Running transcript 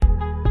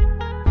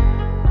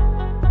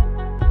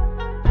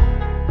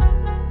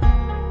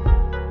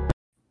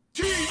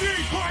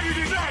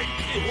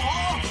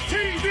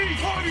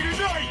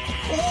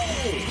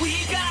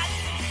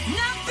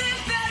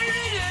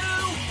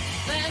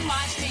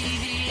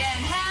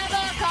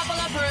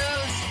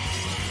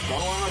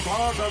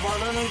talk about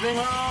anything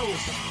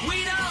else.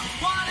 We don't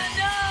want to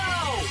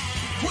know.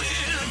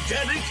 We're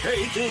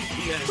dedicated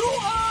To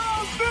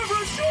our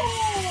favorite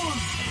shows.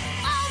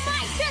 Oh,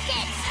 my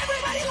crickets!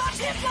 Everybody loves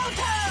Hippo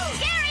Toad.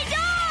 Scary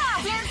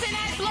dog! Blurson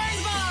and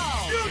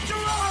Blursball.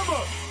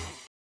 Futurama.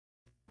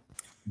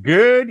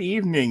 Good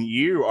evening.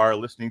 You are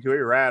listening to a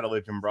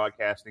Rattlegion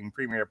Broadcasting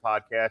Premier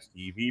Podcast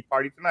TV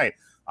Party Tonight.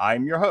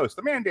 I'm your host,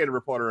 the mandated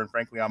reporter, and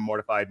frankly, I'm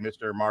mortified,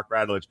 Mr. Mark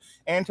Rattledge.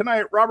 And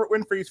tonight, Robert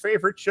Winfrey's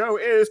favorite show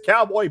is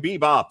Cowboy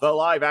Bebop, the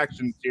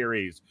live-action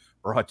series,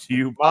 brought to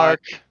you by...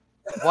 Mark,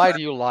 why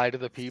do you lie to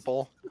the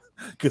people?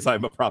 Because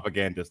I'm a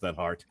propagandist at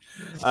heart.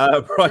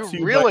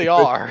 You really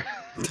are.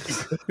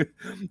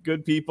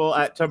 Good people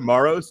at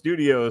Tomorrow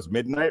Studios,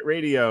 Midnight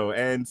Radio,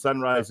 and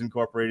Sunrise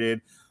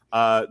Incorporated.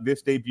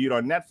 This debuted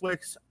on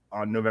Netflix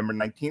on November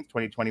 19th,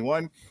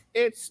 2021.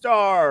 It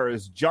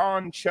stars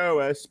John Cho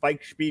as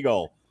Spike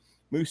Spiegel,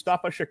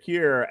 Mustafa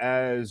Shakir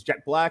as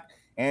Jet Black,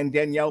 and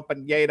Danielle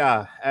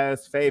Pineda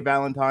as Faye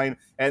Valentine,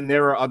 and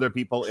there are other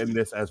people in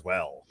this as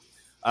well.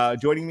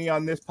 Joining me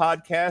on this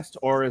podcast,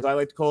 or as I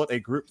like to call it, a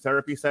group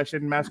therapy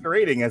session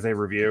masquerading as a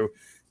review,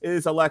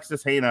 is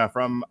Alexis Hana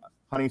from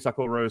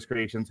Honeysuckle Rose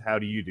Creations. How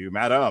do you do,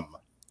 madam?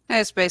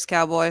 Hey, Space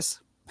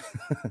Cowboys.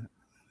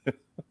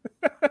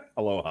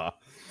 Aloha.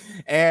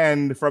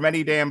 And from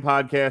any damn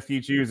podcast he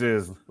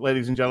chooses,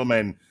 ladies and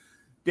gentlemen,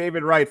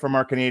 David Wright from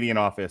our Canadian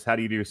office. How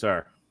do you do,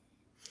 sir?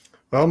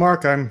 Well,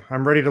 Mark, I'm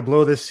ready to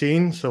blow this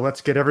scene, so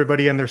let's get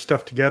everybody and their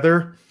stuff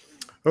together.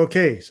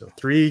 Okay, so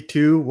 3,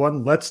 2,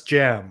 1, let's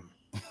jam.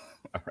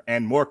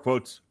 And more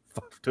quotes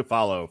to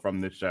follow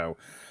from this show.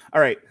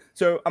 All right,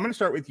 so I'm going to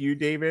start with you,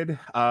 David,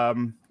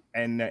 and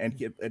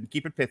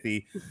keep it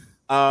pithy.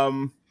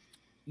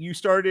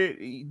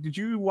 Did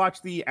you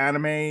watch the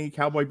anime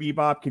Cowboy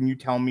Bebop? Can you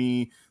tell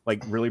me,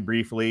 like, really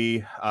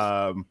briefly,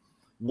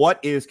 what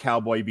is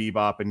Cowboy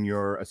Bebop and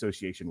your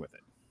association with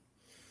it?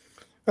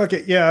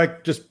 Okay, yeah,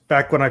 just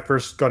back when I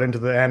first got into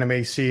the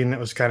anime scene, it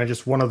was kind of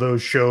just one of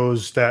those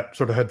shows that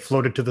sort of had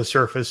floated to the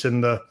surface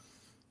in the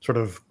sort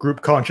of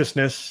group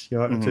consciousness. You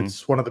know,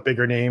 it's one of the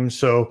bigger names.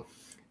 So,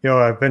 you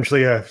know,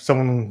 eventually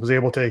someone was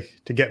able to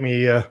get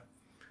me a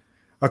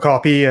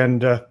copy,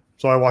 and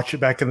so I watched it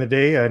back in the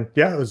day, and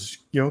yeah, it was,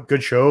 you know,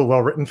 good show,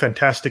 well written,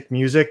 fantastic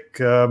music.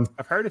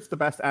 I've heard it's the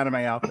best anime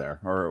out there,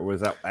 or it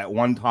was at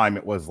one time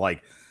it was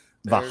like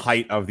the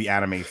height of the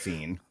anime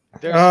scene.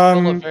 There's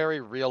still a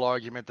very real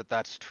argument that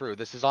that's true.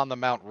 This is on the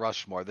Mount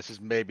Rushmore. This is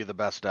maybe the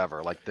best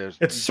ever. Like,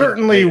 it's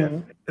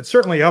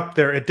certainly up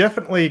there. It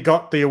definitely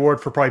got the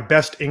award for probably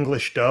best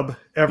English dub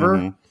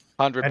ever.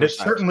 100%. And it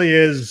certainly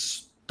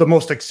is the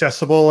most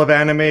accessible of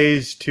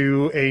animes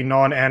to a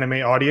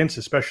non-anime audience,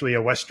 especially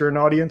a Western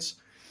audience.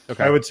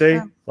 Okay. I would say,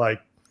 yeah. like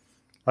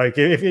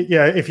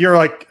if you're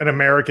like an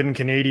American,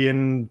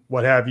 Canadian,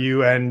 what have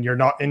you, and you're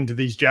not into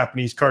these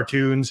Japanese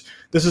cartoons,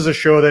 this is a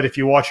show that if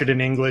you watch it in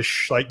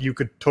English, like, you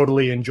could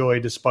totally enjoy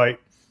despite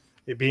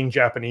it being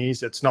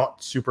Japanese. It's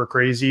not super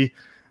crazy.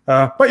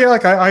 But yeah,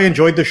 like, I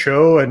enjoyed the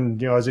show, and,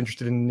 you know, I was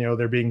interested in, you know,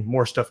 there being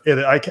more stuff in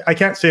it. I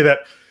can't say that,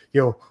 you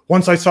know,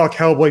 once I saw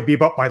Cowboy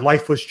Bebop, my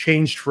life was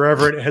changed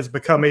forever, and it has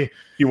become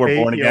You were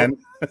born again?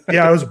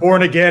 Yeah, I was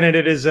born again, and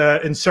it is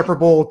an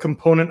inseparable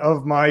component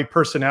of my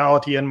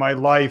personality and my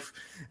life.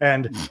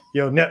 And,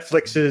 you know,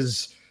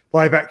 Netflix's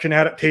live action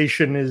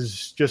adaptation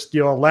is just,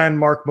 you know, a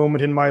landmark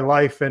moment in my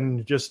life,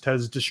 and just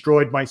has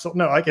destroyed my soul.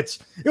 No, like, it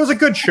was a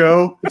good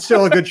show. It's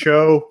still a good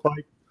show.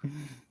 Like,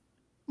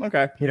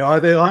 okay, you know,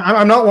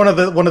 I'm not one of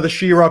the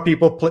She-Ra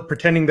people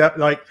pretending that,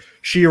 like,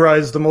 She-Ra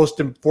is the most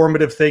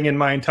informative thing in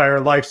my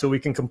entire life, so we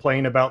can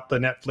complain about the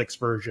Netflix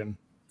version.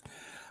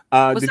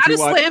 Is that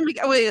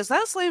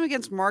a slam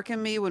against Mark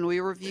and me when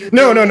we reviewed?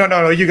 No.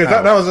 You guys,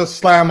 that was a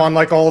slam on,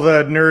 like, all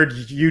the nerd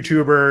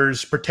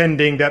YouTubers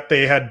pretending that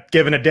they had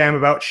given a damn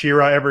about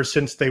She-Ra ever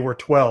since they were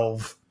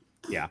 12.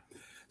 Yeah.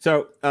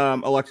 So,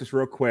 Alexis,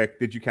 real quick,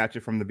 did you catch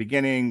it from the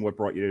beginning? What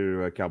brought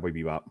you to Cowboy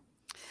Bebop?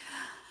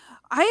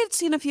 I had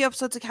seen a few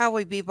episodes of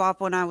Cowboy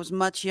Bebop when I was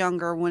much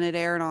younger, when it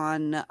aired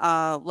on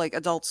like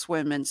Adult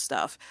Swim and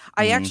stuff.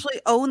 I actually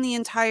own the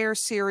entire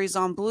series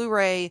on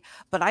Blu-ray,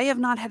 but I have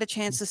not had a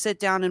chance to sit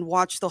down and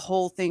watch the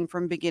whole thing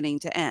from beginning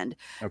to end.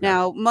 Okay.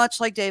 Now, much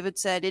like David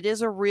said, it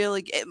is a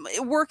really,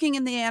 working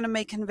in the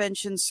anime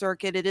convention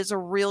circuit, it is a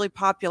really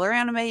popular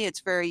anime. It's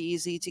very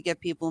easy to get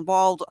people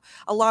involved.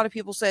 A lot of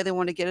people say they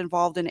want to get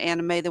involved in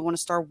anime. They want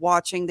to start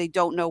watching. They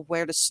don't know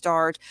where to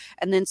start.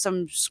 And then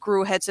some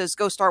screwhead says,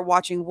 go start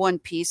watching One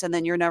Piece, and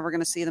then you're never going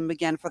to see them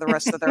again for the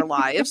rest of their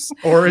lives.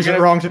 Or is it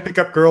wrong to pick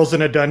up girls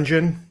in a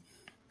dungeon?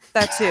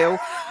 That too.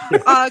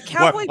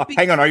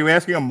 Hang on, are you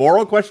asking a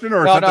moral question,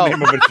 or is that the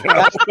name of the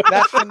show?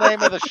 That's the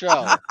name of the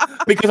show.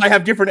 Because I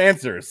have different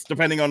answers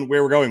depending on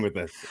where we're going with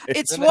this.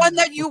 It's one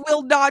that you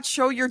will not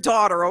show your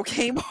daughter,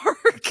 okay,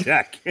 Mark?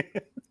 Check.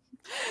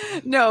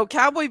 No,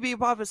 Cowboy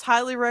Bebop is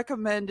highly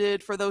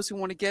recommended for those who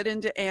want to get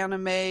into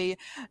anime.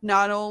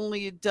 Not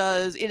only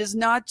does it is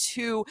not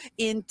too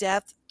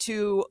in-depth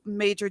to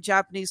major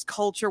Japanese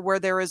culture where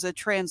there is a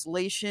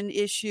translation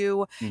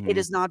issue. It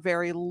is not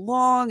very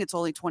long. It's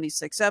only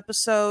 26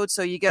 episodes.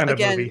 So you get,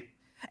 again,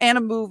 and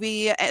a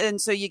movie. And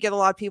so you get a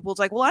lot of people, it's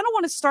like, well, I don't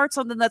want to start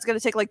something that's going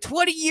to take like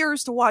 20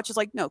 years to watch. It's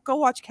like, no, go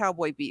watch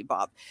Cowboy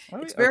Bebop.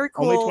 It's very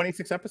cool. Only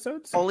 26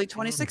 episodes? Only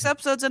 26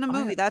 episodes in a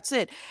movie. That's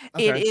it.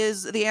 Okay.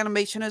 The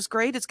animation is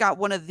great. It's got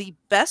one of the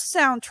best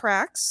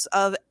soundtracks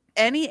of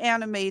any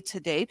anime to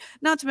date,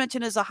 not to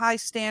mention is a high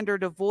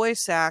standard of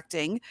voice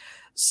acting.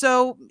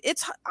 So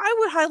I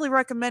would highly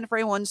recommend for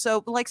anyone.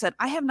 So like I said,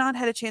 I have not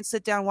had a chance to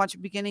sit down and watch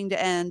it beginning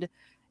to end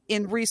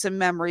in recent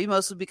memory,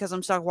 mostly because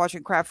I'm stuck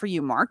watching crap for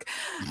you, Mark.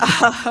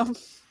 It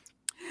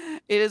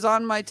is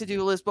on my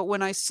to-do list, but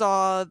when I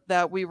saw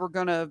that we were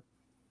going to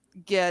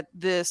get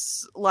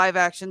this live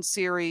action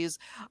series,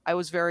 I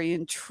was very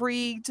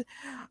intrigued.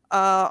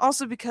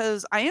 Also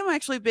because I am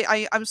actually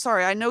I'm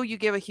sorry, I know you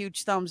gave a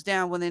huge thumbs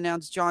down when they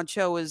announced John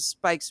Cho as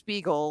Spike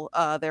Spiegel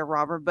there,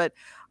 Robert, but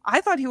I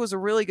thought he was a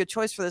really good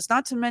choice for this.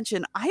 Not to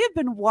mention, I have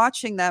been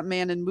watching that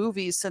man in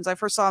movies since I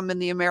first saw him in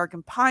the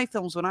American Pie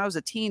films when I was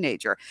a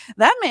teenager.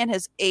 That man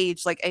has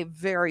aged like a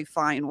very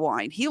fine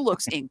wine. He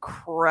looks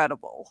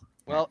incredible.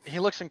 Well, he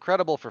looks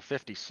incredible for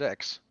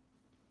 56.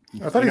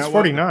 I thought he was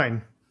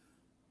 49.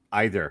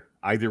 Either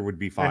would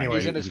be fine. Anyway,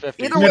 He's in his 50s.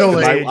 Middle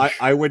age.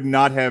 I would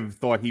not have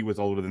thought he was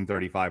older than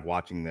 35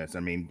 watching this. I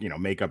mean,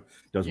 makeup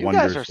does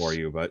wonders for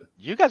you, but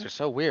you guys are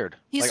so weird.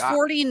 He's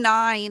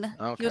 49.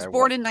 Okay, he was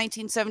born in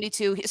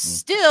 1972.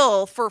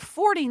 Still, for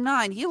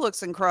 49, he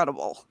looks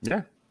incredible.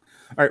 Yeah.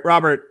 All right,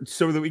 Robert,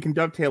 so that we can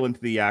dovetail into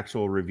the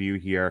actual review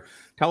here,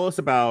 tell us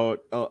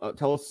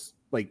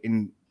like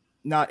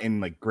not in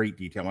like great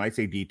detail. When I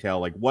say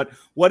detail, like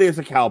what is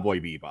a Cowboy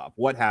Bebop?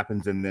 What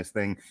happens in this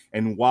thing,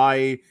 and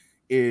why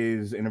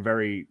is, in a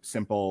very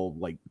simple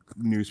like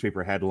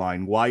newspaper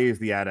headline, why is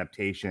the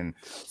adaptation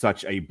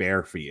such a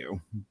bear for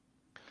you?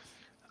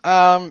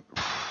 Why?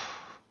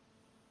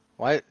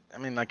 I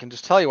mean, I can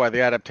just tell you why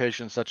the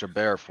adaptation is such a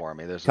bear for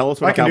me. Tell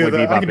us what I can Cowboy do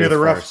Bebop I can do is the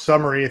rough first.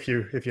 summary if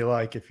you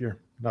like, if you're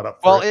not up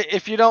for Well, it.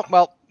 if you don't,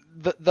 well,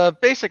 the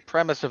basic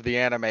premise of the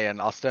anime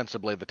and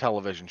ostensibly the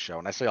television show,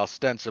 and I say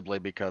ostensibly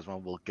because, well,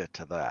 we'll get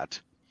to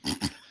that.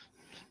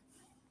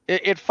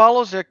 It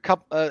follows it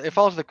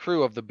follows the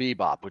crew of the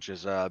Bebop, which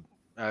is a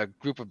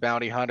group of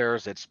bounty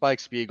hunters. It's Spike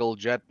Spiegel,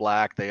 Jet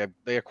Black. They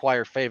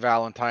acquire Faye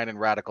Valentine and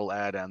Radical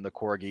Ed and the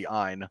corgi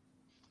Ein,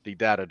 the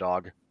data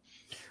dog.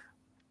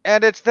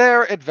 And it's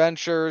their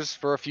adventures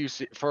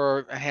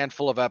for a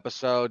handful of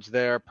episodes,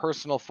 their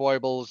personal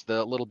foibles,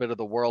 the little bit of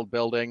the world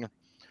building,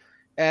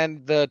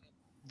 and the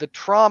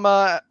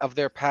trauma of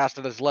their past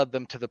that has led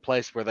them to the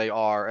place where they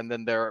are, and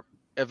then their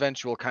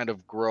eventual kind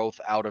of growth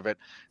out of it.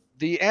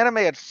 The anime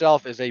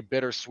itself is a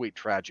bittersweet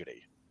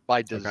tragedy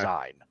by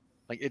design. Okay.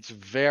 Like, it's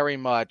very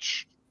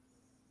much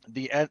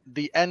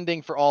the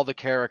ending for all the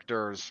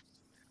characters,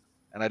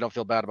 and I don't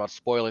feel bad about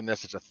spoiling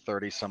this. It's a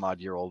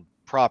 30-some-odd-year-old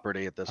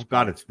property at this point.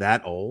 God, it's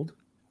that old?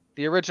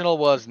 The original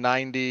was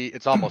 90.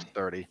 It's almost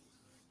 30.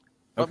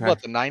 Okay.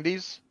 What, the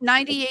 90s?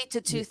 98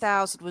 to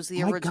 2000 was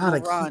the original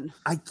run.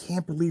 I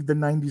can't believe the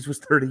 90s was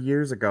 30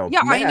 years ago.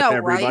 Yeah, I know,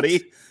 everybody.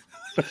 Right?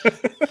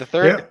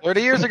 The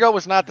 30 years ago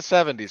was not the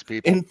 70s,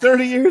 people. And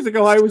 30 years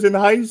ago, I was in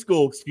high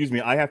school. Excuse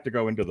me, I have to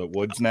go into the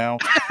woods now.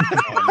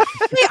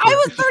 Hey,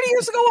 I was 30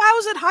 years ago. I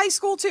was in high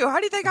school, too. How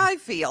do you think I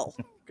feel?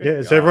 Yeah,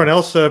 is everyone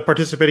else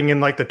participating in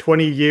like the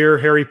 20-year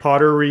Harry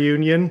Potter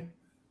reunion?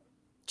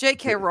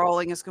 J.K.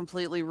 Rowling has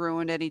completely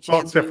ruined any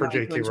chance except for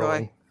J.K.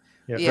 Rowling.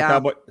 Yeah.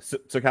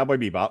 So Cowboy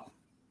Bebop,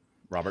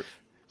 Robert.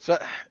 So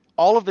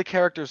all of the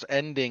characters'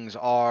 endings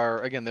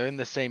are, again, they're in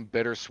the same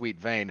bittersweet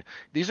vein.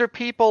 These are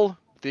people,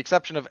 with the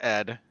exception of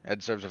Ed.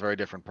 Ed serves a very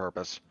different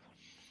purpose.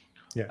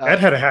 Yeah, Ed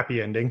had a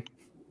happy ending.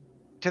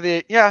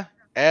 Ed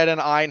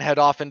and Ein head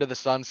off into the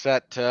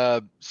sunset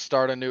to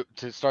start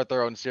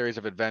their own series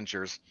of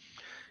adventures.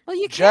 Well,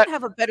 you can't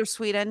have a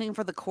bittersweet ending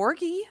for the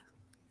corgi.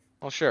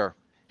 Well, sure.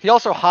 He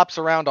also hops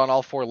around on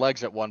all four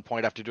legs at one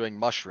point after doing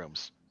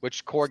mushrooms,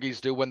 which corgis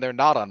do when they're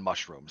not on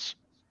mushrooms.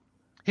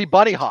 He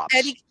bunny hops.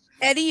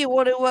 Eddie, you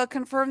want to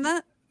confirm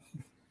that?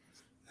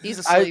 He's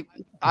asleep.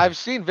 I've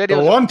seen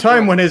videos. The one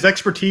time when his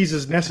expertise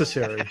is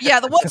necessary.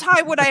 Yeah, the one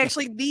time when I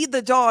actually need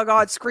the dog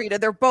on screen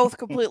and they're both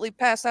completely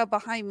passed out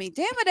behind me.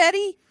 Damn it,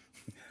 Eddie.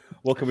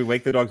 Well, can we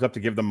wake the dogs up to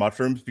give them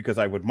mushrooms? Because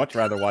I would much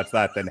rather watch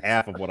that than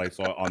half of what I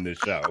saw on this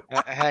show.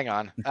 Hang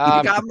on. You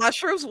got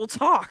mushrooms? We'll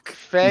talk.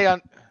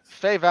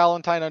 Faye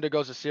Valentine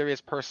undergoes a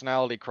serious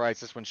personality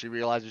crisis when she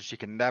realizes she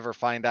can never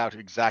find out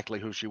exactly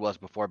who she was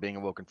before being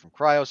awoken from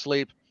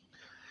cryosleep.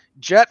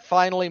 Jet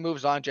finally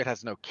moves on. Jet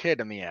has no kid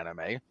in the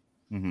anime.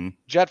 Mm-hmm.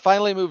 Jet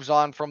finally moves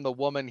on from the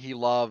woman he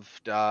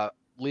loved,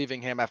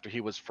 leaving him after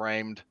he was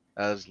framed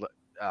as...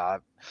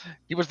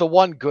 he was the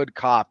one good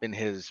cop in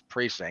his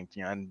precinct,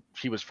 and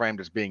he was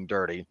framed as being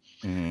dirty.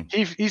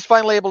 Mm-hmm. He's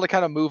finally able to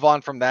kind of move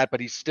on from that,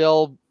 but he's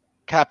still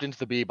captain's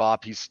the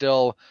Bebop. He's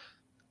still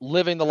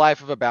living the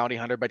life of a bounty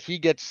hunter, but he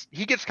gets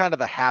kind of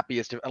the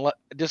happiest,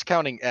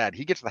 discounting Ed.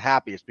 He gets the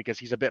happiest because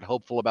he's a bit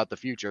hopeful about the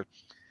future.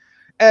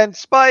 And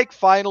Spike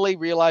finally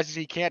realizes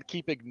he can't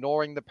keep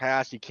ignoring the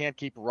past. He can't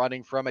keep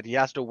running from it. He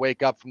has to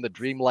wake up from the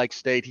dreamlike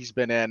state he's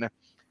been in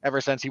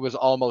ever since he was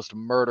almost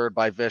murdered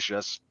by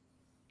Vicious.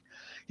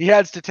 he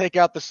has to take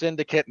out the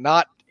syndicate,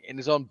 not in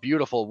his own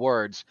beautiful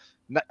words.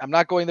 I'm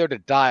not going there to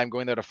die. I'm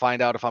going there to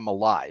find out if I'm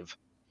alive.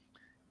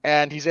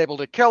 And he's able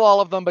to kill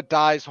all of them, but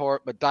dies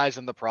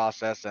in the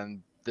process,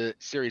 and the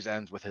series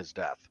ends with his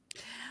death.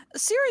 The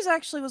series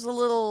actually was a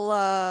little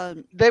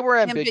they were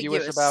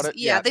ambiguous about it.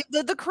 Yeah,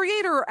 the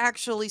creator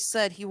actually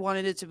said he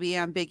wanted it to be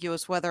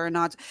ambiguous whether or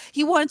not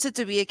he wants it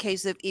to be a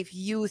case of if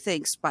you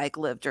think Spike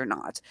lived or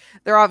not.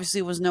 There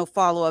obviously was no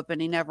follow-up,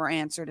 and he never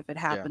answered if it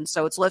happened.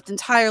 So it's left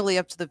entirely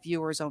up to the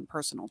viewer's own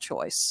personal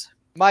choice.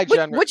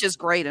 Which is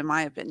great in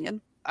my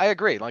opinion. I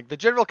agree. Like, the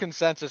general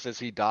consensus is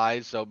he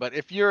dies. But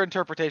if your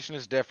interpretation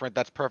is different,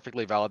 that's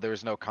perfectly valid. There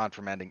is no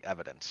contramanding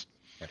evidence.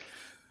 Okay.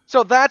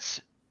 So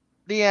that's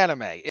the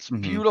anime. It's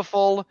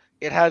beautiful.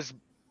 It has,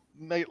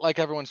 like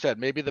everyone said,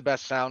 maybe the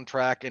best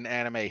soundtrack in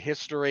anime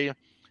history.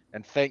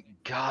 And thank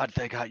God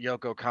they got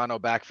Yoko Kanno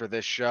back for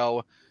this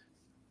show.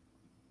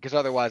 Because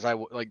otherwise,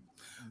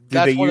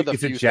 that's one of the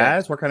few Is it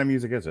jazz? things. What kind of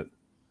music is it?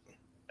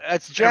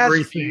 It's jazz.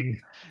 Everything.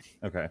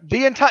 Okay.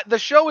 The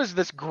show is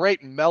this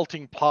great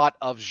melting pot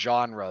of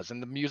genres,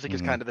 and the music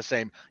is kind of the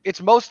same.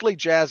 It's mostly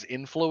jazz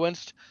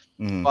influenced,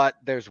 but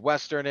there's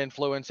Western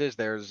influences.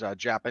 There's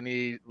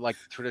Japanese, like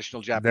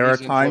traditional Japanese. There are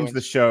times the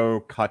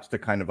show cuts to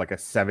kind of like a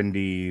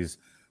 70s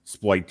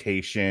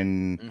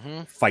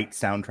exploitation fight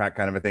soundtrack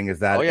kind of a thing. Is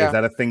that is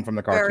that a thing from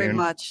the cartoon? Very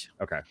much.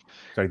 Okay.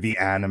 Sorry, the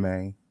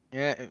anime.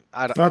 Yeah,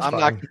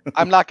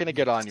 I'm not going to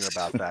get on you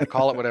about that.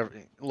 Call it whatever.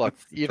 Look,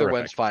 either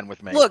one's fine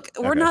with me. Look,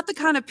 we're not the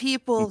kind of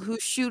people who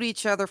shoot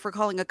each other for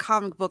calling a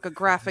comic book a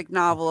graphic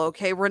novel.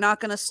 Okay, we're not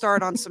going to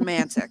start on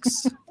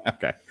semantics.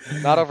 Okay,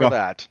 not over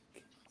that.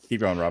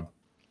 Keep going, Rob.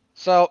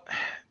 So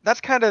that's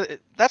kind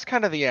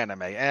of the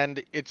anime,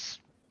 and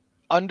it's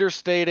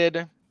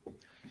understated.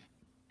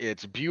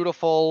 It's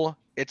beautiful.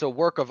 It's a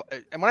work of,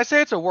 and when I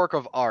say it's a work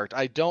of art,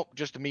 I don't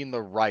just mean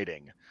the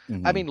writing.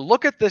 I mean,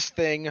 look at this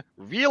thing.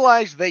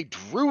 Realize they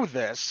drew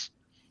this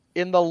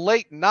in the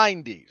late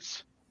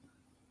 90s.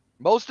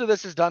 Most of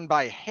this is done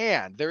by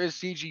hand. There is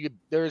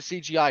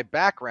CGI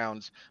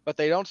backgrounds, but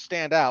they don't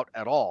stand out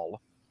at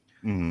all.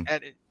 And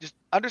just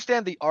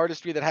understand the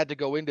artistry that had to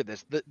go into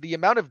this. The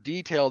amount of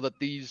detail that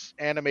these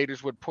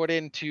animators would put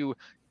into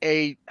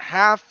a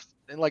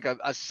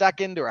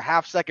second or a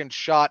half-second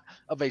shot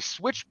of a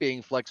switch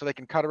being flicked, so they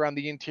can cut around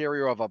the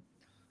interior of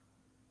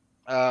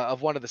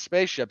one of the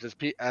spaceships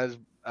as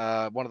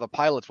one of the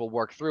pilots will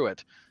work through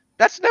it.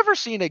 That's never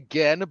seen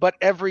again, but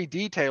every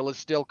detail is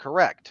still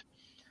correct.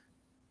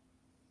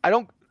 I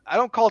don't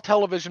call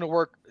television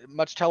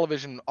much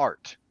television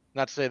art.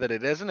 Not to say that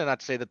it isn't, and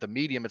not to say that the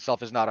medium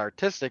itself is not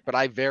artistic, but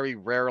I very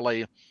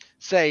rarely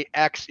say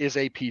X is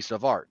a piece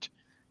of art.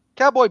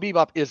 Cowboy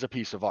Bebop is a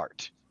piece of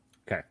art.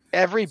 Okay.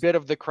 Every bit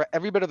of the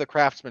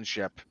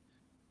craftsmanship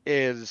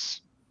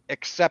is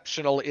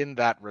exceptional in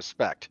that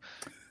respect.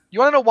 You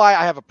want to know why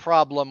I have a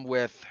problem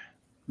with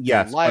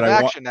live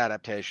action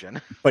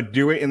adaptation? But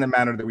do it in the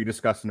manner that we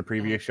discussed in the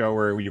previous show,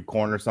 where you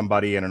corner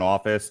somebody in an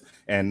office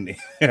and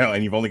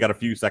and you've only got a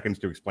few seconds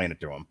to explain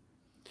it to them.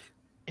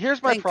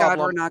 Here's my Thank problem.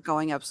 God we're not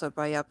going episode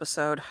by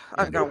episode.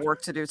 I've got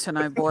work to do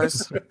tonight,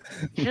 boys.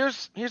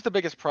 Here's the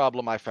biggest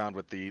problem I found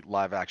with the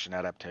live action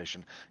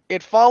adaptation.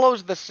 It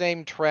follows the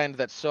same trend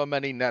that so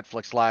many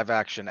Netflix live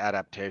action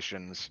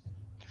adaptations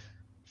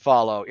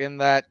follow, in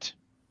that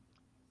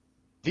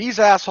these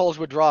assholes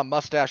would draw a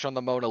mustache on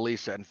the Mona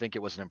Lisa and think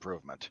it was an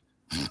improvement.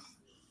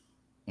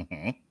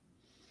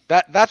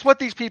 That's what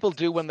these people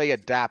do when they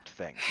adapt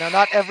things. Now,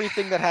 not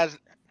everything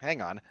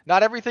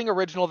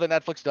original that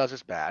Netflix does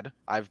is bad.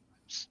 I've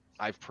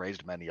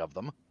praised many of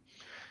them.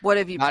 What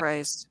have you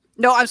praised?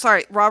 No, I'm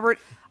sorry, Robert.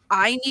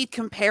 I need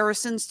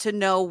comparisons to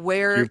know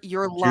where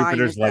your line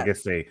Jupiter's is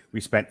Legacy. We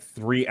spent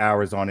 3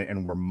 hours on it,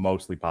 and we're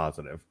mostly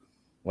positive,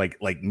 like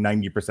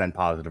 90%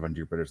 positive on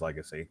Jupiter's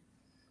Legacy.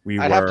 We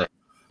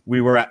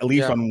were at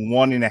least on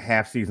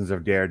 1.5 seasons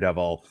of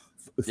Daredevil.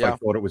 I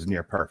thought it was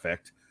near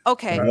perfect.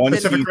 Okay. One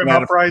season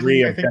out of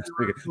 3 of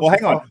Jessica. Well,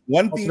 hang on.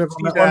 One season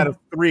out of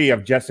 3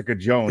 of Jessica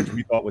Jones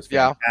we thought was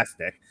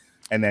fantastic,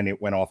 and then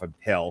it went off a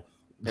hill.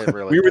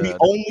 Really we were the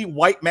only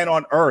white men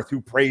on Earth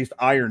who praised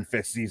Iron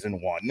Fist season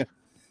 1.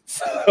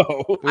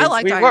 So I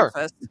liked Iron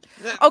Fist.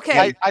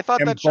 Okay. I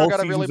thought that show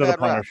got a really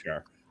bad rap.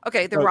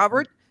 Okay, then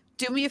Robert,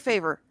 do me a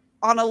favor.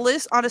 On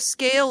a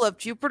scale of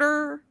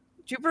Jupiter's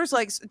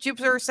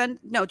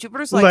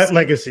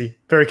Legacy.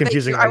 Very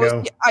confusing, I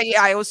know.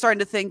 I was starting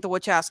to think the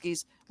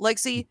Wachowskis.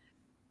 Legacy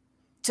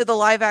to the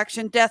live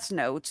action Death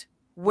Note.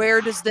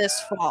 Where does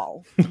this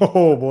fall?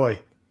 Oh boy.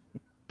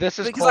 This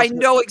is because I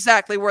know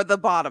exactly where the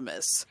bottom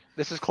is.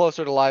 This is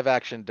closer to live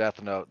action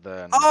Death Note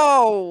than.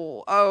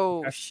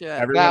 Oh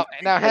shit! Now,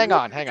 hang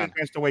on.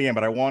 Chance to weigh in,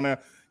 but I want to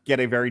get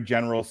a very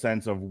general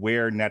sense of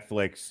where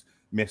Netflix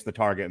missed the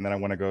target, and then I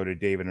want to go to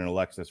David and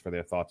Alexis for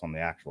their thoughts on the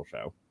actual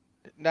show.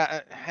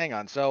 Now, hang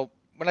on. So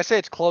when I say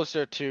it's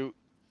closer to,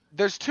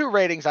 there's 2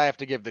 ratings I have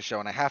to give the show,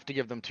 and I have to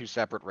give them 2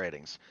 separate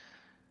ratings.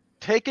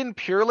 Taken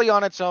purely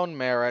on its own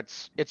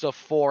merits, it's a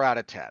 4 out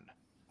of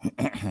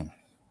 10.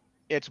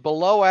 It's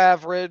below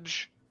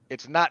average.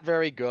 It's not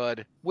very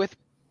good. With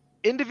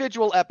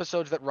individual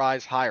episodes that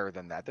rise higher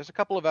than that. There's a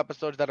couple of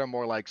episodes that are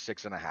more like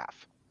 6.5.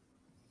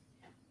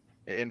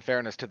 In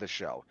fairness to the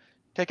show.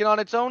 Taken on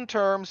its own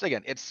terms,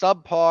 again, it's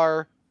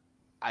subpar.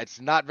 It's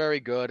not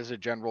very good as a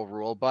general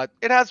rule, but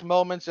it has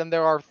moments and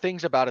there are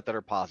things about it that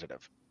are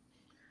positive.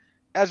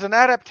 As an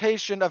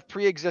adaptation of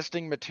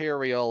pre-existing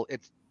material,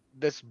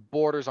 this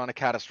borders on a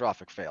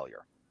catastrophic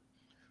failure.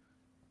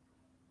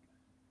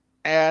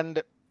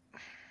 And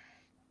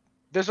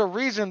there's a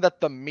reason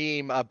that the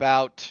meme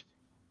about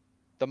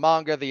the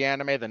manga, the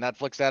anime, the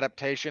Netflix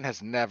adaptation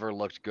has never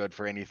looked good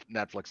for any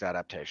Netflix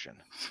adaptation.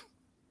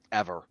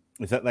 Ever.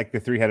 Is that like the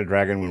three-headed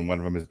dragon when one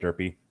of them is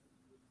derpy?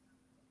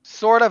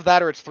 Sort of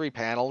that, or it's 3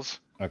 panels.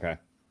 Okay.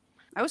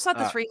 I always thought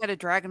the three-headed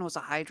dragon was a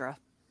hydra.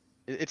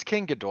 It's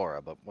King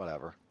Ghidorah, but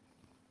whatever.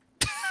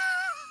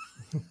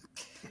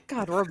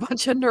 God, we're a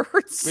bunch of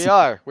nerds. We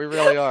are. We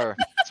really are.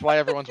 That's why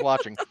everyone's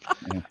watching.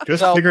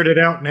 Just figured it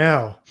out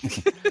now.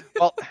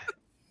 Well,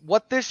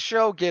 what this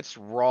show gets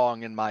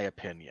wrong, in my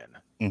opinion,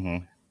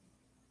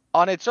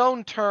 on its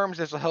own terms,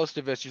 there's a host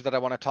of issues that I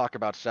want to talk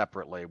about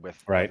separately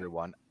with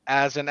everyone.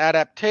 As an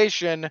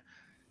adaptation,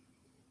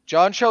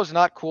 John Cho's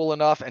not cool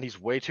enough, and he's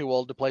way too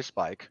old to play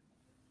Spike.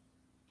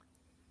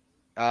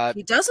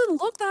 He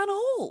doesn't look that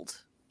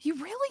old. He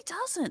really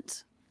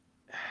doesn't.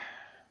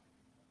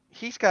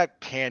 He's got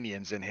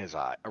canyons in his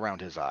eye,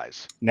 around his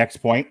eyes. Next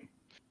point.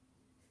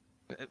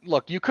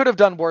 Look, you could have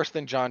done worse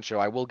than John Cho.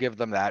 I will give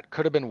them that.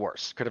 Could have been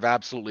worse. Could have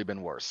absolutely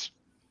been worse.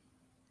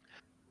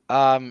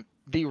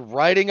 The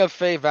writing of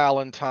Faye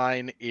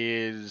Valentine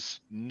is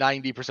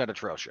 90%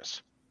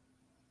 atrocious.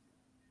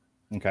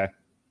 Okay.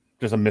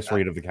 Just a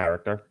misread of the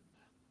character.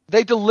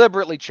 They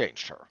deliberately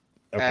changed her.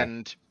 Okay.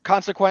 And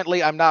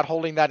consequently, I'm not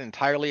holding that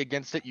entirely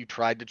against it. You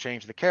tried to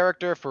change the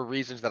character for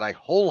reasons that I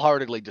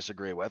wholeheartedly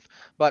disagree with.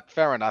 But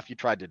fair enough, you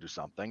tried to do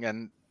something.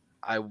 And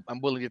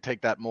I'm willing to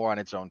take that more on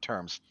its own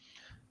terms.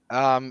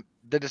 The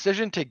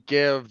decision to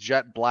give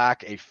Jet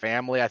Black a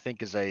family, I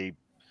think, is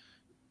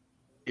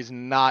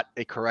not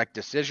a correct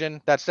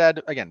decision. That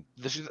said, again,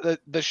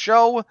 the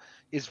show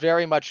is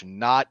very much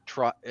not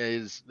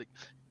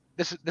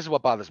this is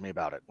what bothers me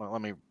about it. Well,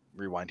 let me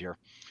rewind here.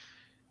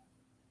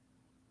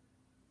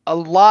 A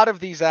lot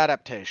of these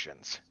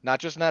adaptations, not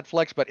just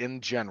Netflix, but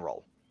in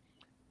general,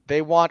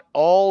 they want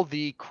all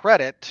the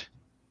credit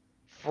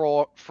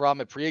from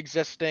a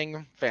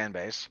pre-existing fan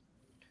base.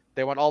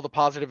 They want all the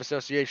positive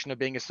association of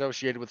being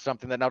associated with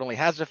something that not only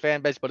has a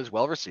fan base, but is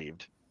well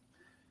received.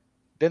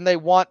 Then they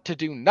want to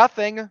do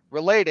nothing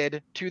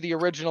related to the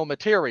original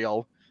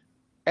material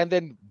and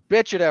then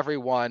bitch at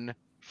everyone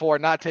for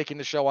not taking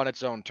the show on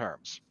its own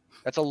terms.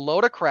 That's a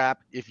load of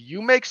crap. If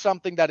you make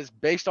something that is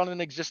based on an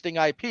existing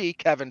IP,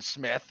 Kevin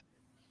Smith,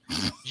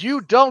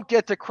 you don't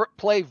get to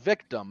play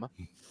victim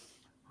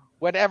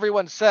when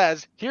everyone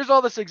says, here's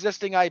all this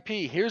existing IP,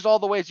 here's all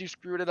the ways you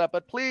screwed it up,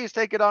 but please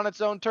take it on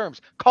its own terms.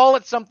 Call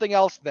it something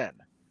else then.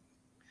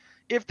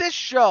 If this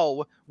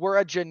show were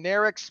a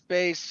generic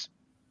space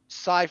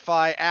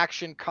sci-fi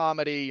action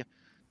comedy,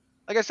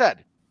 like I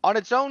said, on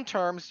its own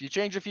terms, you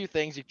change a few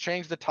things, you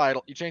change the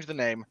title, you change the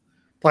name.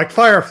 Like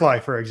Firefly,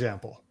 for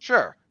example.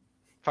 Sure.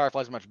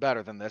 Firefly's much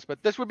better than this,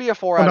 but this would be a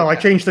 4 Oh, out of no, 10.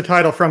 I changed the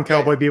title from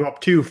Cowboy Bebop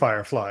to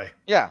Firefly.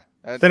 Yeah.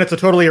 Then it's a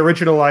totally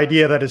original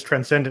idea that is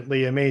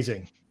transcendently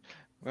amazing.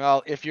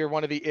 Well, if you're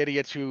one of the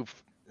idiots who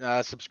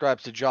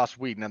subscribes to Joss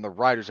Whedon, and the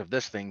writers of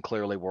this thing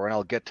clearly were, and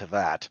I'll get to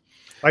that.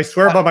 I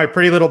swear by my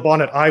pretty little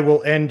bonnet, I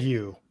will end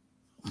you.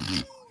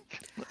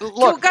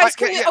 Look, guys,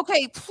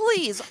 okay,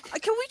 please.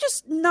 Can we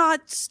just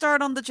not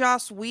start on the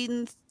Joss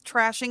Whedon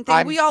trashing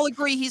thing? We all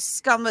agree he's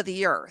scum of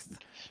the earth.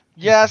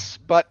 Yes,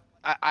 but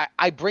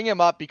I bring him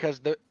up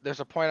because there's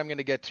a point I'm going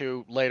to get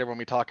to later when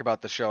we talk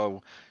about the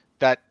show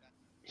that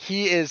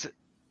his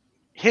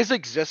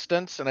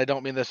existence, and I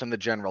don't mean this in the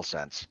general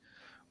sense,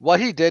 what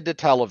he did to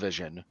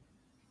television,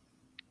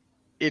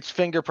 its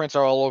fingerprints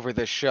are all over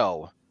this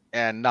show,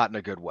 and not in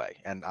a good way.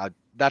 And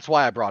that's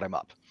why I brought him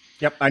up.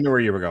 Yep, I knew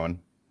where you were going.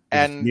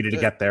 And needed to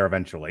get there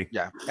eventually.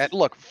 Yeah. And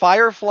look,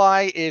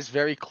 Firefly is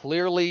very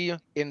clearly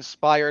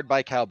inspired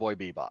by Cowboy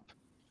Bebop.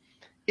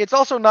 It's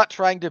also not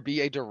trying to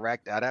be a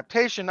direct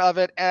adaptation of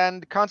it,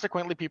 and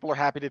consequently, people are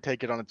happy to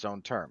take it on its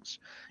own terms.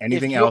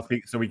 Anything else,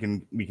 so we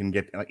can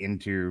get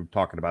into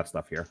talking about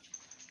stuff here.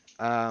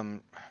 Okay.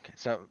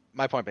 So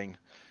my point being,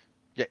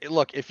 yeah,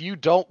 look, if you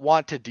don't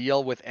want to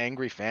deal with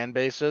angry fan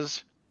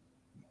bases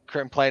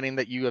complaining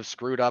that you have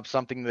screwed up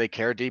something they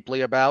care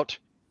deeply about,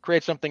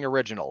 create something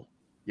original.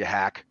 You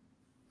hack.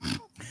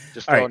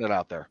 Just throwing it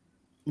out there.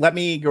 Let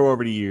me go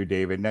over to you,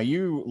 David. Now,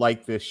 you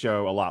like this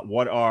show a lot.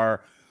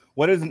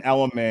 What is an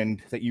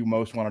element that you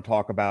most want to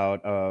talk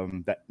about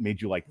that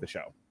made you like the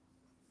show?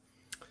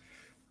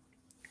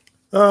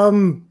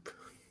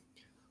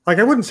 Like,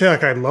 I wouldn't say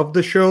like I loved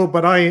the show,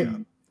 but I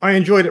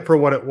enjoyed it for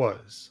what it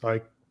was.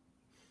 Like,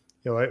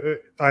 you know,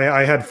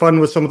 I had fun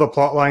with some of the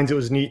plot lines. It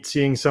was neat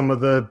seeing some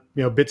of the,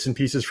 you know, bits and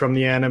pieces from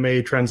the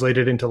anime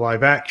translated into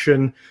live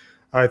action.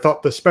 I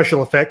thought the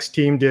special effects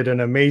team did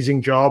an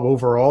amazing job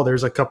overall.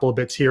 There's a couple of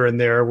bits here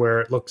and there where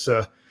it looks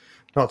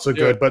not so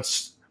good,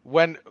 but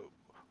when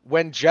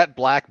when Jet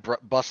Black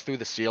busts through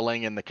the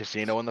ceiling in the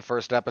casino in the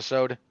first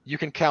episode, you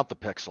can count the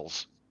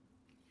pixels.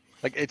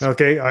 Like, it's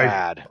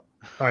bad.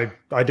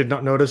 I did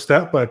not notice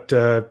that, but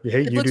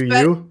hey, you do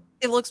you.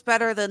 It looks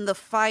better than the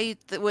fight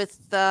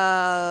with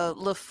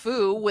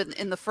LeFou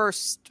in the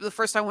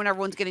first time when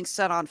everyone's getting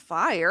set on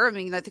fire. I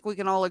mean, I think we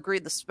can all agree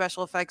the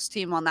special effects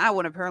team on that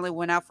one apparently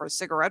went out for a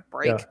cigarette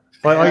break. Yeah.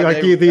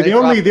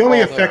 The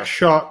only effect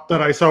shot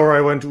that I saw where I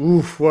went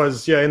oof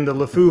was in the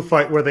LeFou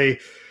fight where they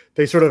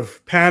sort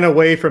of pan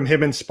away from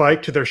him and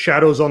Spike to their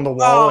shadows on the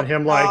wall and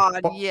him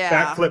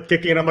backflip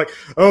kicking. And I'm like,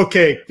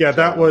 okay,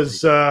 that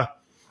was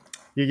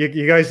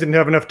you guys didn't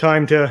have enough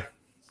time to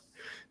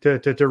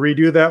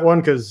redo that one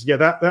because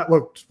that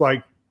looked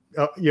like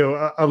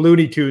a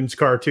Looney Tunes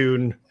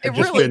cartoon. It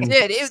really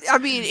did.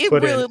 It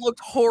really looked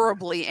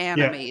horribly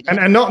animated,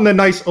 and not in a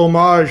nice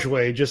homage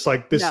way. Just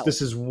like this,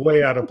 this is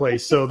way out of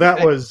place. So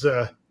that was.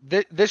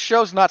 This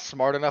show's not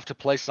smart enough to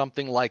play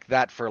something like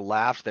that for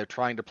laughs. They're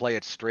trying to play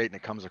it straight, and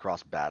it comes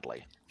across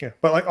badly. Yeah,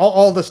 but like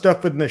all the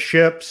stuff with the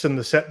ships and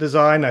the set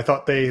design, I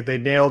thought they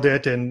nailed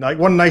it. And like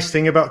one nice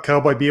thing about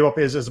Cowboy Bebop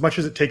is, as much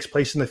as it takes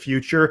place in the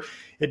future,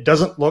 it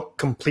doesn't look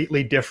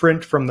completely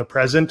different from the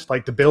present.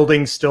 Like the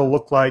buildings still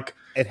look like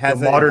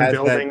modern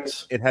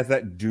buildings. It has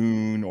that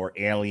Dune or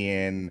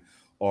Alien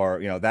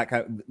or that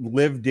kind of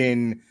lived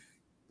in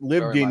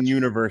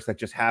universe that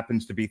just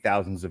happens to be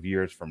thousands of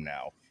years from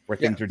now. Where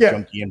things are junky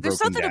and broken down. There's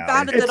something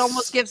about it that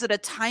almost gives it a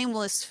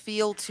timeless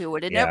feel to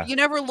it. You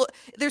never look.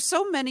 There's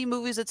so many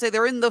movies that say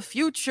they're in the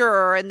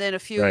future, and then a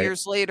few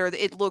years later,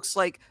 it looks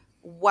like,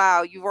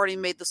 wow, you've already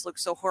made this look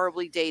so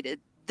horribly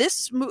dated.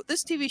 This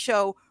TV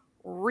show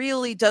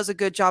really does a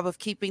good job of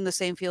keeping the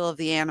same feel of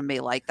the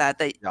anime like that.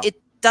 It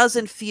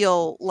doesn't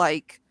feel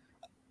like.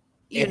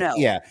 It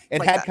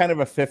like had kind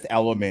of a Fifth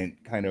Element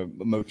kind of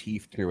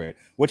motif to it,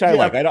 which I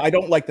like. I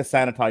don't like the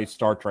sanitized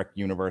Star Trek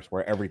universe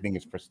where everything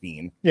is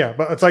pristine. Yeah,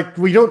 but it's like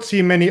we don't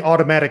see many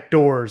automatic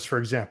doors, for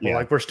example. Yeah.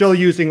 Like we're still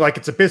using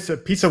it's a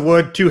piece of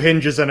wood, 2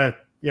 hinges, and a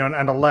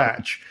a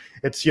latch.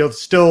 It's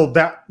still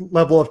that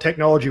level of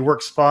technology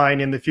works fine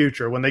in the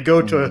future. When they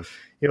go to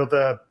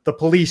the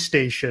police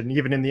station,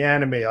 even in the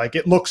anime, like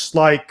it looks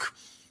like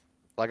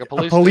a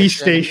police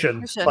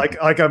station.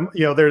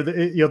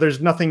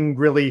 There's nothing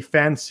really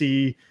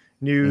fancy,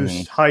 new,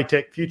 high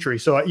tech futury.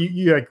 So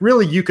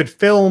you could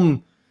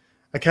film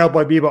a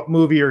Cowboy Bebop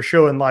movie or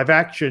show in live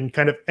action,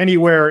 kind of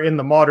anywhere in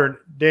the modern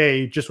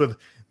day, just with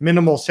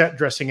minimal set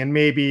dressing and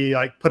maybe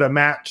put a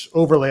matte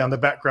overlay on the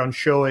background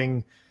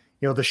showing,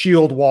 the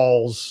shield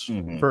walls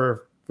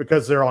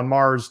because they're on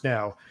Mars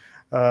now.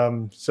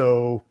 And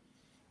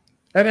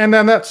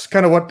then that's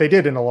kind of what they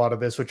did in a lot of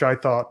this, which I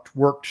thought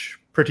worked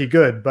pretty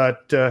good.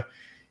 But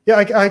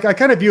I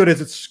kind of view it as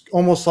it's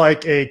almost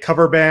like a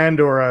cover band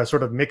or a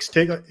sort of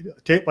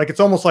mixtape. Like it's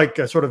almost like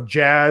a sort of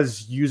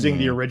jazz using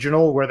the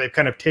original, where they've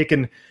kind of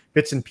taken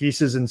bits and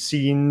pieces and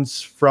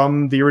scenes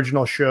from the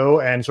original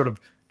show and sort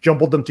of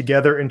jumbled them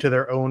together into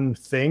their own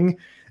thing.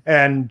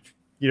 And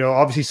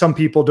obviously some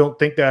people don't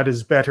think that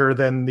is better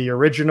than the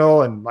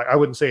original, and I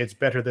wouldn't say it's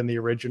better than the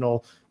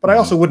original, but I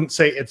also wouldn't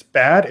say it's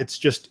bad. It's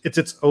just it's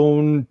its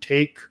own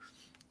take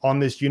on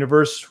this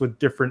universe with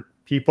different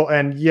people.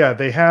 And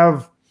they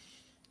have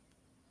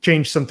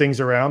changed some things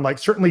around. Like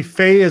certainly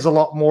Faye is a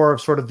lot more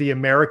of sort of the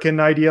American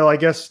ideal, I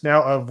guess,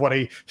 now of what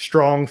a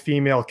strong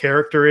female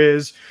character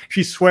is.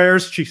 She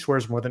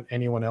swears more than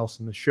anyone else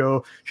in the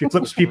show. She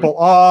flips people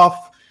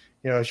off.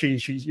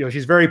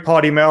 She's very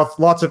potty mouthed,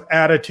 lots of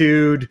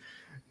attitude.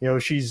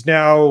 She's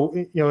now,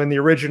 in the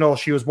original,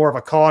 she was more of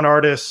a con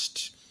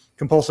artist,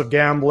 compulsive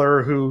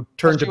gambler who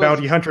turned to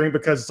bounty hunting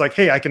because it's like,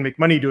 hey, I can make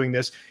money doing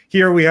this.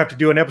 Here we have to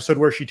do an episode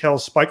where she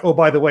tells Spike, oh,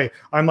 by the way,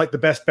 I'm like the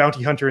best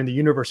bounty hunter in the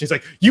universe. He's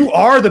like, you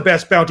are the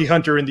best bounty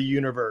hunter in the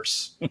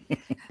universe.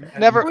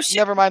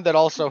 Never mind that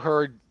also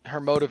her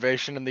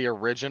motivation in the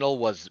original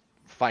was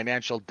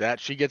financial debt.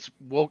 She gets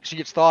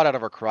thawed out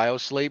of her cryo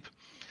sleep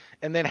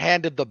and then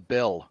handed the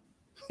bill.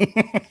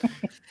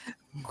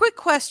 Quick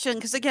question,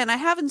 because again, I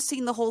haven't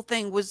seen the whole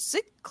thing. Was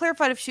it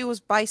clarified if she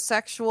was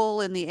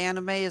bisexual in the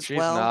anime as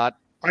well? She's not.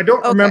 I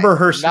don't remember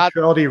her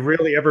sexuality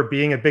really ever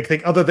being a big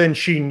thing, other than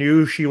she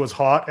knew she was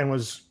hot and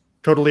was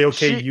totally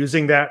okay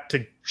using that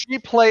to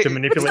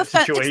manipulate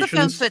situations. It's the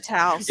femme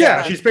fatale.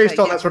 Yeah, she's based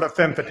on that sort of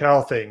femme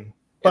fatale thing.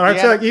 But I'd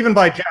say even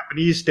by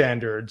Japanese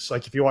standards,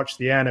 like if you watch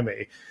the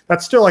anime,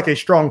 that's still like a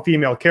strong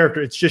female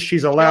character. It's just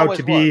she's allowed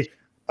to be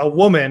a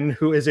woman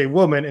who is a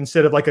woman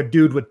instead of like a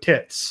dude with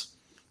tits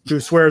who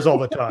swears all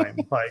the time.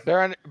 Like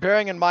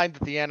bearing in mind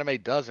that the anime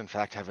does in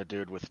fact have a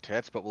dude with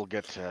tits, but we'll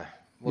get to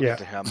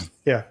him.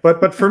 Yeah,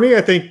 but for me,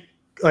 I think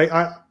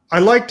I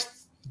liked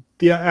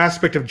the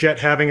aspect of Jet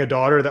having a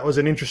daughter. That was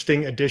an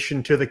interesting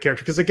addition to the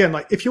character. Because again,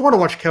 like if you want to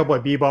watch Cowboy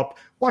Bebop,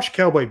 watch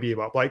Cowboy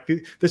Bebop. Like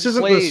this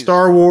isn't the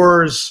Star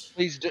Wars,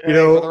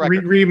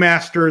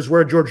 remasters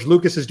where George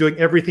Lucas is doing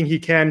everything he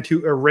can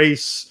to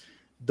erase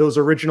those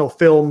original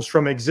films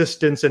from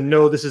existence and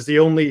no, this is the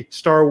only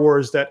Star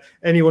Wars that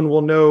anyone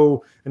will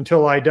know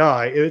until I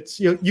die. It's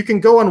you can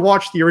go and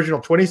watch the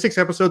original 26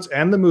 episodes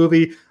and the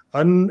movie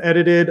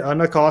unedited,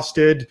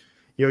 unaccosted,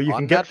 You On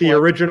can get the Netflix.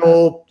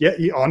 original,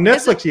 on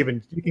Netflix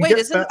even. You can Wait,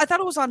 get that. I thought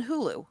it was on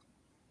Hulu.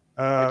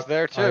 It's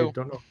there too. I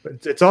don't know,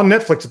 but it's on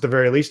Netflix at the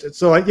very least.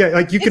 So like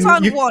you can. It's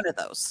on one of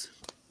those.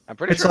 I'm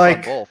pretty It's sure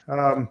like it's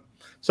on both.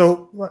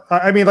 So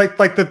I mean, like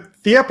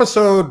the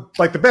episode,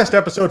 like the best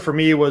episode for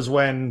me was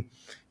when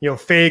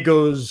Faye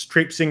goes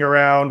traipsing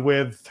around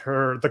with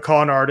the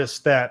con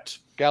artist that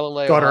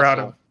Galileo got her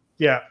Hustle.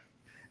 out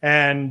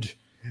of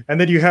and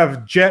then you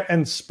have Jet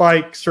and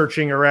Spike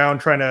searching around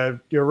trying to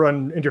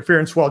run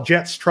interference while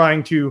Jet's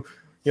trying to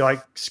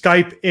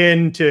Skype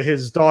into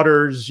his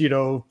daughter's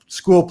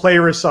school play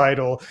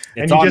recital,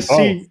 and you just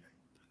see.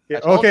 Yeah,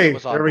 okay,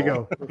 there we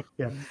go.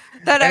 Yeah,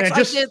 that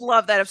actually, I did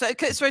love that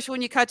episode, especially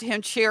when you cut to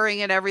him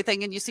cheering and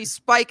everything, and you see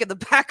Spike in the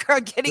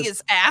background getting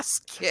his ass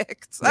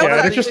kicked.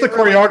 It's just the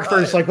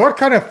choreographers. Like, what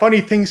kind of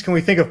funny things can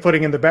we think of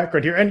putting in the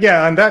background here? And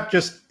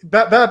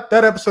that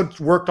episode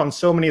worked on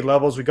so many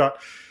levels. We got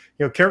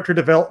character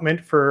development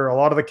for a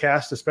lot of the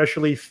cast,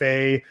 especially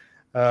Faye.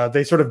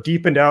 They sort of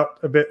deepened out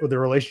a bit with the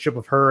relationship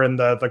of her and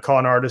the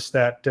con artist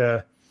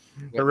that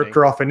ripped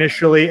her off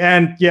initially,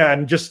 and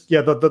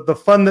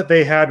the fun that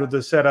they had with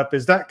the setup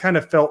is that kind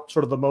of felt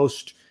sort of the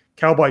most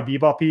Cowboy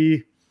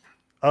Bebop-y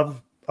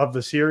of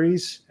the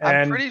series. And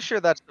I'm pretty sure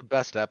that's the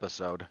best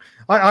episode.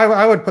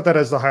 I would put that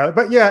as the highlight,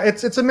 but yeah,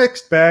 it's a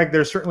mixed bag.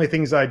 There's certainly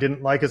things I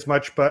didn't like as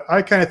much, but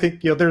I kind of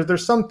think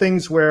there's some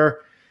things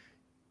where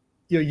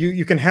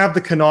you can have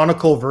the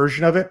canonical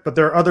version of it, but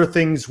there are other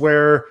things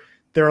where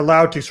they're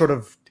allowed to sort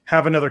of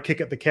have another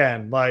kick at the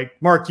can. Like,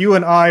 Mark, you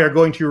and I are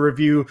going to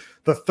review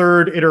the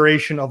third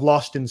iteration of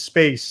Lost in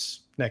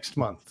Space next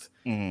month.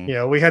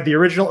 Mm-hmm. We had the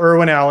original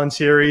Irwin Allen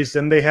series,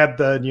 then they had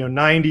the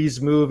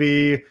 90s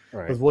movie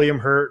with William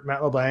Hurt,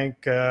 Matt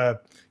LeBlanc,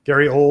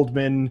 Gary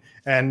Oldman,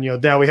 and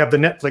now we have the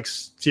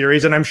Netflix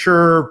series. And I'm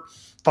sure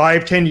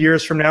 5-10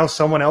 years from now,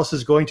 someone else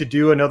is going to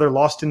do another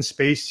Lost in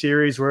Space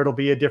series where it'll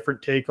be a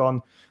different take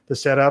on the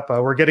setup.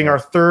 We're getting our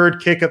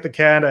third kick at the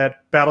can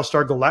at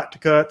Battlestar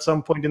Galactica at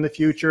some point in the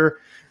future.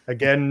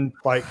 Again,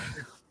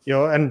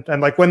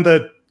 and like when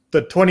the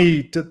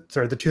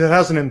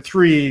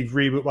 2003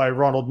 reboot by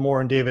Ronald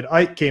Moore and David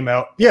Icke came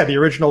out, the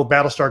original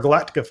Battlestar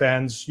Galactica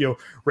fans,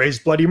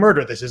 raised bloody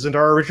murder. This isn't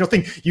our original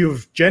thing.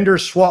 You've gender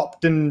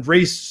swapped and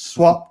race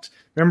swapped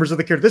members of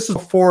the character. This is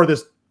before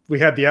we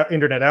had the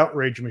internet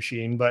outrage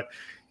machine, but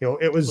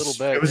it was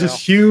this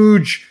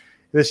huge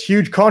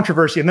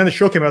controversy. And then the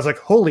show came out. I was like,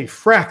 holy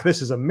frack,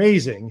 this is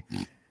amazing.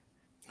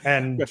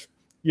 And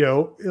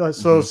so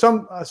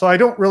I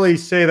don't really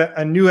say that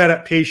a new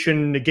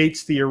adaptation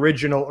negates the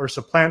original or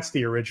supplants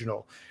the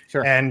original.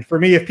 Sure. And for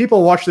me, if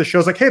people watch the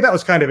shows like, hey, that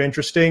was kind of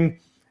interesting,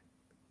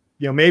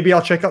 maybe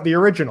I'll check out the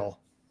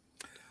original.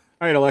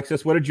 All right,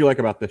 Alexis, what did you like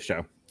about this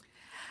show?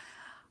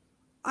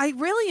 I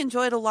really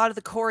enjoyed a lot of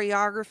the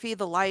choreography,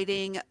 the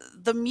lighting.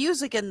 The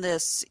music in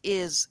this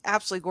is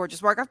absolutely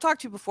gorgeous. Mark, I've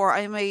talked to you before. I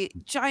am a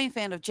giant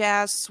fan of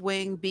jazz,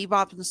 swing,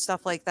 bebop, and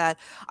stuff like that.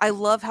 I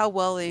love how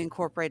well they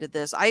incorporated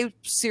this. I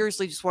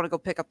seriously just want to go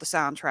pick up the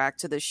soundtrack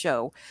to this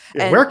show.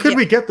 Yeah, and where could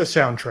we get the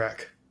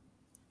soundtrack?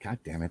 God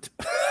damn it.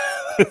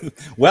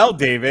 Well,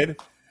 David,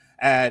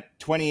 at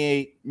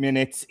 28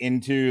 minutes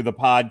into the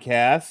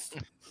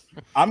podcast,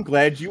 I'm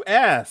glad you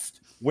asked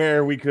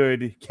where we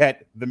could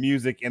get the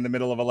music in the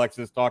middle of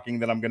Alexis talking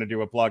that I'm going to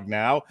do a plug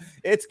now.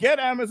 It's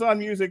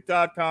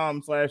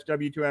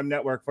getamazonmusic.com/W2M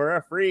network for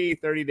a free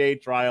 30-day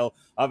trial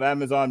of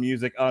Amazon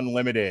Music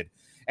Unlimited.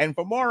 And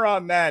for more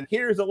on that,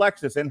 here's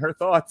Alexis and her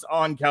thoughts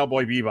on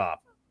Cowboy Bebop.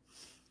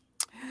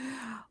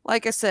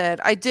 Like I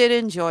said, I did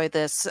enjoy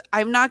this.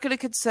 I'm not going to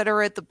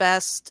consider it the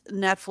best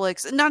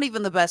Netflix, not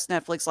even the best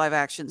Netflix live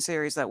action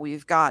series that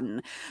we've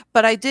gotten,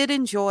 but I did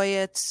enjoy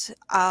it.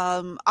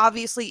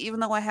 Obviously, even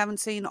though I haven't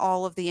seen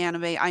all of the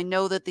anime, I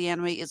know that the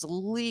anime is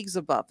leagues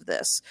above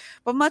this.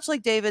 But much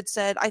like David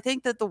said, I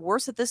think that the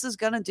worst that this is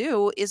going to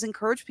do is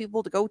encourage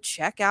people to go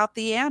check out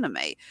the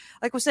anime.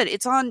 Like we said,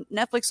 it's on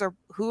Netflix or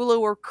Hulu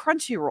or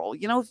Crunchyroll.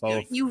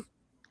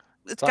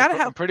 It's got to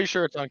have. I'm pretty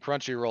sure it's on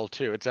Crunchyroll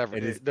too. It's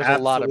everything. There's a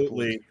lot of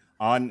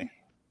on.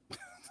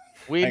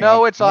 We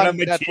know it's on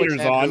Netflix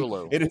and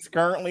Hulu. It is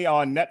currently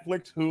on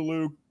Netflix,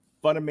 Hulu,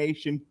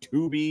 Funimation,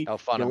 Tubi,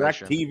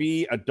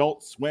 DirecTV,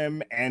 Adult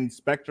Swim, and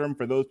Spectrum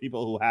for those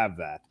people who have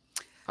that.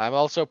 I'm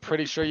also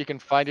pretty sure you can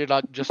find it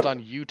just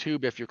on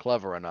YouTube if you're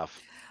clever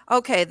enough.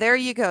 Okay, there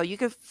you go. You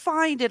can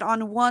find it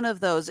on one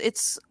of those.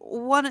 It's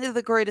one of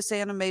the greatest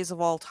animes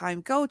of all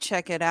time. Go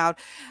check it out.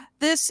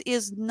 This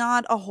is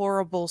not a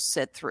horrible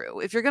sit-through.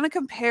 If you're going to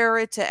compare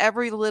it to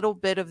every little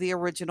bit of the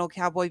original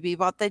Cowboy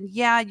Bebop, then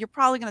yeah, you're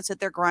probably going to sit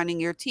there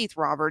grinding your teeth,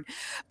 Robert.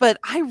 But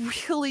I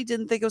really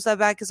didn't think it was that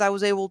bad because I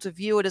was able to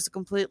view it as a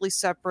completely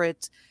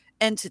separate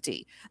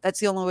entity. That's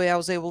the only way I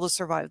was able to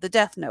survive the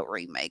Death Note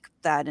remake.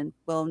 That and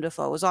Willem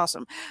Dafoe was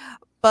awesome.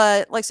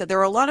 But like I said, there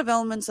were a lot of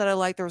elements that I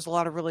liked. There was a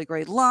lot of really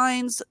great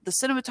lines. The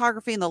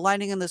cinematography and the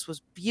lighting in this was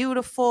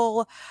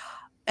beautiful.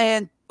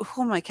 And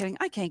who am I kidding?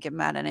 I can't get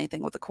mad at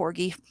anything with a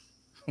corgi.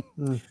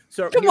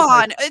 So come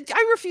on.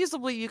 I refuse to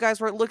believe you guys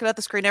were looking at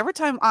the screen every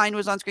time Ein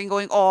was on screen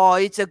going, oh,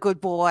 it's a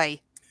good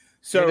boy.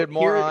 So Needed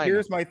more Ein.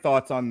 here's my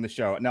thoughts on the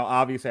show. Now,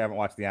 obviously, I haven't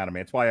watched the anime.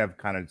 It's why I'm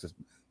kind of just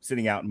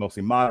sitting out and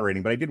mostly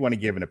moderating. But I did want to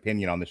give an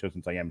opinion on the show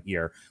since I am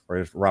here. Or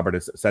as Robert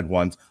has said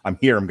once, I'm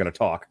here. I'm going to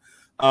talk.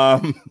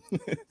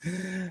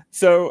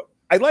 So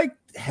I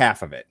liked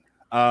half of it.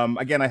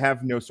 Again, I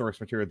have no source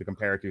material to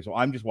compare it to, so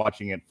I'm just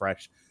watching it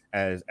fresh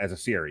as a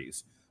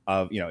series.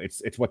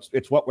 It's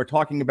what we're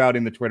talking about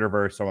in the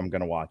Twitterverse, so I'm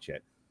going to watch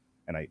it.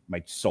 And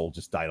my soul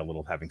just died a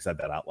little having said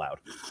that out loud.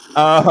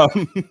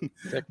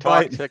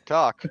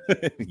 TikTok.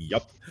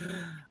 Yep.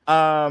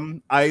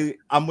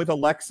 I'm with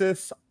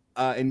Alexis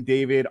and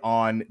David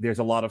on. There's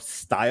a lot of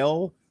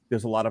style.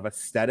 There's a lot of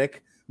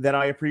aesthetic that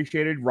I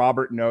appreciated.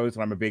 Robert knows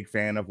that I'm a big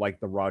fan of like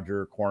the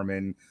Roger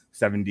Corman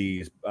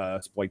 70s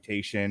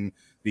exploitation,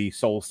 the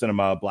soul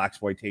cinema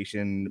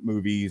blaxploitation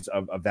movies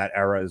of that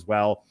era as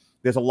well.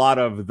 There's a lot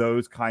of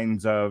those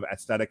kinds of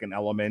aesthetic and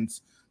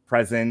elements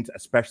present,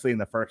 especially in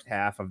the first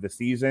half of the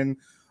season.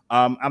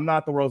 I'm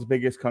not the world's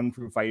biggest kung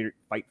fu fight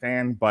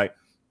fan, but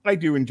I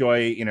do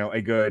enjoy,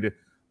 a good,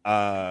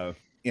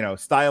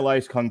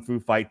 stylized kung fu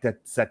fight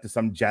that's set to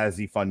some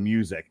jazzy, fun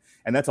music.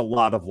 And that's a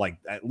lot of like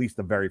at least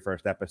the very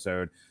first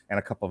episode and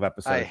a couple of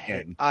episodes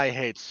in. I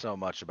hate so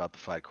much about the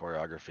fight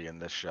choreography in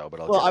this show, but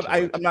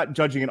I'm not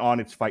judging it on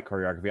its fight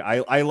choreography.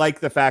 I like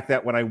the fact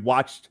that when I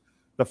watched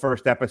the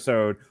first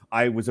episode,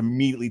 I was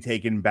immediately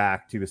taken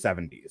back to the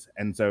 70s.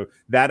 And so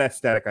that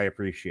aesthetic I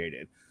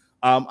appreciated.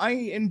 I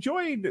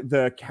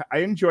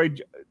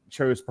enjoyed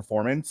Cho's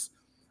performance.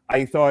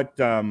 I thought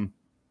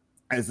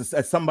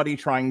as somebody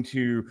trying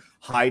to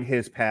hide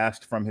his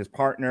past from his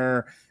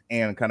partner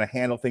and kind of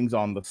handle things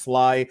on the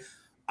sly,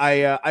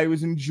 I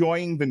was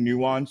enjoying the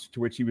nuance to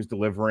which he was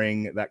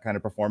delivering that kind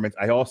of performance.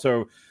 I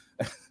also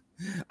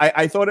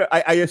I thought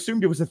I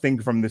assumed it was a thing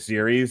from the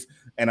series,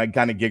 and I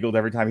kind of giggled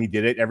every time he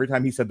did it. Every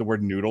time he said the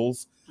word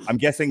noodles, I'm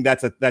guessing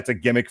that's a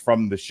gimmick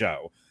from the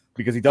show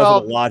because he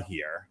does it a lot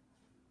here.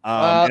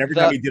 And every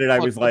time he did it, I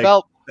was like,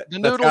 the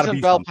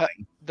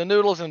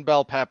noodles and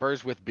bell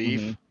peppers with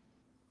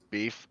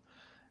beef.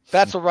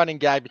 That's a running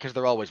gag because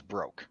they're always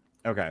broke.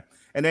 Okay.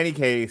 In any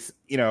case,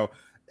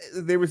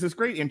 there was this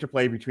great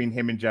interplay between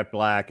him and Jet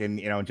Black,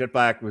 and Jet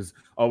Black was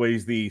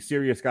always the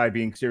serious guy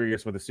being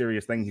serious with a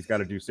serious thing he's got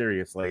to do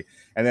seriously,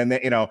 and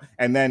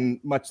then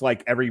much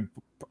like every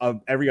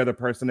other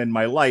person in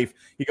my life,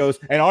 he goes,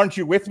 "And aren't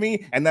you with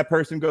me?" And that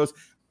person goes,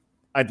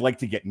 "I'd like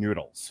to get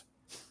noodles,"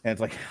 and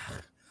it's like,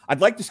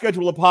 "I'd like to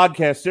schedule a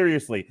podcast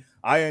seriously.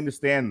 I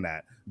understand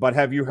that, but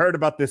have you heard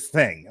about this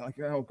thing?" I'm like,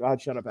 oh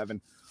God, shut up, Evan.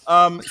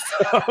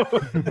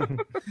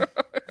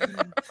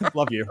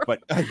 Love you,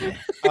 but I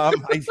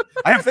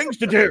have things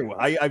to do.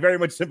 I very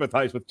much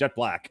sympathize with Jet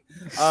Black,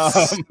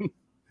 and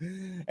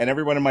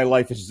everyone in my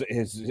life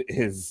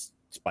is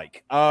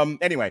Spike.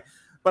 Anyway,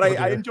 but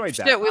I enjoyed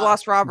that. Shit, we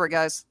lost Robert,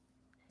 guys.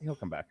 He'll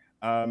come back.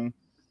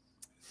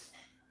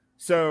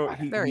 So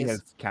he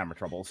has camera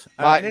troubles.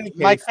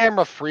 My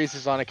camera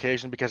freezes on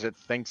occasion because it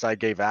thinks I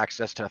gave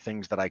access to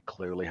things that I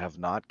clearly have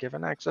not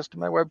given access to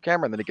my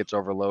webcam, and then it gets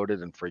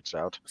overloaded and freaks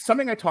out.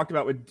 Something I talked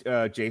about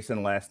with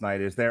Jason last night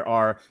is there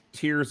are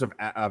tiers of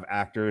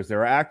actors.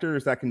 There are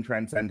actors that can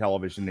transcend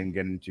television and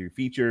get into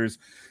features,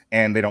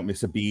 and they don't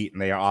miss a beat,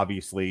 and they are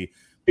obviously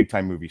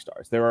big-time movie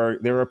stars. There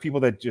are people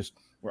that just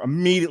were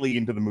immediately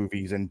into the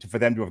movies, and for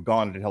them to have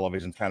gone into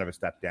television is kind of a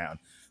step down.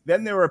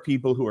 Then there are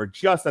people who are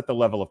just at the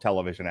level of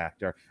television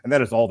actor, and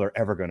that is all they're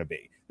ever going to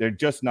be. They're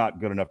just not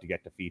good enough to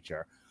get to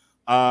feature.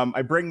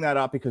 I bring that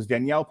up because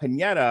Danielle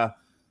Pineda,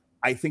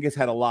 I think, has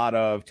had a lot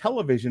of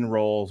television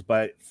roles,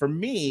 but for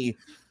me,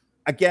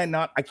 again,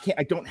 I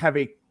don't have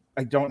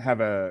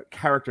a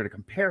character to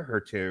compare her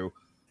to.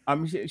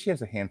 She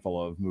has a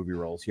handful of movie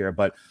roles here,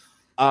 but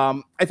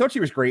I thought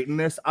she was great in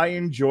this. I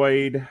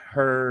enjoyed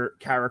her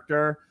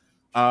character.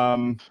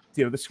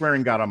 The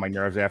swearing got on my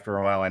nerves after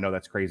a while. I know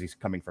that's crazy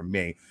coming from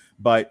me,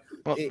 but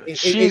it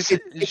seems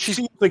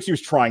like she was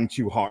trying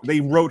too hard.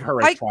 They wrote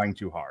her as trying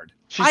too hard.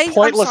 She's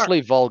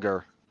pointlessly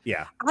vulgar.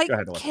 Yeah. I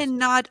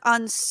cannot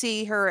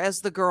unsee her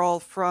as the girl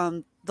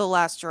from the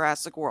last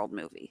Jurassic World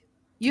movie.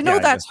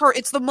 That's her.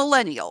 It's the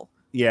millennial.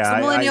 Yeah. It's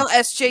the millennial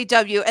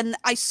SJW. And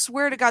I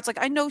swear to God, it's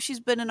like, I know she's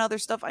been in other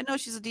stuff. I know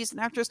she's a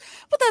decent actress,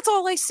 but that's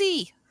all I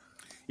see.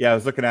 Yeah, I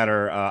was looking at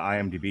her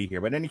IMDb here,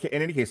 but in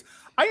any case,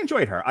 I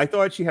enjoyed her. I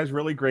thought she has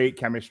really great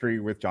chemistry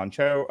with John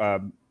Cho.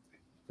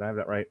 Did I have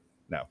that right?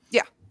 No.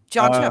 Yeah,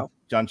 John Cho.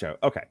 John Cho.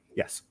 Okay,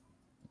 yes.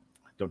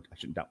 I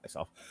shouldn't doubt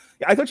myself.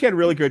 Yeah, I thought she had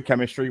really good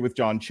chemistry with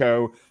John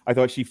Cho. I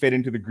thought she fit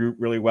into the group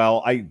really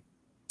well.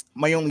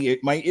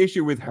 My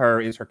issue with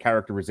her is her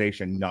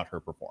characterization, not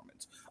her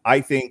performance. I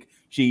think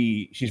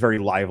she's very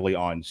lively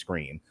on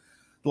screen.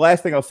 The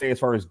last thing I'll say as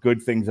far as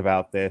good things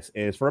about this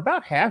is for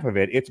about half of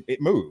it,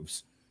 it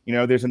moves.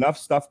 There's enough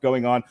stuff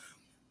going on.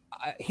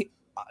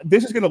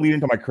 This is going to lead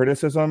into my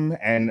criticism,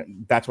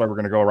 and that's why we're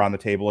going to go around the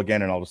table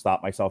again, and I'll just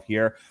stop myself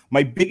here.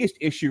 My biggest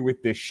issue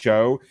with this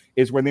show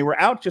is when they were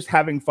out just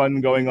having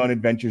fun, going on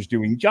adventures,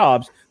 doing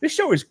jobs. This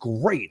show is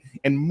great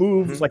and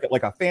moves like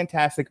a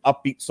fantastic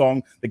upbeat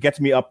song that gets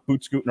me up,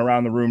 boot scooting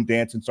around the room,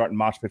 dancing, starting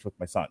mosh pits with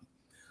my son.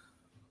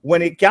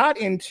 when it got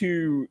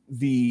into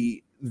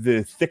the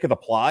thick of the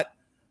plot,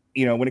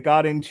 when it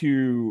got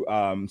into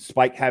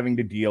Spike having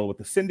to deal with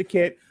the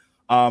syndicate,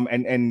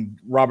 and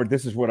Robert,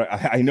 this is what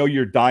I know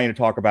you're dying to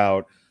talk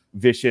about.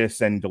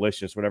 Vicious and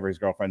Delicious, whatever his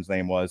girlfriend's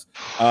name was,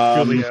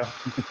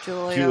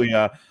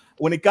 Julia.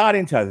 When it got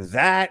into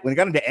that, when it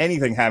got into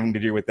anything having to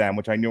do with them,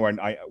 which I knew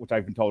which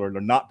I've been told are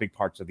not big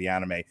parts of the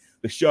anime,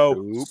 the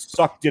show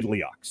sucked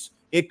diddlyucks.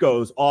 It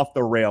goes off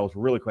the rails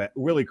really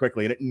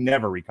quickly, and it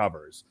never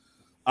recovers.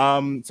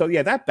 So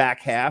yeah, that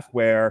back half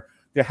where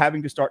they're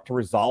having to start to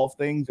resolve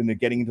things and they're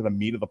getting into the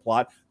meat of the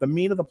plot. The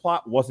meat of the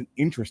plot wasn't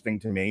interesting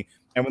to me,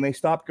 and when they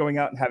stopped going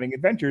out and having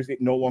adventures,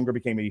 it no longer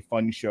became a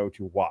fun show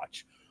to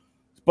watch.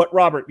 But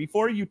Robert,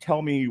 before you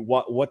tell me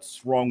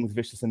what's wrong with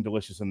Vicious and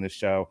Delicious in this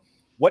show,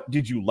 what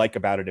did you like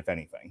about it, if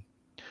anything?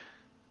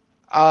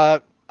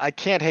 I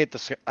can't hate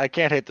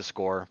the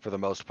score for the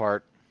most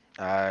part.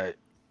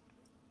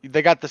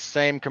 They got the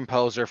same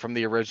composer from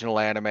the original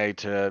anime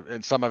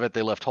and some of it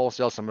they left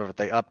wholesale, some of it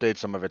they update,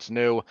 some of it's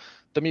new.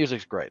 The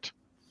music's great.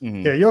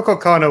 Mm-hmm. Yeah,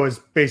 Yoko Kanno is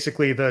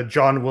basically the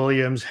John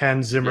Williams,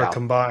 Hans Zimmer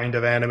combined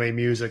of anime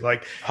music.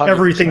 Like 100%.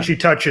 Everything she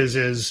touches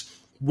is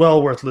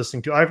well worth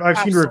listening to. I've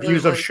seen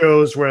reviews of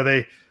shows where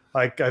they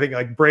I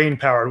think Brain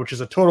Powered, which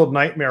is a total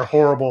nightmare,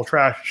 horrible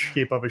trash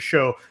heap of a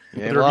show.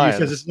 The review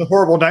says it's a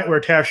horrible nightmare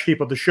trash heap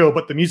of the show,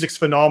 but the music's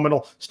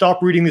phenomenal.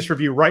 Stop reading this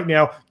review right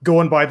now. Go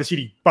and buy the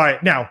CD. Buy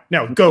it now.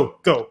 Go.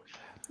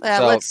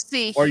 Let's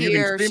see or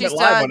here. You can stream it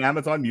live on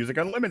Amazon Music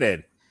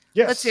Unlimited.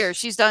 Yes. Let's hear.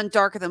 She's done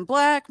Darker Than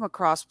Black,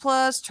 Macross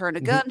Plus, Turn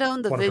to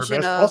Gundam, The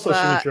Vision of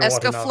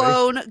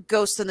Escaflowne,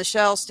 Ghost in the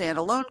Shell,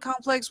 Standalone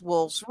Complex,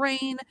 Wolf's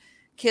Reign,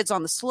 Kids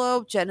on the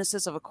Slope,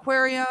 Genesis of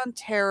Aquarion,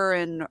 Terror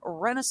and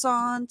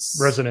Renaissance.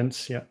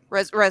 Resonance, yeah.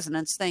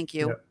 Resonance, thank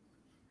you. Yeah.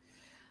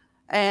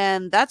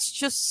 And that's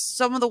just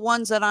some of the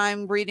ones that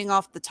I'm reading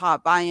off the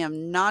top. I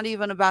am not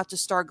even about to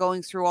start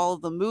going through all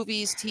of the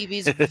movies,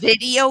 TVs,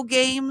 video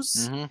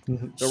games.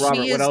 Mm-hmm. So, Robert,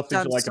 what else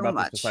did you like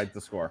about this besides the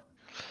score?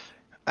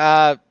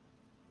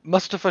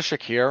 Mustafa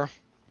Shakir,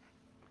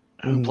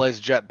 who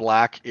plays Jet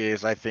Black,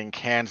 is, I think,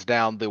 hands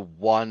down the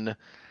one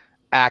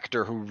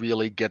actor who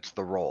really gets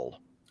the role.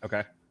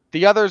 Okay.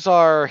 The others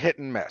are hit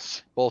and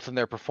miss, both in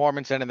their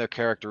performance and in their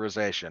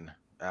characterization,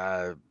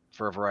 for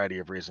a variety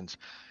of reasons.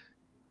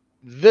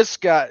 This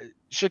guy,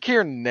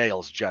 Shakir,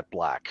 nails Jet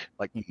Black,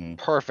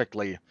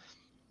 perfectly.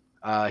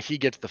 He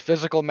gets the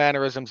physical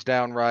mannerisms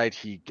down right.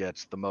 He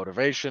gets the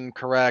motivation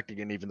correct,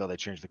 even though they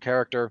changed the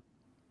character.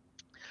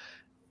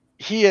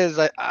 He is,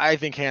 I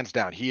think, hands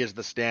down, he is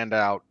the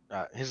standout.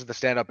 His is the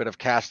standout bit of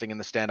casting and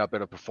the standout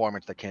bit of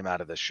performance that came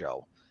out of this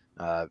show.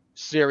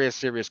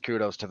 Serious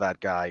kudos to that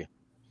guy.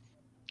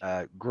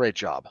 Great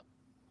job.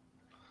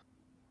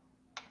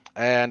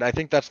 And I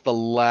think that's the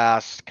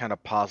last kind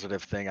of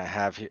positive thing I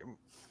have here.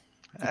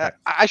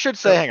 I should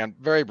say, hang on,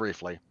 very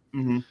briefly.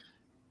 Mm-hmm.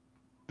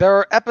 There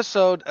are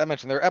episodes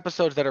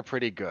that are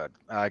pretty good.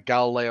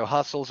 Galileo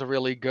Hustle's a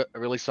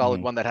really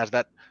solid one that has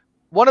that.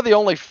 One of the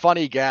only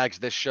funny gags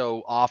this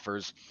show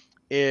offers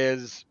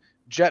is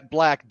Jet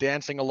Black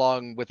dancing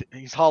along with,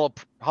 he's hollow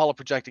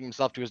projecting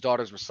himself to his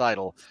daughter's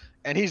recital,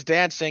 and he's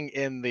dancing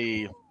in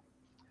the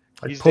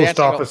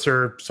post office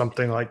or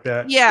something like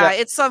that. Yeah,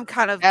 it's some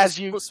kind of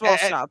small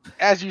shop.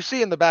 As you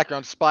see in the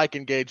background, Spike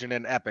engaging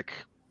in an epic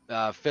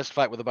fist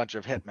fight with a bunch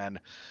of hitmen.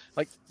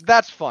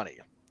 That's funny.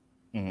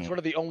 Mm-hmm. It's one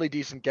of the only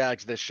decent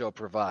gags this show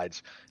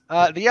provides.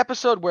 The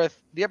episode where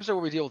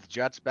we deal with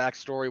Jet's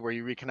backstory, where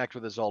you reconnect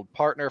with his old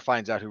partner,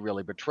 finds out who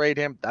really betrayed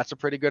him. That's a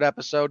pretty good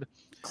episode.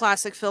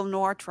 Classic film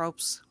noir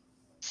tropes.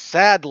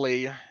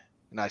 Sadly,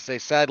 and I say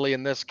sadly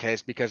in this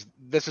case because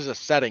this is a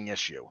setting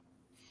issue.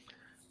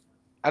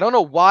 I don't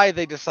know why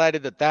they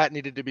decided that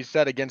needed to be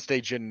set against a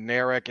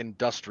generic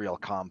industrial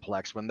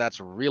complex when that's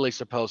really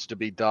supposed to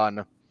be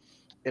done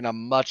in a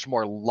much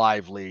more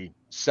lively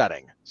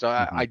setting. So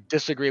I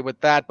disagree with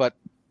that, but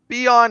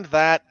beyond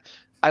that,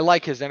 I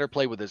like his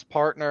interplay with his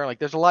partner.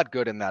 There's a lot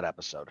good in that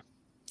episode.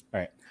 All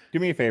right. Do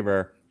me a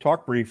favor.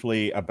 Talk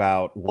briefly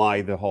about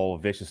why the whole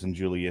Vicious and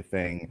Julia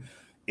thing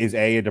is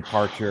a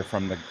departure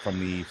from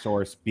the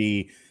source,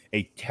 B,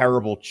 a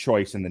terrible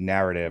choice in the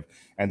narrative,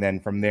 and then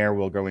from there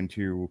we'll go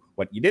into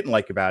what you didn't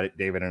like about it.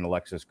 David and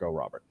Alexis, go,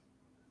 Robert.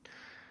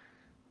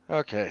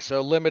 Okay,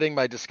 so limiting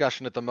my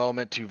discussion at the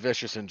moment to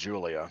Vicious and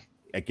Julia.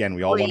 Again,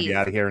 we all want to get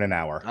out of here in an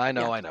hour. I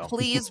know.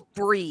 Please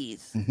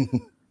breathe.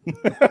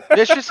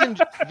 Vicious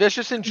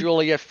and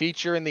Julia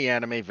feature in the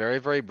anime very,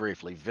 very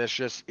briefly.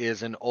 Vicious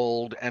is an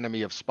old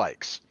enemy of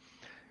Spike's.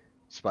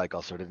 Spike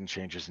also didn't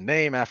change his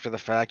name after the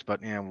fact,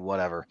 but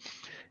whatever.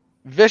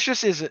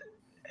 Vicious is...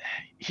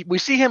 we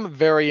see him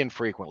very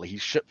infrequently. He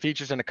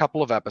features in a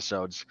couple of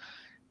episodes,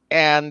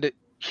 and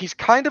he's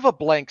kind of a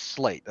blank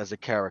slate as a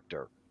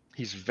character.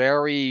 He's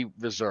very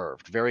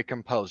reserved, very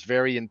composed,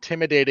 very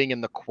intimidating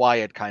in the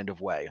quiet kind of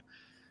way.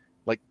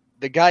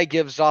 The guy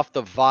gives off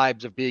the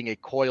vibes of being a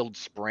coiled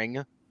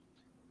spring,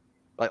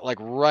 like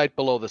right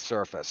below the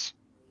surface.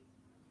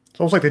 It's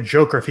almost like the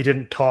Joker if he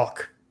didn't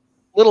talk.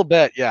 A little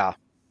bit, yeah.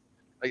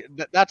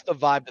 That's the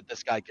vibe that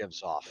this guy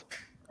gives off.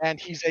 And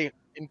he's a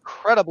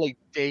incredibly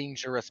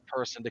dangerous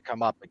person to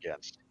come up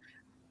against.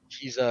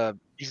 He's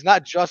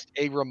not just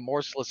a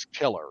remorseless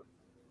killer.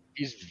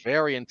 He's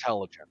very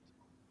intelligent.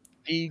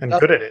 And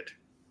good at it.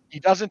 He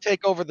doesn't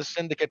take over the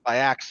syndicate by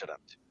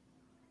accident.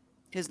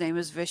 His name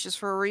is Vicious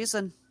for a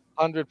reason.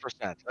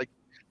 100%.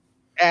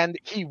 And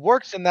he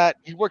works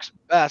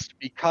best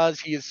because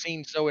he is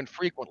seen so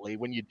infrequently.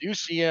 When you do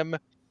see him,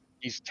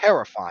 he's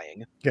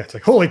terrifying. Yeah, it's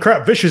like, holy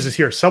crap, Vicious is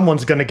here.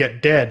 Someone's gonna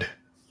get dead.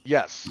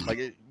 Yes.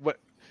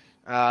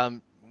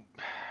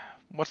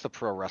 What's the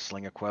pro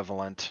wrestling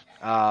equivalent?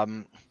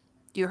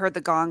 You heard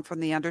the gong from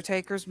the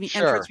Undertaker's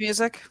Sure. entrance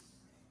music?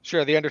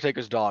 Sure, the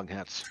Undertaker's dong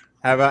hits.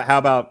 How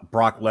about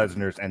Brock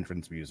Lesnar's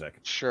entrance music?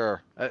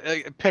 Sure.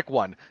 Pick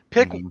one.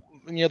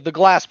 The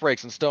glass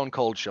breaks and Stone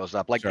Cold shows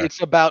up. Sure.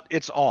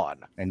 It's on.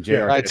 And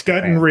Yeah, JR it's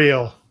gotten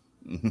real.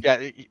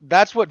 Yeah,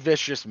 that's what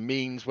Vicious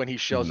means when he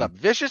shows up.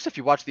 Vicious, if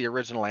you watch the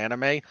original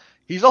anime,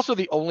 he's also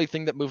the only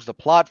thing that moves the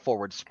plot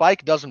forward.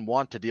 Spike doesn't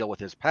want to deal with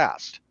his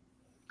past.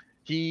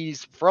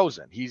 He's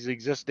frozen. He's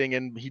existing,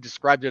 and he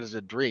described it as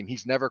a dream.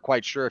 He's never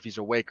quite sure if he's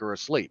awake or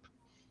asleep.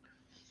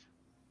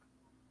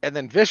 And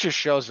then Vicious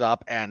shows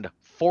up and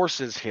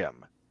forces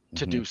him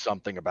to do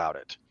something about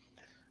it.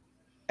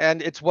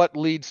 And it's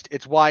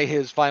why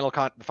his final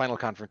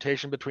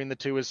confrontation between the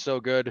two is so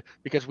good,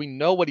 because we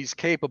know what he's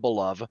capable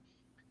of.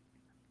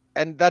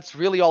 And that's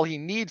really all he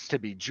needs to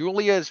be.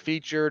 Julia is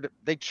featured.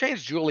 They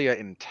changed Julia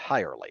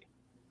entirely.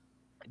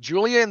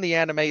 Julia in the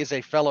anime is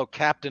a fellow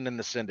captain in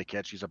the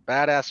syndicate. She's a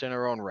badass in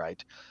her own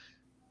right.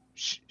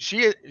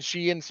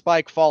 She and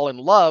Spike fall in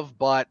love,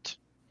 but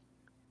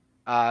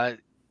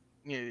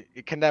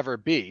it can never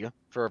be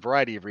for a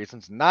variety of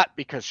reasons. Not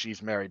because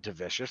she's married to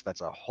Vicious.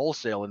 That's a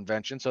wholesale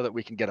invention so that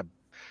we can get a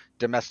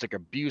domestic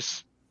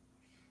abuse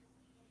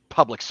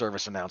public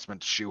service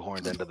announcement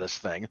shoehorned into this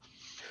thing.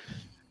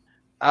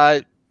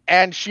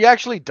 And she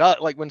actually does,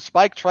 when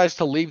Spike tries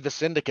to leave the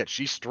syndicate,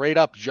 she straight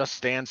up just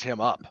stands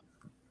him up.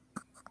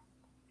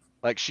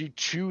 She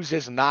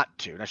chooses not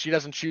to. Now, she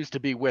doesn't choose to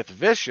be with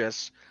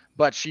Vicious,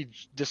 but she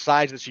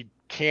decides that she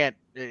can't,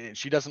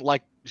 she doesn't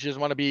want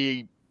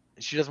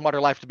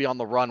her life to be on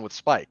the run with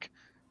Spike.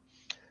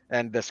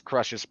 And this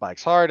crushes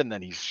Spike's heart, and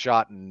then he's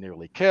shot and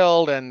nearly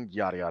killed, and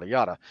yada, yada,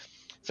 yada.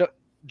 So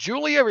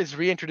Julia is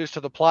reintroduced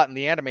to the plot in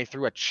the anime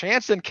through a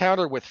chance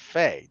encounter with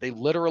Faye. They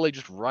literally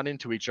just run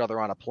into each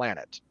other on a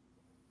planet.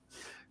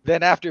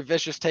 Then after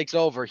Vicious takes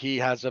over, he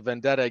has a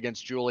vendetta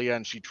against Julia,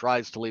 and she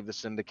tries to leave the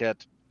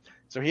syndicate.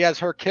 So he has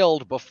her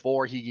killed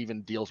before he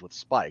even deals with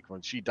Spike,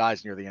 when she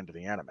dies near the end of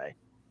the anime.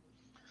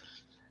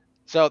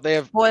 So they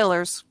have...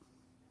 Spoilers.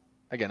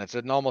 Again, it's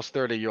an almost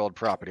 30-year-old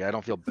property. I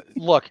don't feel...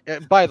 Look,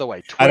 by the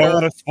way, Twitter... I don't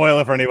want to spoil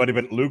it for anybody,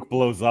 but Luke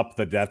blows up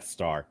the Death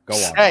Star. Go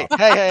on.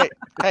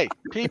 Hey,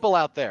 people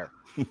out there.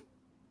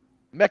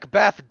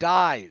 Macbeth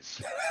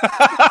dies.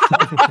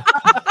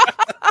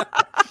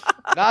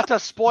 Not to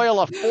spoil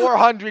a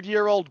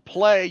 400-year-old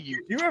play,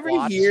 you ever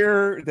twat.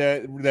 hear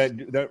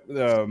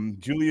that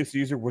Julius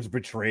Caesar was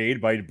betrayed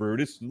by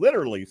Brutus?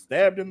 Literally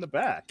stabbed in the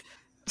back.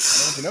 I don't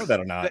know if you know that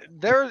or not.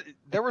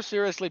 There were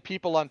seriously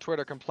people on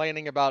Twitter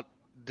complaining about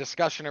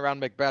discussion around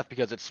Macbeth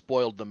because it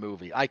spoiled the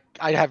movie. I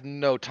have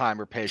no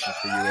time or patience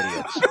for you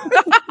idiots.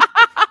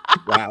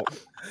 Wow.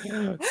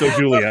 So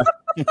Julia.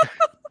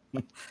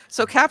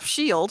 So Cap's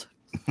shield.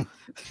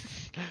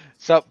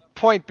 So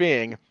point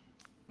being,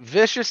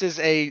 Vicious is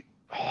a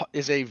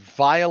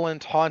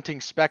violent, haunting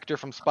specter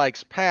from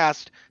Spike's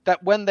past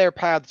that, when their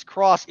paths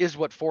cross, is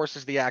what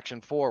forces the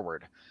action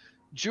forward.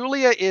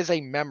 Julia is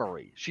a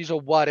memory. She's a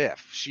what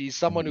if. She's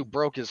someone who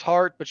broke his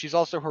heart, but she's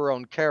also her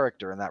own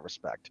character in that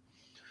respect.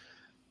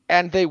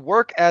 And they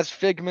work as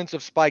figments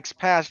of Spike's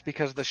past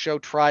because the show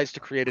tries to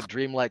create a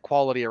dreamlike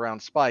quality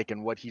around Spike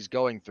and what he's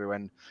going through.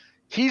 And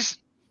he's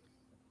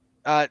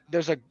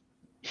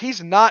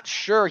not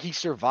sure he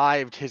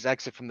survived his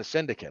exit from the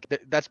syndicate.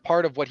 That's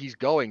part of what he's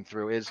going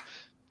through is,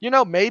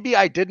 maybe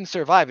I didn't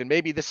survive, and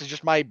maybe this is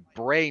just my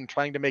brain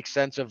trying to make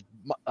sense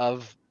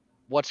of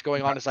what's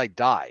going on as I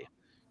die.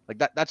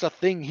 That's a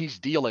thing he's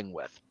dealing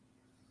with.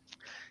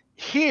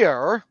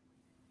 Here,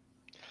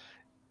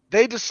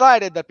 they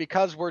decided that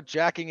because we're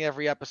jacking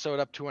every episode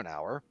up to an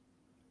hour,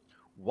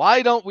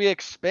 why don't we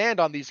expand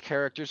on these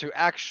characters who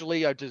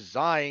actually are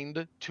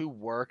designed to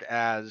work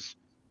as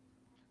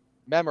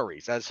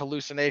memories, as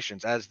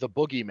hallucinations, as the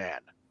boogeyman.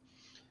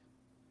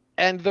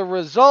 And the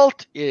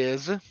result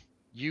is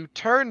you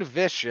turn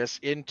Vicious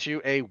into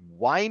a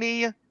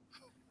whiny,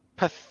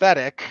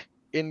 pathetic,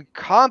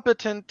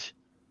 incompetent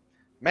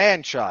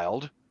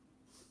man-child.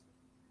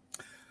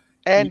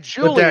 And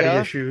Julia... With daddy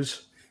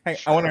issues. Hey,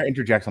 I want to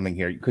interject something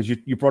here because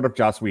you brought up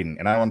Joss Whedon,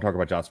 and I want to talk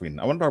about Joss Whedon.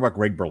 I want to talk about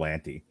Greg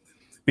Berlanti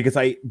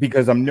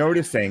because I'm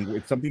noticing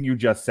it's something you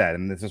just said,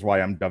 and this is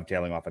why I'm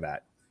dovetailing off of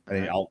that.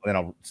 And then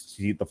I'll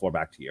cede the floor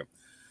back to you.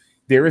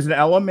 There is an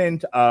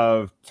element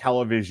of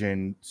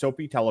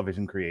soapy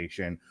television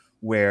creation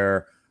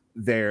where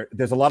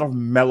there's a lot of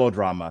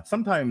melodrama.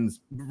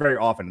 Sometimes, very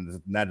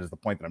often, and that is the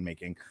point that I'm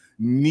making,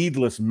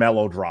 needless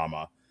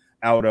melodrama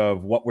out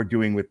of what we're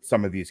doing with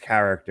some of these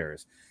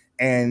characters.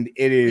 and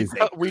it is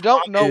we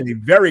don't know. a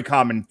very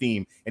common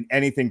theme in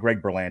anything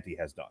Greg Berlanti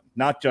has done,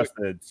 not just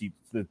the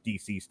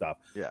DC stuff.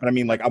 Yeah. But I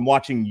mean, like, I'm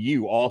watching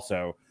you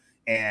also,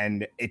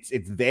 and it's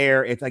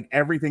there. It's like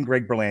everything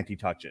Greg Berlanti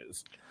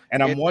touches,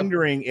 and I'm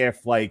wondering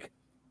if, like,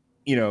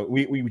 you know,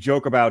 we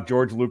joke about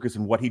George Lucas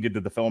and what he did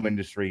to the film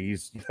industry.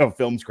 He's, you know,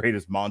 film's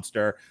greatest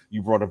monster.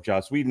 You brought up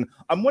Joss Whedon.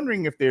 I'm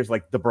wondering if there's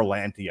like the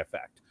Berlanti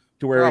effect,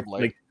 to where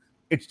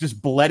it's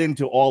just bled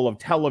into all of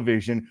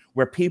television,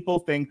 where people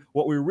think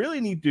what we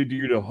really need to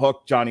do to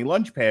hook Johnny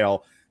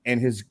Lunchpail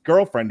and his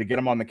girlfriend to get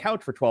him on the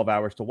couch for 12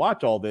 hours to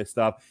watch all this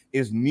stuff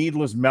is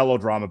needless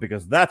melodrama,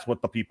 because that's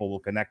what the people will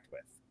connect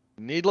with.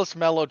 Needless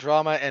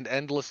melodrama and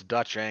endless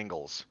Dutch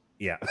angles.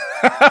 Yeah.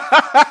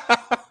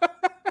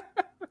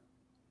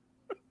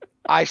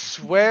 I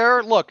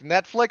swear, look,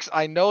 Netflix,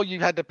 I know you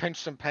had to pinch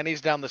some pennies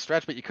down the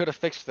stretch, but you could have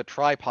fixed the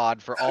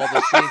tripod for all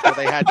the scenes where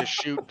they had to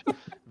shoot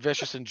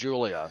Vicious and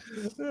Julia.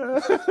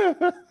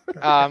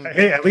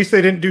 Hey, at least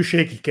they didn't do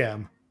shaky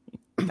cam.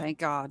 Thank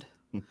God.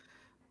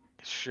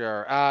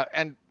 Sure.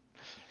 And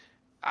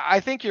I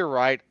think you're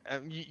right.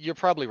 You're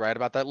probably right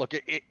about that. Look,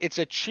 it's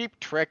a cheap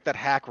trick that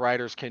hack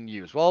writers can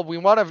use. Well, we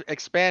want to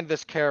expand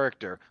this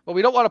character, but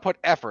we don't want to put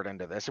effort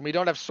into this, and we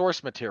don't have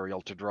source material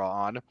to draw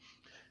on.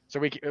 So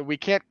we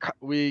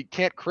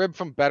can't crib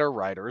from better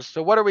writers.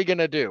 So what are we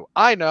gonna do?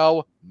 I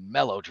know,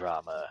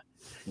 melodrama.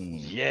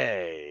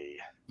 Yay.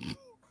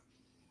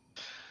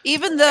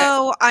 Even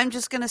though I'm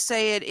just gonna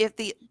say it, if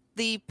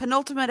the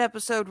penultimate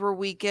episode where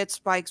we get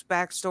Spike's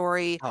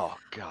backstory, oh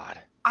God,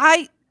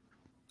 I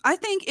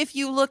think if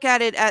you look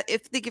at it,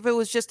 if it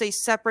was just a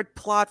separate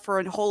plot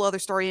for a whole other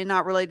story and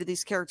not related to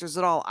these characters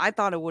at all, I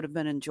thought it would have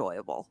been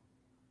enjoyable.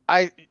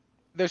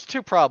 There's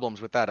two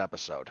problems with that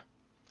episode.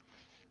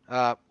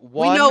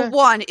 We know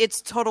one,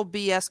 it's total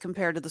BS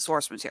compared to the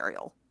source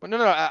material. No,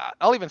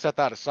 I'll even set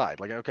that aside.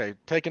 Like, okay,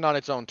 taken on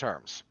its own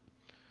terms.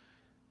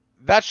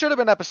 That should have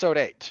been episode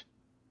 8,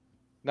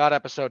 not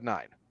episode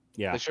 9.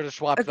 Yeah, they should have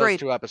swapped those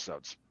 2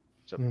 episodes.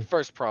 So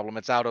first problem,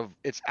 it's out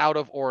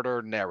of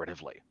order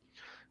narratively,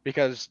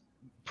 because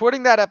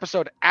putting that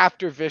episode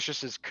after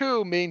Vicious's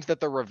coup means that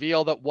the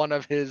reveal that one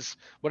of the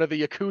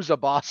Yakuza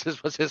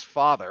bosses was his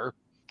father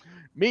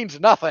means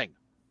nothing.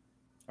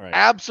 Right.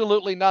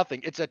 Absolutely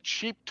nothing. It's a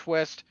cheap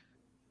twist.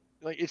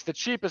 Like, it's the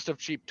cheapest of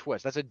cheap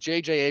twists. That's a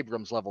J.J.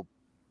 Abrams level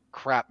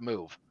crap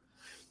move.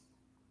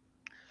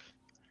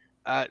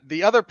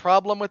 The other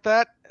problem with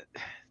that,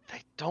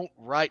 they don't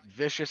write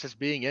Vicious as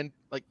being in,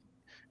 like,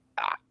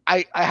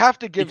 I have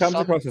to give. He comes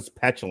across as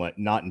petulant,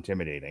 not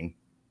intimidating.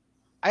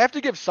 I have to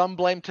give some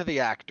blame to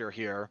the actor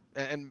here,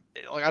 and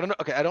like, I don't know.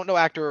 Okay, I don't know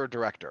actor or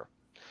director.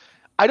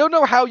 I don't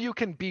know how you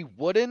can be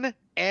wooden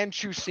and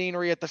chew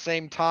scenery at the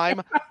same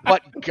time,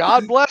 but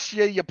God bless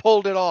you, you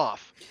pulled it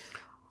off.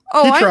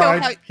 Oh, he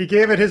tried. He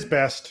gave it his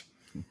best.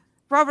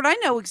 Robert, I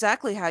know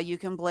exactly how you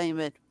can blame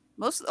it.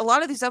 A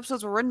lot of these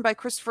episodes were written by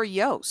Christopher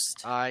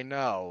Yost. I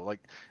know.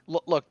 Like,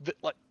 look,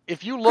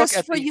 if you look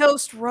Christopher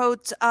Yost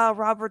wrote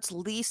Robert's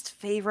least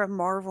favorite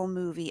Marvel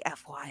movie,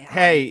 FYI.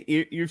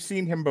 Hey, you've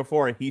seen him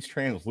before. He's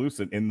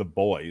translucent in The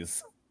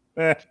Boys.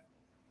 A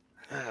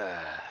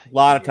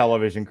lot of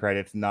television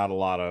credits, not a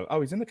lot of... Oh,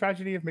 he's in The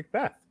Tragedy of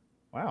Macbeth.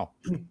 Wow.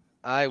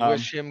 I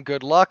wish him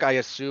good luck. I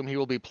assume he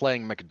will be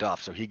playing Macduff,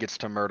 so he gets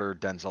to murder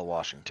Denzel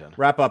Washington.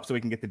 Wrap up so we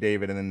can get to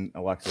David and then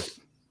Alexis.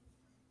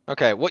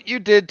 Okay, what you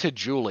did to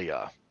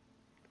Julia.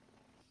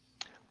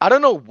 I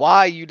don't know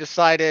why you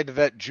decided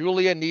that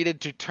Julia needed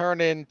to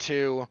turn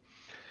into...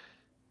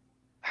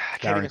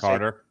 Karen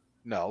Carter?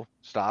 No,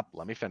 stop.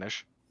 Let me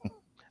finish.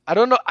 I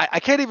don't know. I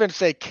can't even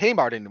say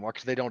Kmart anymore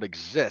because they don't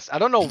exist. I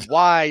don't know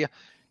why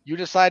you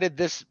decided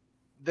this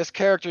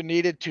character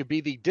needed to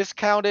be the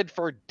discounted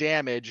for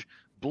damage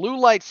blue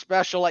light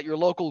special at your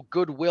local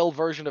Goodwill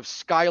version of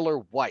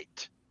Skylar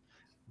White.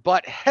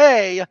 But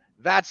hey,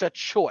 that's a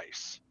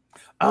choice.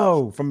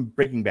 Oh, from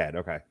Breaking Bad.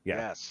 Okay. Yeah.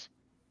 Yes.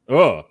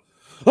 Oh.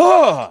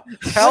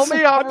 Tell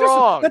me I'm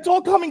wrong. That's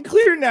all coming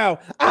clear now.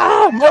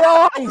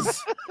 My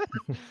eyes.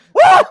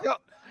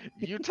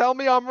 You tell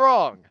me I'm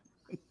wrong.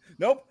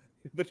 Nope.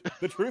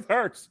 The truth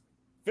hurts.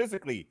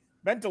 Physically,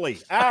 mentally.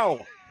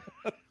 Ow.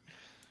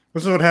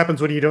 This is what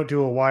happens when you don't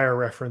do a Wire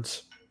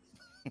reference.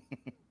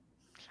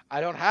 I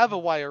don't have a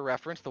Wire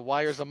reference. The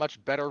Wire's a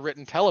much better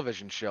written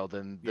television show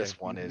than this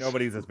one is.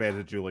 Nobody's as bad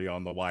as Julia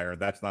on The Wire.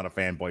 That's not a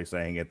fanboy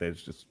saying it.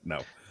 There's just no.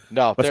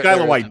 No. But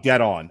Skylar White,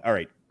 dead on. All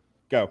right,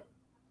 go.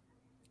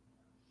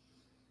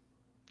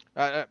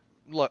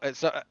 Look,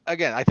 so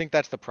again, I think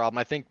that's the problem.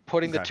 I think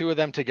putting the two of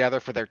them together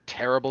for their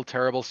terrible,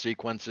 terrible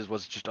sequences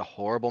was just a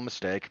horrible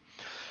mistake.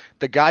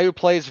 The guy who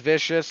plays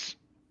Vicious,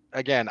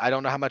 again, I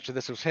don't know how much of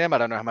this was him. I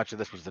don't know how much of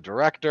this was the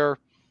director.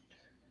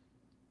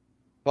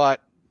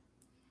 But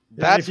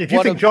that's if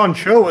you think John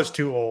Cho was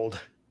too old.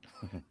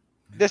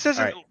 This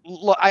isn't. Right.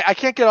 Look, I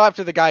can't get off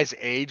to the guy's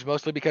age,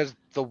 mostly because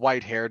the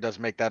white hair does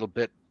make that a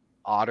bit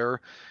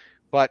odder.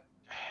 But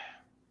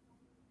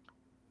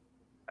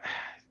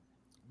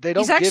they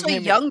don't. He's actually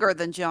younger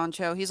than John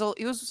Cho. He's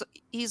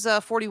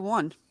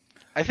 41.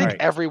 I think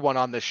everyone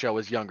on this show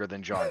is younger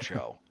than John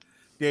Cho.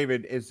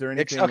 David, is there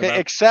anything?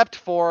 Except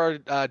for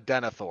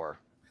Denethor.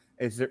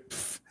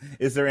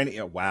 Is there any?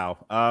 Oh, wow.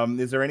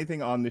 Is there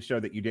anything on the show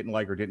that you didn't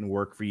like or didn't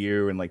work for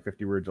you in like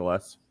 50 words or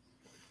less?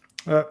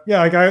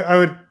 Yeah, like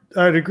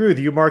I'd agree with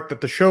you, Mark,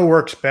 that the show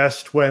works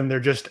best when they're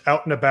just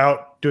out and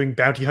about doing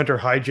bounty hunter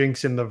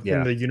hijinks in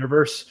the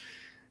universe.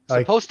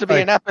 Supposed to be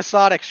an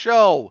episodic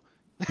show.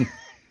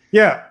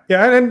 Yeah,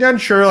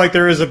 and sure, like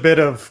there is a bit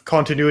of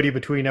continuity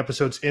between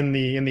episodes in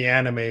the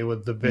anime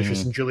with the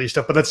Vicious and Julie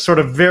stuff, but that's sort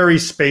of very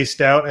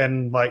spaced out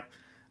and like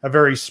a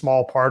very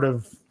small part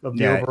of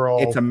the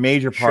overall. It's a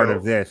major part show.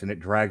 of this, and it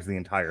drags the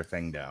entire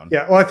thing down.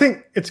 Yeah, well, I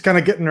think it's kind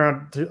of getting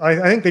around.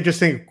 I think they just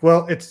think,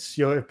 well, it's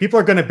if people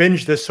are going to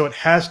binge this, so it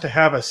has to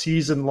have a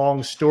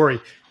season-long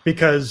story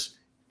because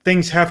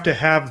things have to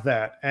have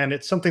that, and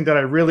it's something that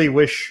I really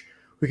wish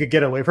we could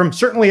get away from.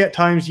 Certainly, at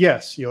times,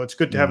 yes, it's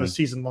good to have a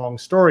season-long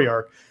story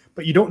arc,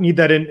 but you don't need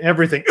that in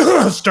everything.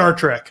 Star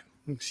Trek,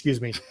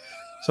 excuse me,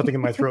 something in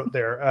my throat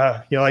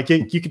there. Like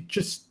you could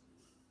just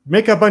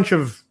make a bunch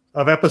of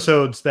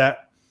episodes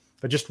that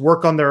just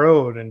work on their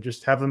own and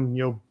just have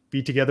them,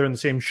 be together in the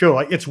same show.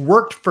 Like it's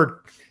worked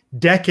for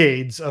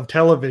decades of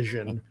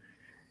television.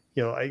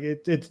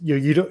 It's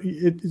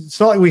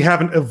not like we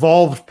haven't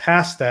evolved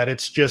past that.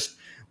 It's just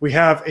we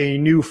have a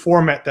new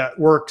format that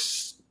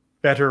works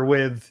better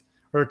with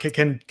or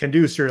can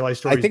do serialized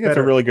stories. I think that's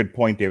a really good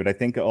point, David. I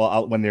think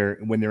when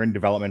they're in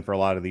development for a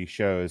lot of these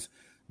shows,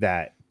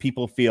 that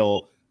people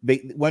feel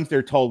once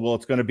they're told, well,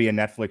 it's going to be a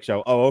Netflix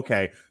show. Oh,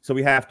 okay, so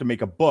we have to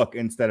make a book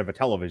instead of a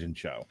television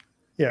show.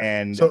 Yeah,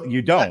 and so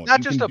you don't. Not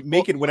you just can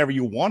make it whatever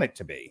you want it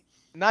to be.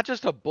 Not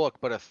just a book,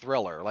 but a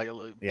thriller. Like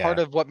part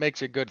of what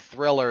makes a good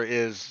thriller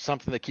is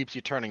something that keeps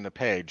you turning the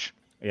page.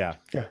 Yeah.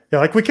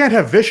 Like we can't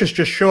have Vicious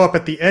just show up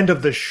at the end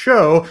of the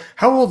show.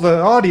 How will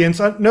the audience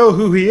know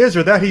who he is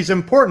or that he's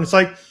important? It's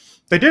like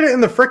they did it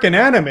in the frickin'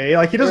 anime.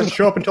 Like he doesn't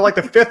show up until like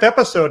the 5th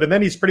episode, and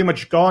then he's pretty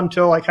much gone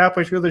till like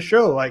halfway through the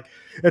show. Like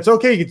it's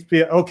okay.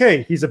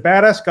 He's a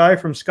badass guy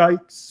from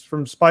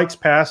Spike's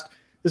past.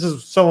 This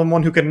is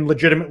someone who can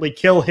legitimately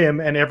kill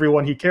him and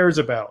everyone he cares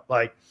about.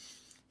 Like,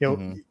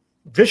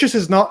 Vicious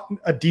is not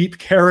a deep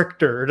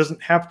character. It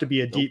doesn't have to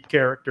be a deep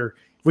character.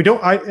 We don't.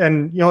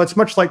 It's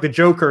much like the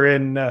Joker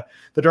in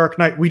The Dark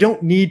Knight. We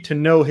don't need to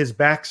know his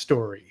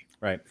backstory.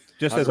 Right.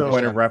 Just as a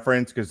point of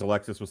reference, because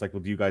Alexis was like,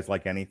 "Well, do you guys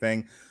like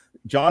anything?"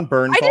 John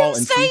Bernthal. I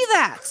didn't say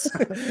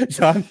that.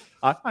 John,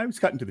 I was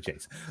cutting to the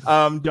chase.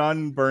 John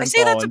Bernthal. I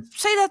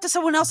say that to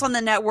someone else on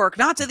the network,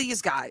 not to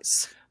these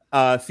guys.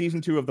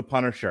 Season 2 of The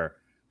Punisher.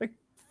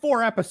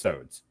 4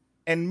 episodes,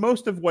 and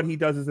most of what he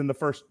does is in the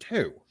first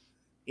 2,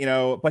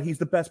 but he's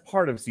the best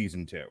part of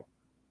season 2.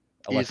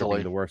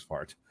 Easily the worst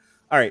part.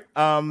 All right.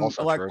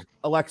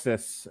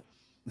 Alexis,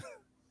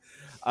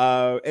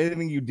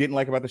 anything you didn't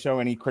like about the show?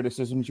 Any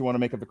criticisms you want to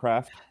make of the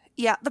craft?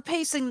 Yeah, the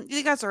pacing,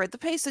 you guys are right. The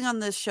pacing on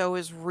this show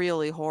is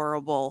really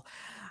horrible.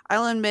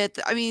 I'll admit,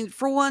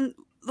 for one,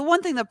 the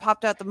one thing that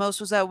popped out the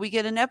most was that we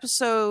get an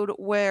episode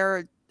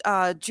where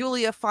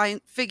Julia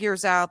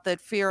figures out that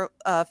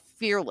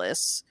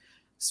Fearless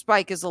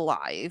Spike is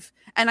alive,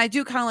 and I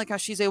do kind of like how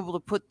she's able to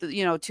put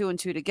the 2 and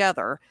 2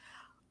 together.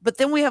 But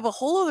then we have a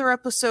whole other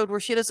episode where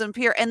she doesn't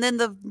appear, and then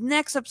the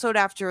next episode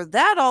after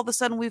that, all of a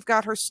sudden we've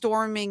got her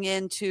storming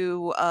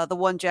into the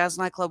one jazz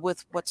nightclub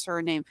with what's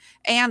her name,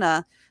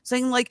 Anna,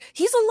 saying like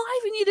he's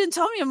alive and you didn't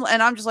tell me.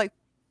 And I'm just like,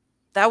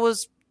 that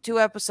was 2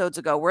 episodes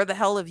ago. Where the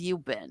hell have you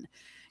been?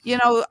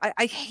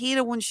 I hate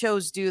it when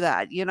shows do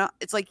that.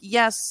 It's like,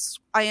 yes,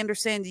 I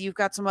understand that you've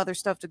got some other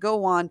stuff to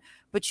go on,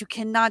 but you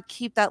cannot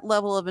keep that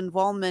level of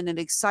involvement and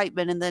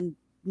excitement and then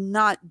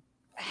not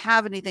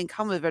have anything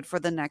come of it for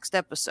the next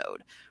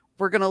episode.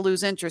 We're going to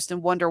lose interest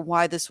and wonder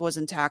why this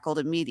wasn't tackled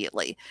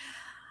immediately.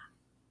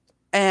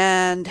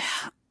 And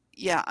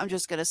yeah, I'm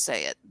just going to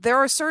say it. There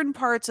are certain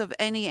parts of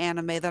any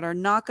anime that are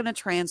not going to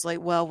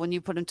translate well when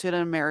you put them to an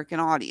American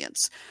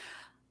audience.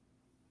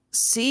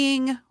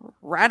 Seeing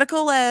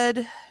Radical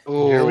Ed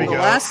Here we the go.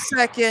 last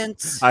second.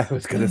 I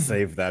was going to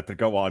save that, but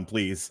go on,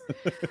 please.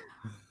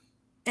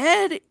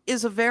 Ed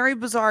is a very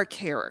bizarre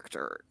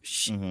character.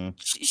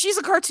 She's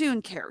a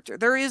cartoon character.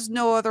 There is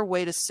no other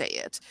way to say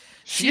it.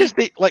 She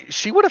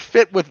would have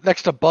fit with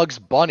next to Bugs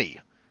Bunny.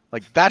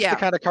 Like that's the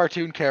kind of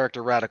cartoon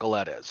character Radical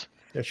Ed is.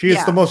 Yeah, she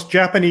is the most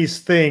Japanese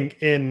thing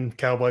in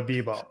Cowboy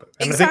Bebop.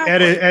 And Exactly. I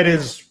think Ed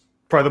is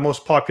probably the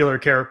most popular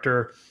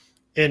character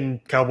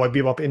in Cowboy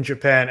Bebop in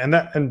Japan.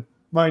 And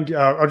mind you,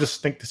 I'll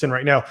just think this in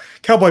right now.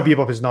 Cowboy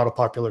Bebop is not a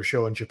popular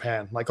show in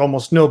Japan. Like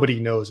almost nobody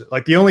knows it.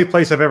 Like the only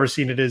place I've ever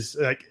seen it is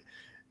like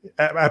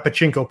at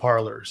pachinko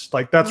parlors.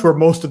 Like that's where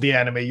most of the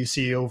anime you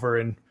see over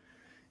in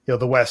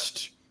the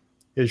West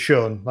is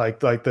shown.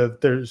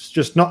 There's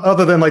just not,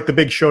 other than like the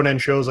big shonen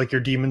shows like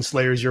your Demon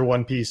Slayers, your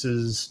One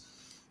Pieces,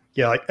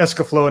 like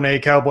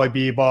Escaflowne, Cowboy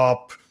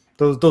Bebop.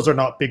 Those are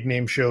not big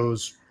name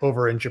shows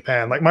over in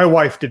Japan. Like my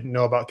wife didn't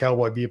know about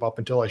Cowboy Bebop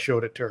until I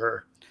showed it to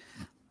her.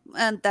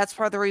 And that's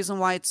part of the reason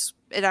why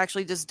it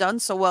actually just done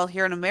so well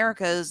here in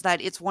America, is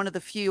that it's one of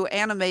the few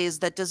animes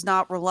that does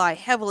not rely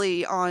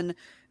heavily on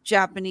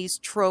Japanese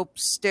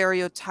tropes,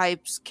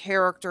 stereotypes,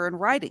 character, and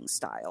writing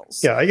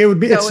styles. Yeah, it would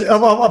be. So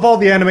Of all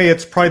the anime,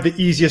 it's probably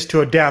the easiest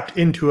to adapt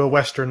into a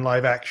Western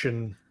live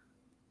action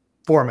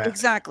format.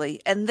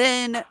 Exactly. And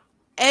then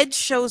Ed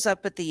shows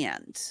up at the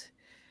end.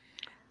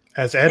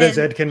 As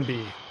Ed can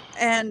be.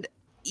 And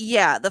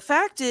yeah, the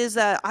fact is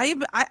that I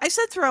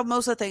said throughout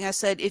most of the thing, I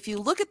said, if you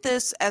look at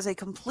this as a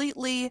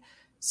completely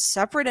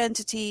separate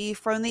entity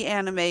from the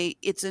anime,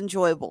 it's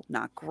enjoyable.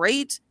 Not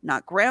great,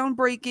 not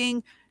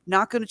groundbreaking,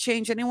 not going to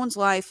change anyone's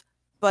life,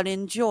 but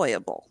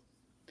enjoyable.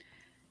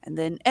 And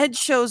then Ed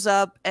shows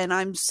up, and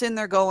I'm sitting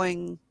there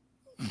going,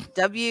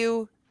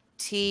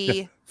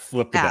 WTF.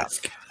 Flip the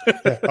desk.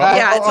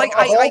 Yeah, it's like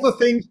all the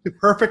things to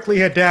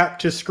perfectly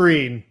adapt to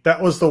screen.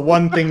 That was the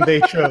one thing they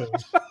chose.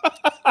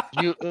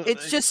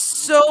 It's just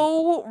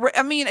so.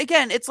 I mean,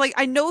 again, it's like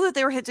I know that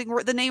they were hitting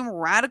the name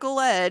Radical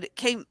Ed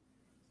came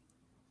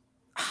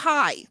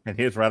high. And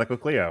here's Radical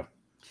Cleo.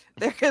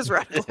 There is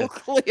Radical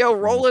Cleo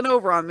rolling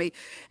over on me.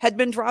 Had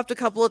been dropped a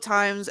couple of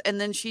times, and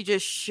then she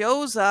just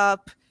shows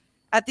up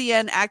at the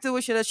end, acting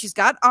with she does. She's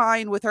got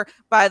Ein with her.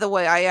 By the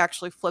way, I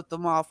actually flipped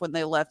them off when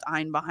they left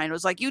Ein behind. It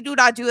was like, you do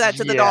not do that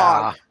to the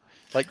dog.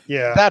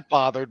 That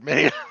bothered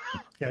me.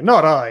 Yeah,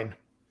 not Ein.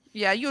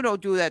 Yeah, you don't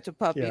do that to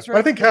puppies. Yeah. Right?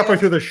 I think halfway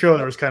through the show,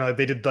 there was kind of like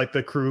they did like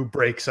the crew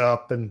breaks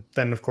up, and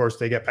then of course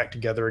they get back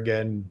together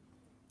again.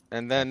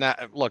 And then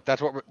look,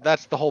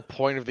 that's the whole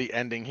point of the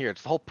ending here.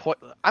 It's the whole point.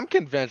 I'm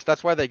convinced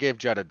that's why they gave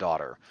Jet a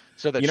daughter,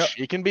 so that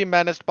she can be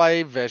menaced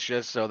by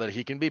Vicious, so that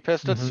he can be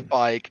pissed at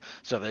Spike,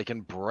 so they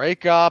can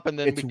break up, and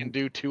then we can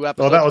do 2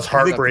 episodes. Oh, that was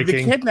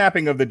heartbreaking. The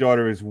kidnapping of the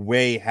daughter is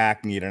way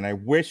hackneyed, and I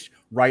wish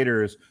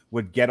writers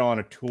would get on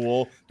a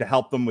tool to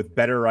help them with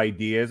better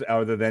ideas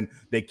other than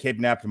they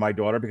kidnapped my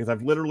daughter, because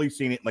I've literally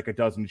seen it like a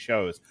dozen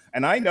shows.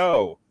 And I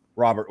know,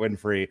 Robert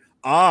Winfrey,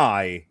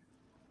 I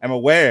am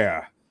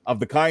aware of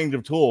the kind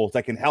of tools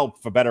that can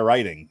help for better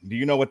writing. Do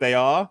you know what they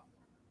are?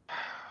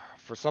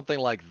 For something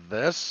like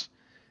this,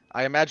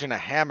 I imagine a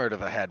hammer to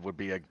the head would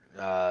be a...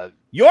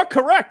 You're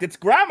correct. It's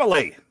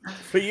Grammarly.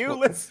 For you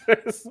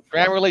listeners.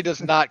 Grammarly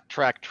does not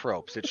track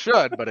tropes. It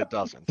should, but it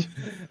doesn't.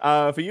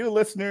 For you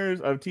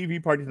listeners of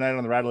TV Party Tonight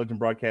on the Rad Legend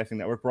Broadcasting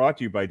Network, brought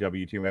to you by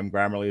W2M,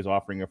 Grammarly is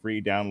offering a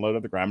free download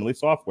of the Grammarly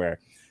software.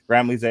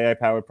 Grammarly's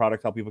AI-powered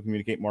products help people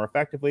communicate more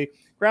effectively.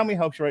 Grammarly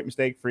helps you write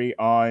mistake-free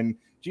on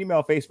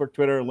Gmail, Facebook,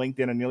 Twitter,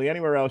 LinkedIn, and nearly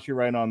anywhere else you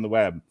write on the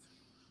web.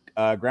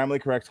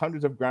 Grammarly corrects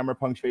hundreds of grammar,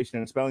 punctuation,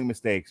 and spelling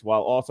mistakes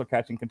while also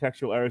catching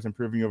contextual errors,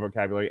 improving your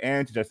vocabulary,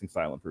 and suggesting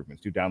style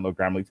improvements. To download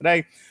Grammarly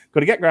today, go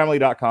to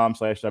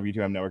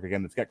getgrammarly.com/W2M network.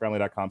 Again, that's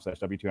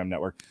getgrammarly.com/W2M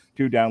network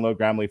to download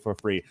Grammarly for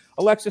free.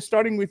 Alexa,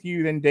 starting with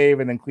you, then Dave,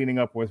 and then cleaning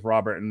up with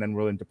Robert, and then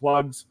we're into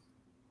plugs.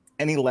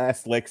 Any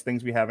last licks,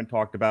 things we haven't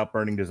talked about,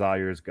 burning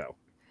desires, go.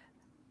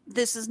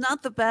 This is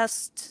not the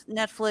best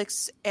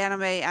Netflix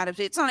anime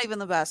adaptation. It's not even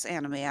the best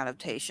anime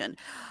adaptation.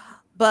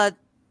 But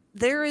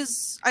there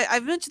is,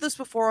 I've mentioned this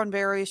before on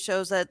various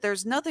shows, that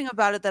there's nothing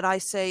about it that I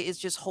say is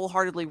just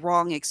wholeheartedly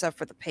wrong except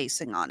for the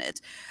pacing on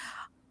it.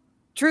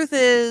 Truth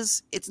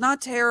is, it's not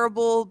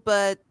terrible,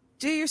 but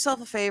do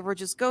yourself a favor.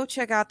 Just go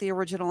check out the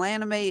original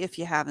anime if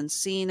you haven't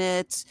seen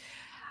it.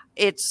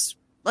 It's,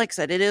 like I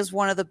said, it is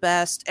one of the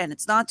best, and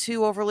it's not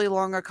too overly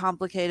long or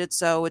complicated,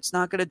 so it's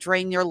not going to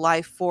drain your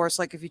life force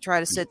like if you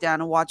try to sit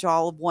down and watch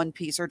all of One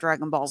Piece or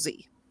Dragon Ball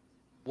Z.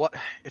 What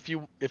if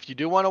you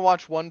do want to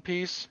watch One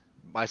Piece?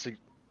 My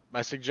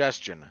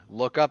suggestion: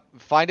 look up,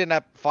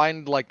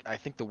 find like I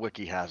think the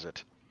wiki has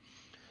it.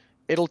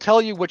 It'll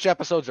tell you which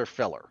episodes are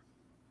filler,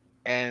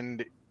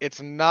 and it's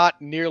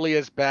not nearly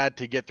as bad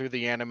to get through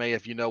the anime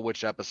if you know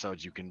which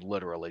episodes you can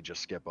literally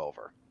just skip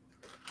over.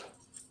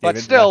 But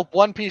still,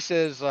 One Piece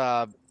is.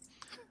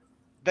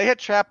 They hit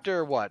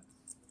chapter what?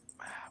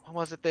 When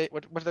was it?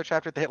 What was their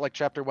chapter? They hit like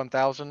chapter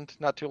 1000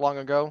 not too long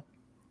ago.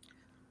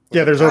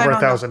 Yeah, there's over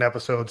 1,000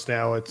 episodes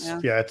now. It's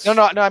it's no.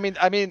 I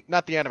mean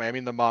not the anime. I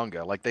mean the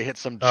manga. Like they hit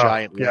some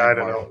giant. Yeah, I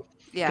don't know.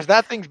 Yeah, because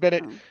that thing's been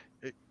it.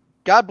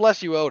 God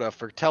bless you, Oda,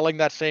 for telling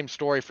that same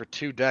story for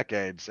 2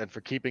 decades and for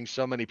keeping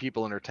so many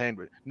people entertained.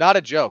 Not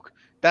a joke.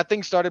 That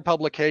thing started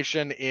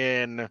publication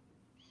in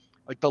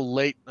like the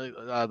late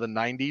the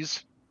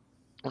 90s.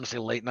 I want to say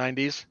late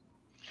 90s.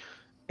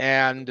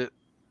 And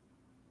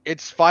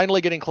it's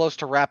finally getting close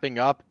to wrapping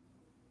up.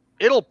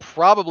 It'll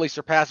probably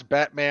surpass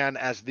Batman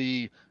as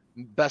the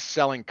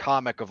best-selling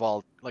comic of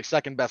all, like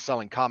second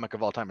best-selling comic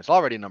of all time. It's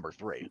already number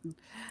 3.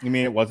 You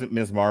mean it wasn't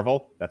Ms.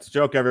 Marvel? That's a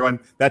joke,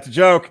 everyone. That's a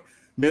joke.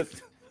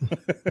 Ms.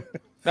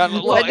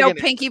 No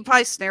Pinkie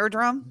Pie snare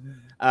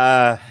drum?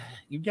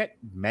 You get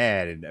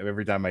mad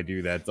every time I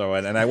do that. So,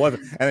 and I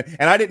wasn't, and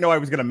I didn't know I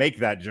was going to make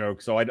that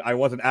joke, so I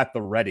wasn't at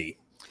the ready.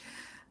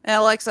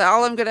 Alexa,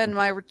 all I'm going to end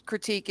my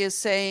critique is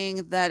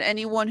saying that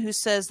anyone who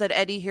says that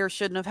Eddie here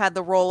shouldn't have had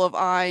the role of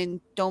Ein,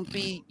 don't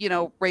be,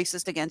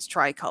 racist against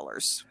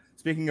tricolors.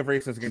 Speaking of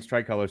racist against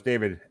tricolors,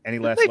 David, any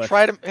last?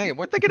 Weren't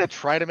they going to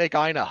try to make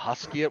Ein a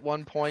husky at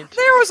one point?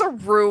 There was a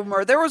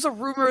rumor. There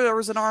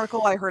was an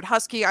article. I heard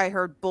husky. I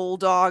heard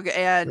bulldog,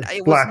 and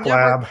it was Black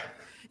lab.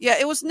 Yeah,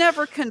 it was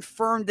never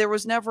confirmed. There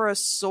was never a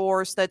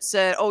source that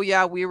said, "Oh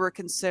yeah, we were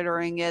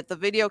considering it." The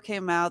video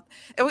came out.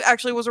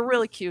 Actually was a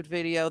really cute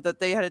video that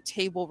they had a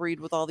table read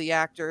with all the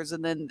actors,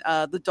 and then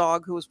the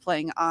dog who was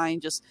playing Ein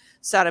just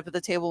sat up at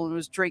the table and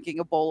was drinking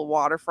a bowl of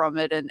water from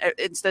it. And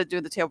instead of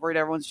doing the table read,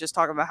 everyone's just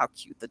talking about how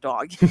cute the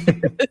dog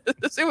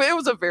is. It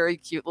was a very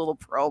cute little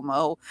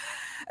promo.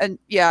 And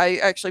yeah, I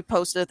actually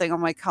posted a thing on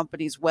my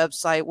company's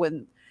website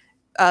when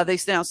they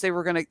announced they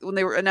were going to, when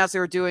they were announced they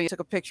were doing it, took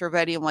a picture of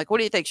Eddie. I'm like, what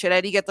do you think? Should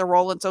Eddie get the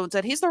role? And someone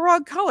said, he's the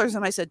wrong colors.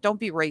 And I said, don't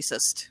be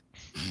racist.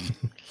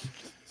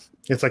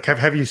 It's like,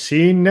 have you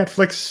seen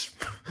Netflix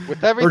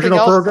with everything original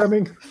else,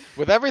 programming?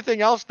 With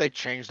everything else they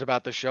changed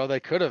about the show, they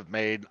could have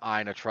made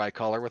Ein a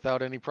tricolor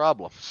without any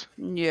problems.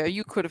 Yeah,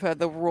 you could have had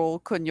the role,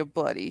 couldn't you,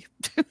 buddy?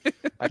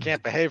 I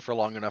can't behave for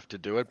long enough to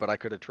do it, but I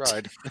could have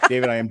tried.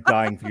 David, I am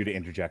dying for you to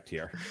interject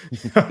here.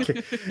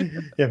 Okay.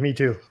 Yeah, me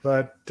too.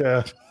 But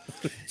I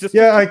think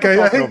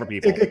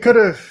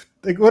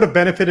it would have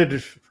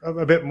benefited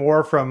a bit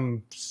more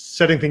from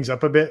setting things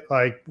up a bit.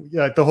 Like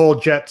the whole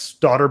Jet's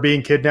daughter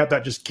being kidnapped,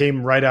 that just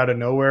came right out of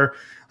nowhere.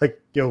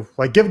 Like,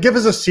 give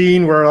us a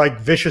scene where like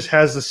Vicious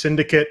has the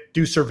Syndicate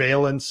do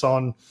surveillance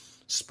on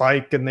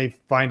Spike, and they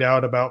find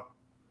out about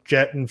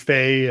Jet and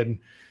Faye, and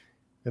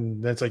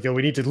it's like,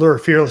 we need to lure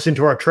Fearless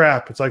into our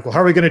trap. It's like, well,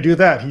 how are we going to do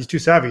that? He's too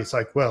savvy. It's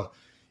like, well,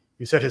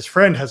 you said his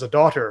friend has a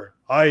daughter.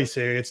 I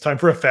say it's time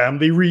for a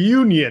family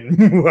reunion.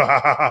 Something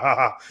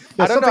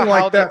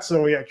like that.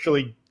 So we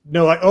actually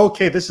know, like,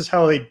 okay, this is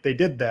how they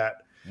did that.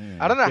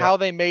 I don't know how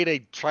they made a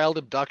child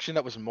abduction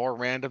that was more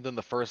random than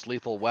the first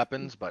Lethal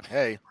Weapons, but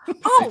hey.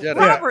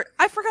 Robert,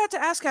 I forgot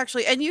to ask,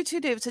 actually, and you too,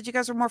 David, said you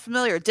guys are more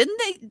familiar. Didn't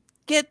they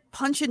get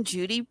Punch and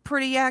Judy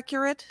pretty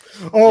accurate?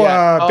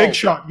 Big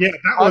Shot. Yeah,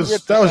 that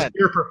was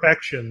near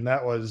perfection.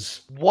 That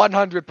was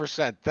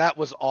 100%. That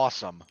was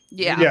awesome.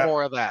 Yeah.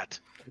 More of that.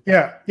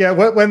 Yeah.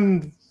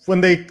 When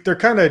they're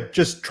kind of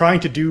just trying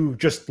to do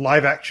just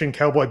live action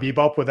Cowboy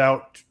Bebop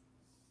without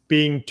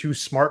being too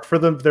smart for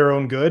their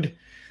own good,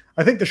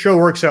 I think the show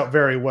works out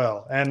very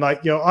well. And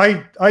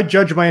I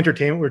judge my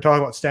entertainment. We were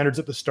talking about standards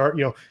at the start.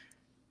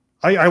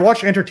 I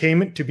watch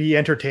entertainment to be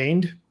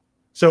entertained.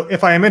 So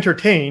if I am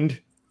entertained,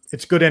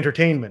 it's good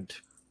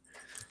entertainment.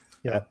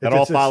 Yeah, that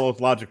all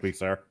follows logically,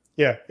 sir.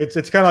 Yeah, it's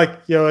kind of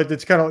like,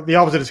 it's kind of the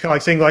opposite. It's kind of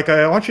like saying, like,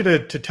 I want you to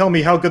tell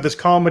me how good this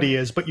comedy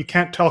is, but you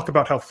can't talk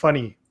about how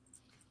funny.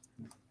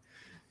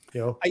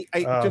 Just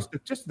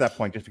to that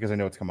point, just because I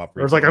know it's come up.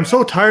 It's like, I'm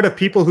so tired of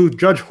people who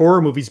judge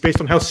horror movies based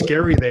on how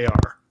scary they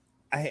are.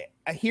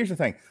 Here's the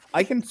thing.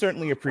 I can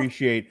certainly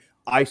appreciate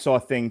I saw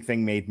Thing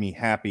made me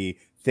happy.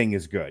 Thing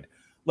is good.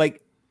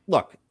 Like,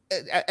 look,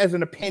 as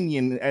an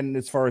opinion, and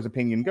as far as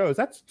opinion goes,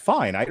 that's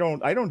fine. I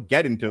don't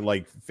get into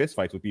like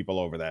fistfights with people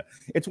over that.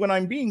 It's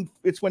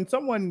when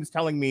someone is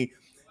telling me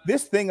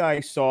this thing I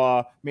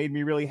saw made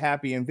me really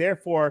happy, and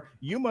therefore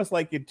you must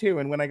like it too.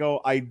 And when I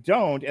go, I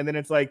don't, and then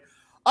it's like,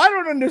 I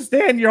don't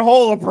understand your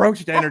whole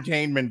approach to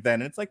entertainment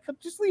then. And it's like,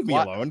 just leave me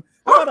alone.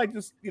 How about I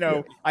just,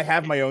 I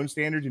have my own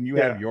standards and you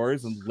have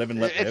yours, and live and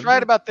let live. It's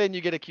right about then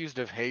you get accused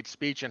of hate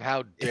speech, and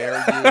how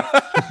dare you?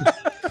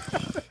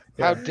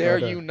 How dare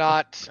you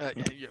not? How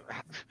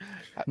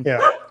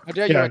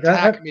dare you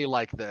attack me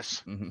like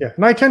this? Yeah,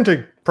 and I tend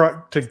to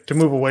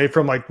move away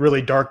from like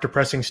really dark,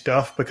 depressing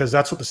stuff because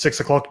that's what the 6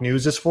 o'clock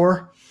news is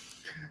for.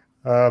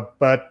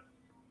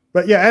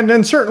 But yeah, and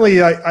then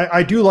certainly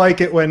I do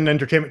like it when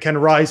entertainment can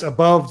rise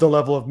above the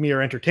level of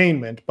mere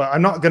entertainment, but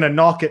I'm not going to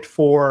knock it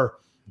for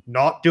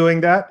not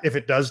doing that. If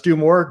it does do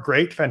more,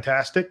 great,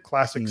 fantastic,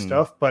 classic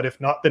stuff. But if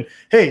not, then,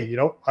 hey,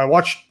 I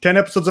watched 10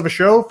 episodes of a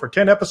show. For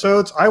 10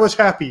 episodes, I was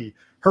happy.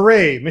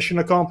 Hooray, mission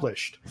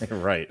accomplished.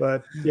 Right.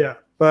 But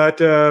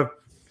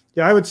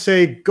I would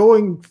say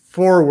going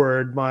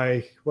forward,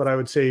 what I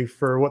would say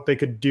for what they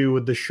could do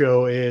with the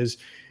show is,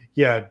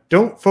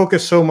 don't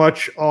focus so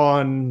much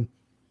on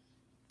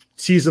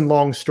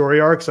season-long story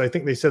arcs. I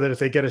think they said that if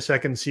they get a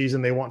second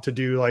season, they want to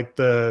do like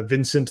the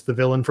Vincent, the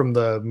villain from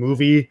the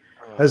movie,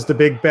 as the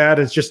big bad.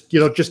 It's just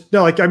you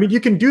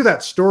can do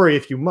that story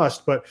if you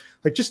must, but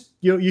like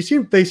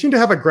they seem to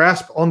have a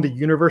grasp on the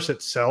universe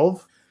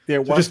itself.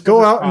 So just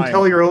go out and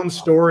tell your own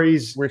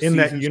stories in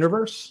that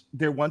universe.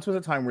 There once was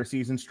a time where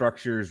season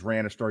structures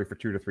ran a story for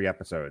 2 to 3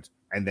 episodes,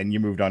 and then you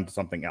moved on to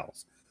something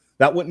else.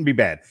 That wouldn't be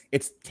bad.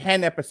 It's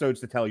 10 episodes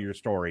to tell your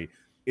story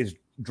is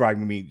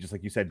driving me, just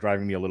like you said,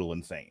 driving me a little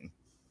insane.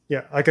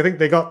 Yeah, like I think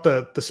they got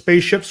the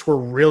spaceships were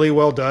really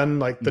well done,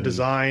 like the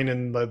design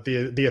and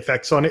the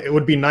effects on it. It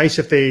would be nice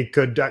if they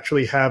could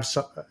actually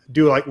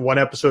do like one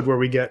episode where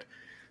we get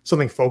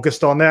something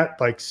focused on that,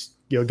 like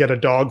get a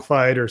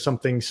dogfight or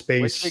something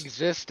space. Which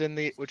exist in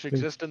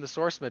the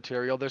source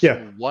material. There's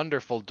some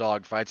wonderful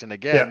dogfights, and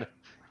again,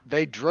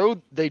 they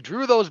drew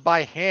those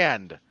by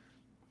hand.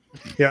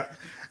 Yeah,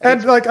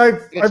 and like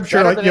I'm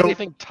sure like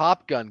anything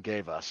Top Gun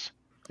gave us.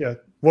 Yeah.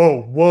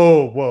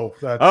 Whoa.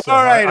 That's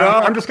all right.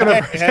 I'm just going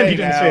to pretend you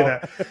didn't say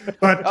that.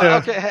 But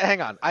okay, hang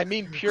on. I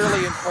mean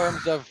purely in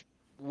terms of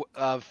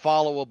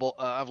followable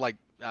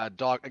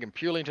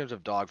purely in terms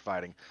of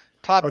dogfighting.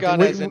 Top Gun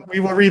we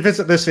will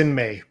revisit this in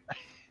May.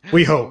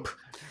 We hope.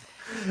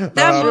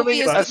 That movie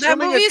is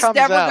never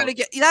out. going to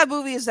get. That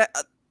movie is that.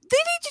 They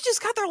need to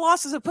just cut their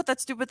losses and put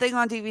that stupid thing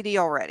on DVD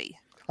already.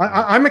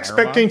 I'm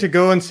expecting to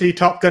go and see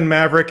Top Gun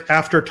Maverick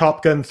after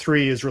Top Gun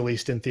 3 is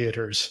released in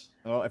theaters.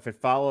 Well, if it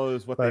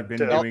follows what they've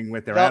been doing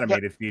with their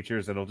animated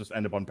features, it'll just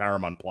end up on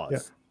Paramount Plus. Yeah.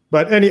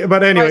 But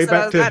anyway,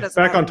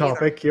 back on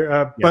topic.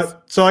 Yes.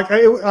 But so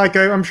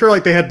I'm sure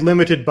like they had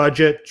limited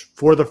budget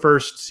for the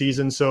first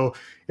season, so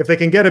if they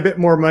can get a bit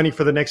more money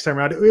for the next time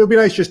around, it would be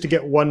nice just to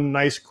get one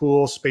nice,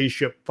 cool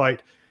spaceship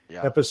fight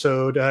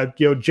episode.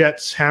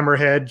 Jet's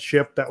Hammerhead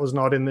ship that was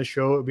not in the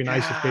show. It would be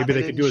nice if maybe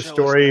they could do a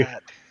story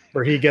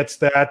where he gets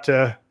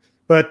that.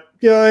 But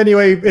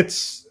anyway,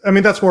 that's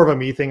more of a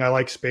me thing. I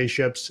like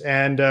spaceships,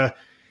 and I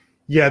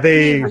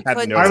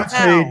would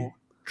say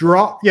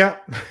drop. Yeah.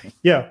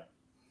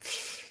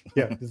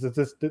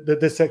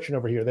 This section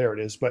over here. There it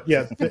is. But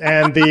yeah,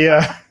 and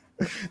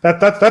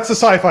that's the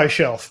sci-fi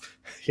shelf.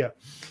 Yeah,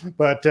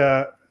 but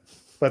the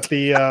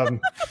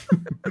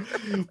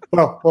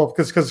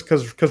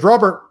because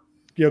Robert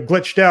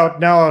glitched out.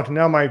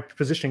 Now my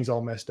positioning's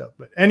all messed up.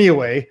 But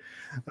anyway,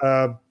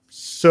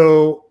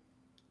 so.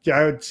 Yeah,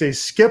 I would say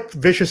skip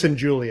Vicious and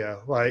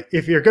Julia. Like,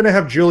 if you're going to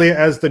have Julia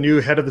as the new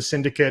head of the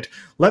syndicate,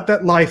 let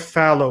that lie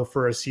fallow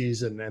for a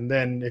season, and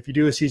then if you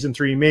do a season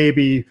 3,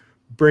 maybe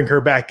bring her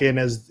back in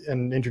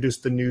and introduce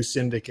the new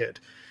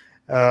syndicate.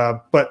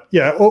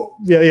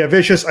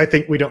 Vicious. I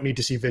think we don't need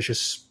to see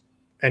Vicious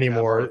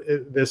anymore.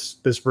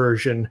 This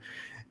version,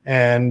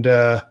 and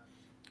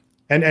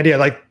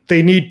like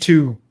they need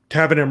to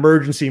have an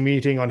emergency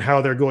meeting on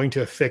how they're going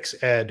to fix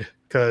Ed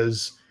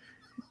because.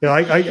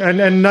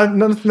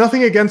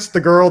 Nothing against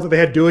the girl that they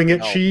had doing it.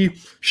 No.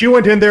 She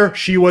went in there.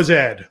 She was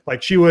Ed.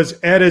 Like she was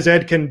Ed as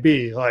Ed can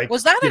be. Like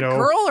was that a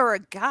girl or a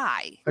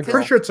guy? I'm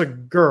pretty sure it's a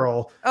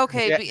girl.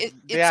 Okay,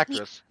 the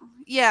actress.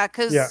 Yeah,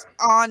 because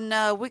on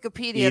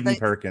Wikipedia, Eden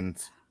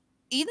Perkins.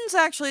 Eden's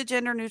actually a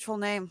gender neutral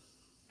name.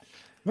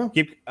 Well,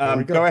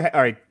 go ahead.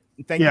 All right,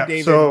 thank you,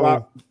 David.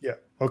 So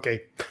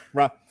okay,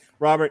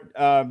 Robert.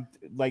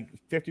 Like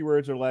 50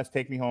 words or less.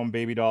 Take me home,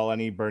 baby doll.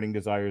 Any burning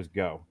desires?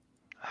 Go.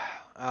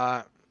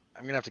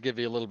 I'm going to have to give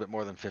you a little bit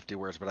more than 50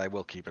 words, but I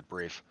will keep it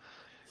brief.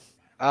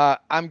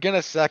 I'm going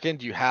to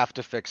second you have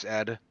to fix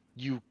Ed.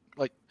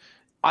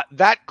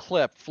 That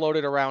clip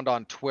floated around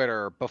on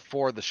Twitter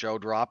before the show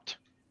dropped,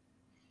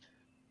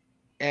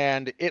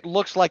 and it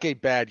looks like a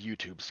bad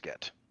YouTube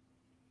skit.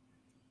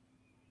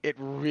 It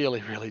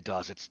really, really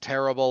does. It's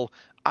terrible.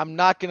 I'm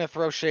not going to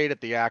throw shade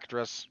at the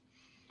actress,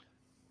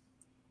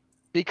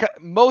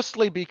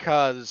 mostly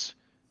because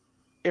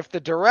if the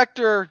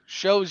director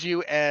shows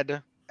you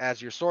Ed as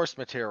your source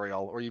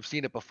material, or you've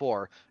seen it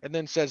before, and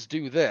then says,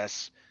 do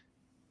this,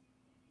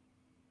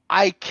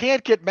 I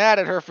can't get mad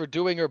at her for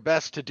doing her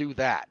best to do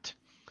that.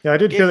 Yeah, I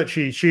did hear that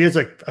she is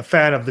a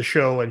fan of the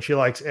show, and she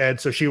likes Ed,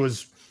 so she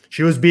was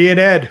being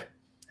Ed,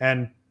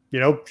 and,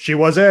 she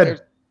was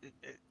Ed.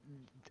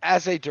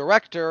 As a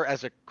director,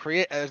 as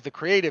the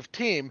creative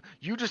team,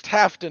 you just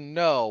have to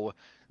know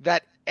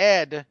that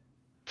Ed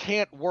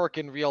can't work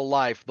in real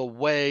life the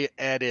way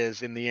Ed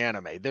is in the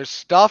anime. There's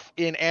stuff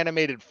in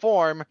animated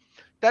form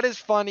that is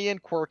funny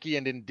and quirky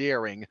and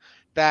endearing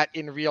that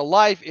in real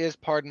life is,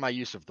 pardon my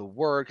use of the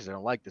word because I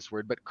don't like this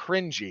word, but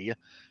cringy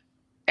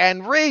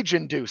and rage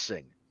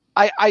inducing.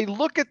 I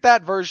look at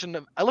the version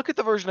of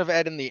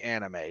Ed in the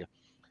anime,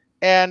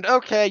 and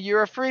okay,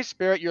 you're a free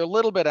spirit, you're a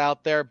little bit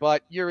out there,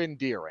 but you're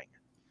endearing.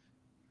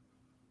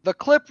 The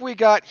clip we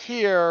got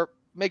here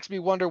makes me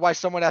wonder why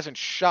someone hasn't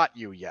shot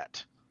you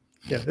yet.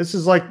 Yeah, this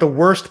is like the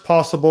worst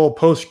possible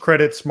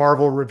post-credits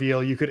Marvel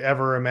reveal you could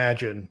ever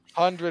imagine.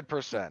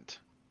 100%.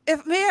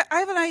 I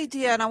have an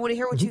idea, and I want to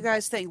hear what you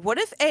guys think. What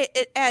if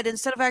Ed,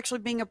 instead of actually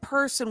being a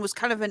person, was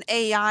kind of an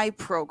AI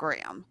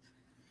program?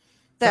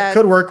 That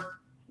could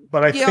work,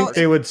 but I think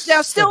they would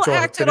still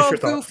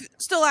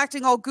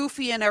acting all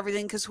goofy and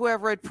everything because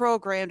whoever had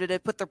programmed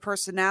it put their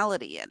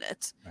personality in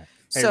it. Right.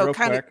 Hey, so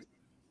kind of.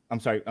 I'm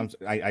sorry.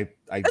 I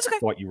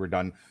thought you were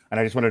done, and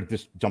I just wanted to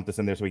just jump this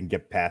in there so we can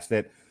get past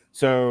it.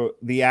 So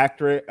the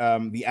actor,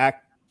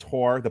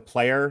 the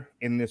player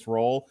in this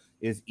role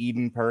is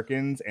Eden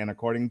Perkins, and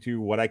according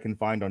to what I can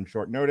find on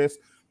short notice,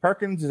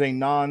 Perkins is a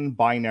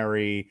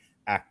non-binary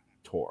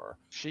actor.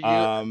 She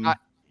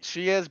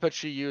is, but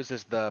she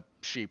uses the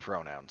she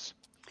pronouns.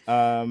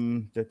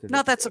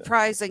 Not that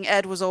surprising.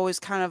 Ed was always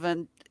kind of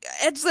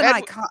Ed's an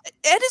icon.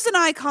 Ed is an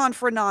icon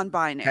for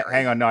non-binary.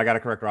 Hang on, no, I got to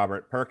correct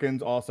Robert.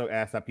 Perkins also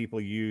asked that people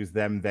use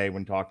them, they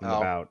when talking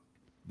about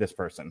this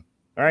person.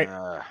 All right,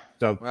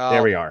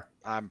 there we are.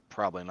 I'm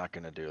probably not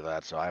going to do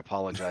that, so I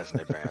apologize in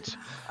advance.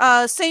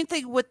 Same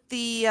thing with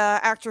the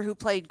actor who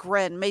played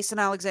Gren, Mason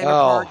Alexander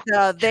Park.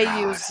 They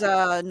use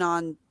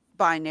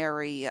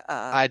non-binary.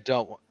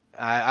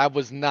 I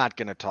was not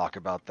going to talk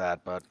about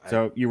that, but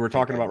you were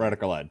talking about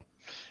Radical Ed.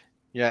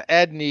 Yeah,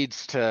 Ed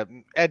needs to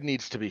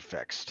be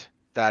fixed.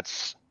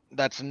 That's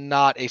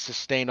not a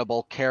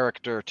sustainable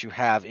character to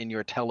have in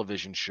your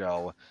television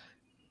show,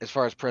 as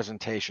far as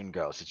presentation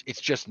goes.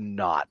 It's just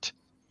not.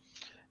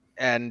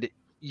 And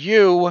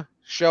you,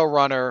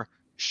 showrunner,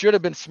 should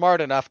have been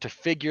smart enough to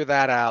figure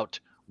that out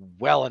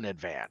well in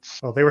advance.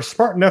 Well, they were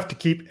smart enough to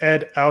keep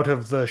Ed out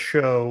of the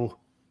show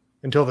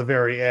until the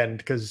very end,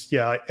 because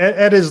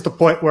Ed is the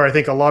point where I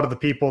think a lot of the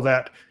people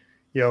that,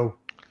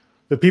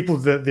 the people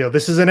that,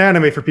 this is an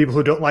anime for people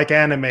who don't like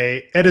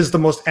anime. Ed is the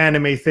most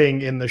anime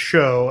thing in the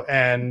show,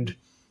 and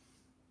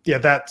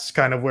that's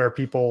kind of where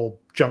people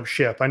jump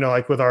ship. I know,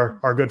 like with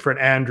our good friend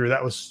Andrew,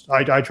 that was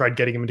I tried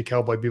getting him into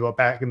Cowboy Bebop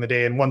back in the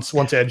day, and once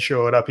Ed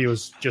showed up, he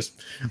was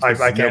just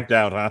I can't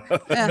out, huh?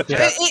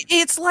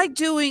 It's like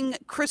doing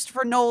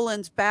Christopher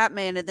Nolan's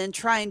Batman and then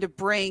trying to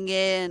bring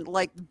in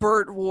like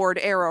Burt Ward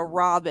era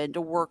Robin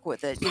to work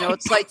with it.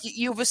 It's like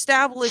you've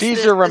established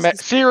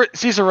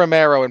Caesar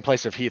Romero in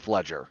place of Heath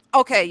Ledger.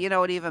 Okay,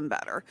 even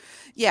better.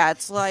 Yeah,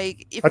 it's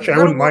like actually I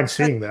wouldn't mind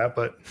seeing that,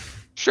 but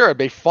sure, it'd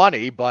be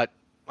funny, but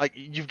like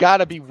you've got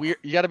to be weird.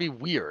 You got to be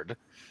weird.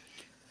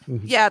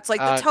 Yeah, it's like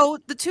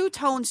the two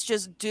tones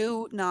just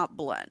do not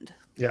blend.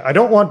 Yeah, I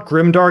don't want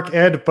grimdark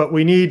Ed, but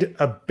we need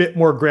a bit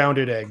more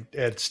grounded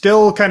Ed.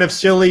 Still kind of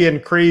silly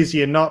and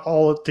crazy and not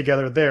all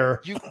together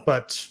there.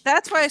 But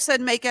that's why I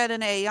said make Ed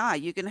an AI.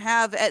 You can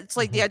have Ed, it's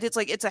like the idea. It's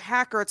like it's a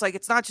hacker. It's like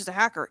it's not just a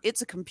hacker.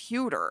 It's a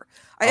computer.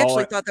 I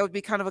actually thought that would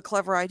be kind of a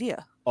clever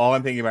idea. All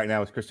I'm thinking about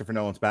now is Christopher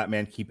Nolan's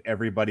Batman. Keep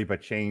everybody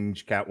but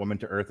change Catwoman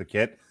to Eartha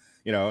Kitt.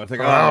 It's like,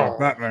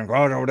 Batman,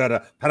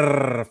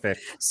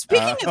 perfect.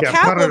 Speaking of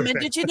Catwoman,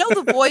 did you know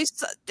the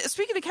voice?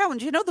 Speaking of Catwoman,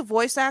 do you know the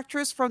voice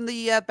actress from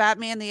the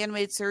Batman the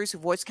animated series who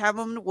voiced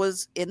Catwoman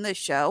was in this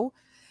show?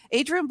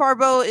 Adrienne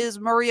Barbeau is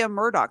Maria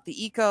Murdoch,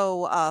 the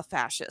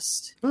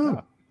eco-fascist.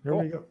 Oh, there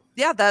we go.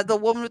 Yeah, the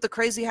woman with the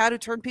crazy hat who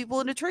turned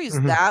people into trees.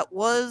 Mm-hmm. That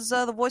was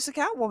the voice of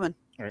Catwoman.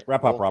 All right,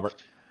 wrap up,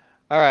 Robert.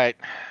 All right,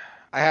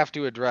 I have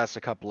to address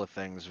a couple of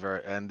things,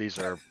 and these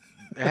are.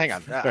 Hang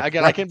on.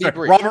 Again, I can be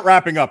brief. Robert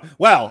wrapping up.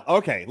 Well,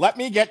 okay. Let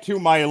me get to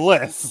my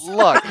list.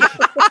 Look,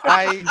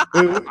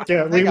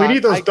 we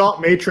need those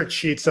dot matrix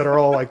sheets that are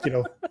all like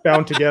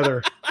bound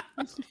together.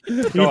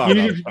 You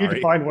need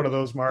to find one of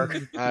those, Mark.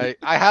 I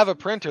have a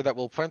printer that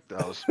will print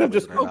those. I'm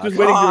just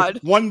waiting.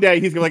 One day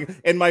he's gonna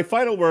and my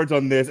final words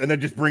on this, and then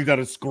just brings out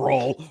a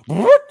scroll.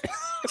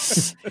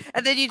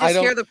 And then you just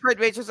hear the print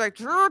matrix like.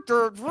 I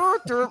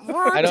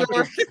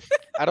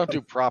don't do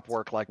prop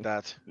work like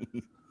that.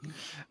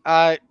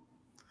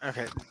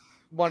 Okay,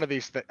 one of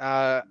these things.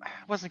 I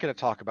wasn't going to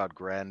talk about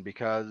Gren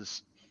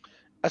because,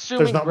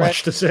 assuming there's not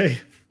much to say.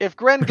 If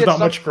Gren gets not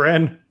much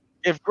Gren.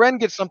 If Gren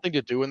gets something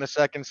to do in the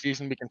second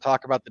season, we can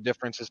talk about the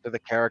differences to the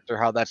character,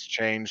 how that's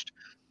changed,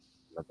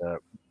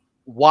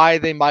 why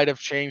they might have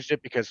changed it.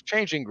 Because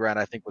changing Gren,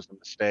 I think, was a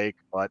mistake.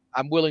 But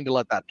I'm willing to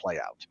let that play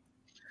out.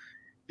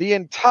 The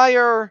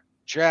entire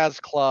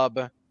Jazz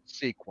Club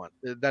sequence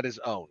that is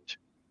owned.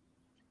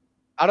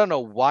 I don't know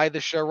why the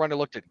showrunner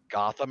looked at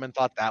Gotham and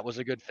thought that was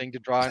a good thing to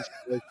draw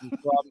inspiration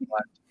from,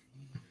 but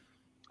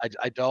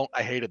I don't.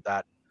 I hated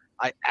that.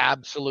 I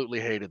absolutely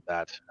hated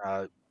that.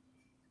 I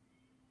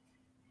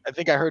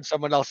think I heard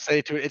someone else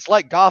say to it, it's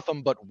like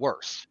Gotham, but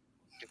worse.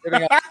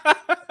 I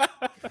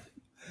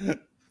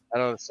don't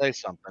know, say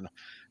something.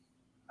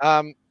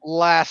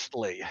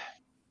 Lastly,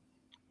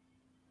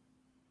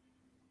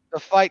 the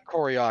fight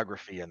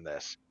choreography in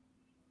this.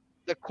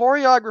 The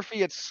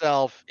choreography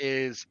itself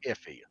is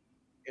iffy.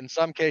 In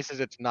some cases,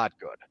 it's not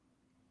good.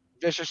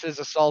 Vicious's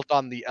assault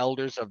on the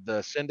elders of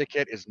the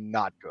syndicate is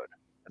not good.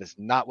 It is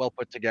not well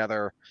put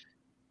together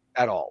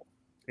at all.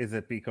 Is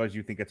it because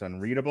you think it's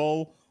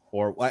unreadable?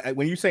 Or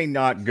when you say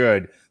not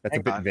good, that's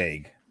a bit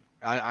vague.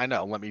 I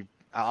know.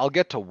 I'll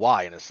get to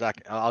why in a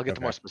second. I'll get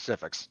to more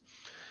specifics.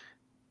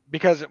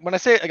 Because when I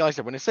say, like I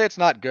said, when I say it's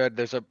not good,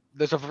 there's a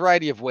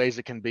variety of ways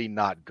it can be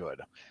not good.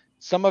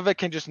 Some of it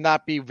can just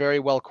not be very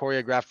well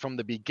choreographed from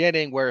the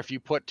beginning, where if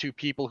you put two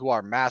people who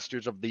are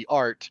masters of the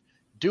art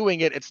doing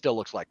it, it still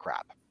looks like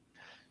crap.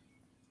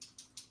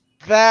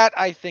 That,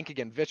 I think,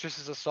 again,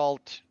 Vicious's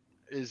assault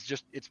is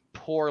just, it's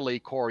poorly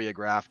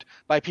choreographed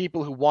by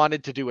people who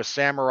wanted to do a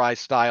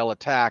samurai-style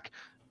attack,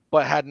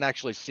 but hadn't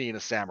actually seen a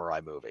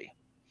samurai movie.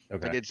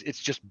 Okay. Like it's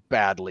just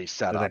badly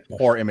set up.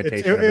 Poor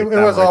imitation. It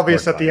was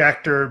obvious that the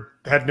actor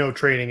had no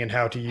training in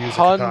how to use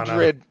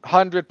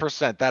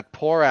 100%. That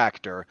poor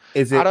actor.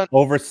 Is it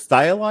over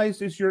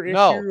stylized? Is your issue,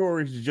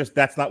 or is it just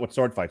that's not what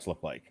sword fights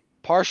look like?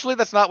 Partially,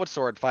 that's not what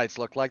sword fights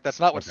look like. That's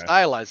not what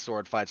stylized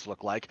sword fights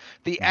look like.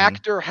 The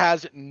actor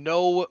has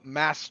no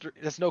master.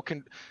 There's no.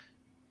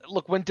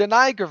 Look, when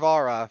Denai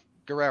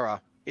Guerrera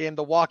in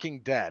The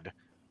Walking Dead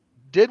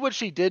did what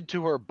she did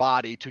to her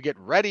body to get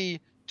ready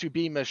to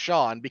be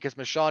Michonne, because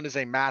Michonne is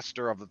a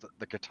master of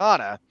the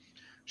katana,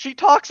 she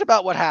talks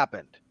about what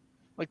happened.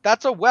 Like,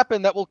 that's a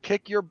weapon that will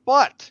kick your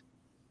butt.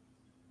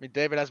 I mean,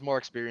 David has more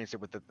experience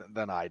with it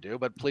than I do,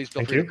 but please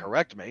feel free to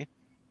correct me.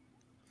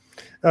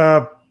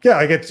 I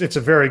guess it's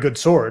a very good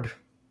sword,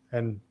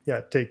 and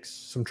it takes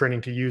some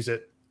training to use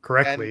it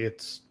correctly.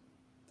 It's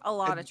a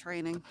lot of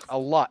training. A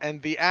lot. And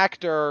the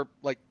actor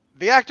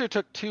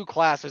took 2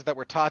 classes that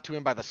were taught to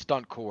him by the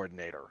stunt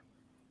coordinator.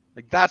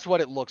 Like, that's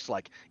what it looks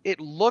like. It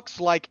looks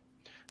like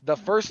the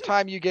first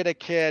time you get a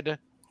kid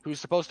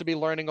who's supposed to be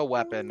learning a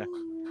weapon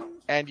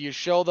and you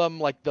show them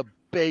like the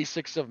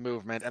basics of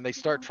movement and they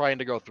start trying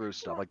to go through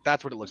stuff. Like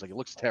that's what it looks like. It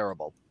looks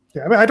terrible.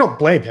 Yeah, I mean, I don't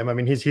blame him. I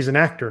mean, he's an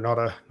actor, not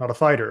a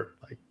fighter.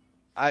 Like,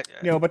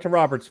 but to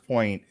Robert's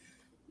point,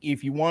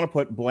 if you want to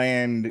put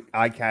bland,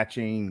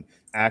 eye-catching,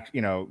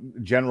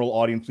 general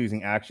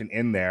audience-pleasing action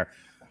in there,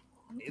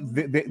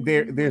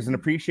 there's an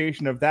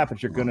appreciation of that,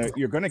 but you're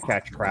gonna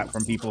catch crap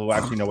from people who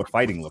actually know what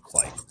fighting looks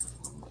like,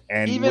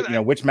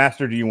 and which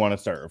master do you want to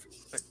serve?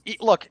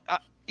 Look,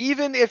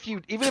 even if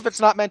it's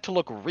not meant to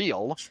look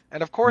real,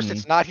 and of course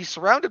it's not. He's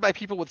surrounded by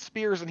people with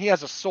spears, and he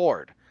has a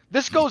sword.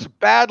 This goes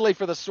badly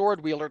for the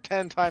sword wielder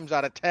 10 times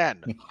out of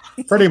 10.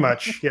 Pretty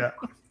much, yeah.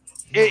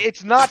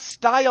 It's not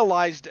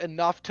stylized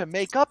enough to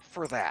make up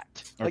for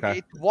that. Okay. Like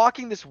it's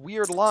walking this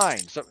weird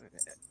line. So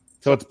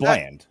it's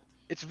bland.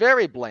 It's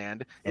very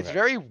bland. It's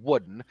very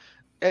wooden.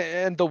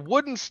 And the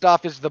wooden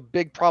stuff is the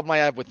big problem I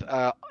have with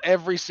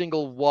every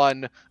single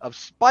one of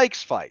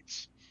Spike's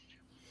fights.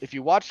 If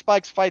you watch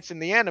Spike's fights in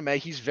the anime,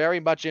 he's very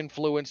much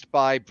influenced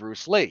by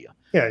Bruce Lee.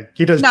 Yeah,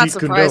 he does Not Jeet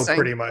Kune Do surprising.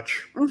 pretty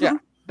much. Mhm. Yeah,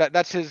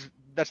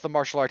 that's the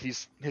martial art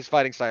his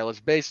fighting style is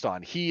based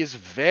on. He is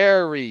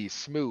very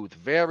smooth,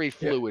 very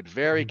fluid,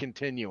 very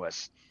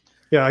continuous.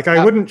 Yeah, like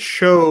I wouldn't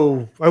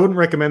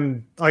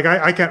recommend, like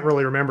I can't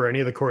really remember any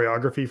of the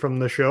choreography from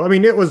the show. I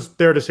mean, it was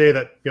there to say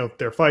that,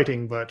 they're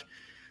fighting, but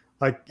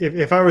like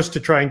if I was to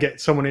try and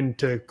get someone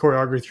into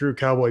choreography through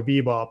Cowboy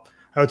Bebop,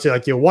 I would say,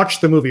 like,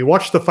 watch the movie,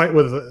 watch the fight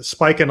with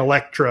Spike and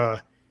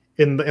Elektra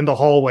in the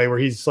hallway where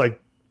he's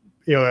like,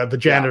 the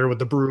janitor with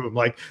the broom.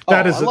 Like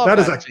that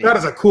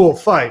is a cool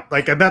fight.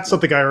 Like, and that's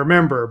something I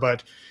remember.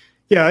 But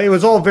yeah, it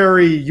was all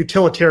very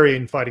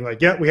utilitarian fighting.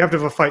 Like, yeah, we have to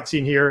have a fight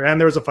scene here,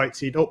 and there's a fight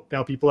scene. Oh,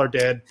 now people are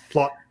dead.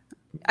 Plot.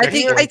 I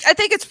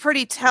think it's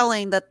pretty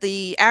telling that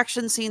the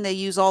action scene they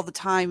use all the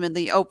time in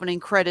the opening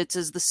credits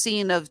is the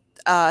scene of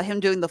him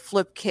doing the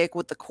flip kick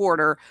with the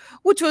quarter,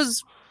 which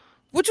was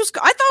I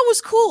thought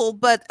was cool.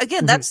 But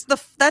again, that's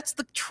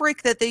the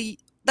trick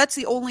that's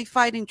the only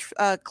fighting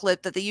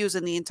clip that they use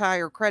in the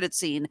entire credit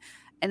scene,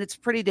 and it's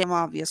pretty damn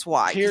obvious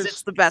why, because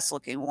it's the best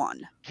looking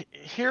one.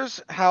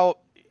 Here's how,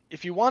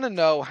 if you want to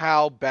know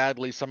how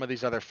badly some of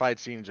these other fight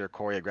scenes are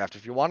choreographed,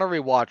 if you want to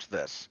rewatch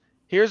this,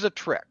 here's a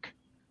trick.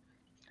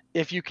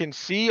 If you can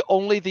see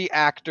only the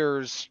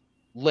actor's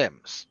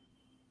limbs,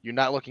 you're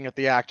not looking at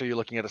the actor, you're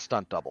looking at a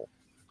stunt double.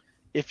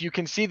 If you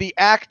can see the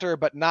actor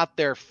but not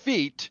their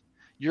feet,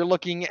 you're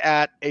looking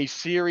at a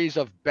series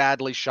of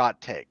badly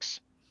shot takes.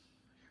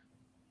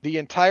 The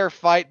entire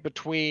fight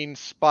between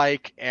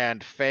Spike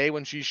and Faye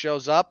when she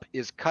shows up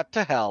is cut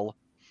to hell,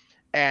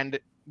 and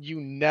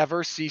you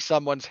never see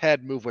someone's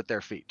head move with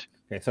their feet.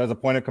 Okay, so as a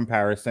point of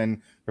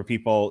comparison for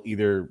people,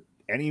 either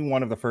any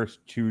one of the first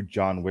 2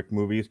 John Wick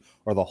movies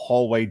or the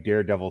hallway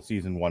Daredevil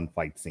season 1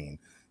 fight scene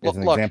is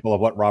an example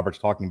of what Robert's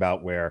talking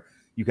about, where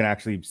you can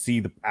actually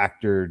see the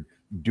actor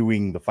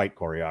doing the fight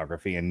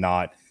choreography and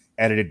not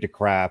edited to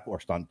crap or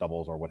stunt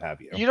doubles or what have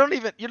you. You don't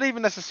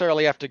even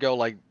necessarily have to go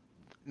like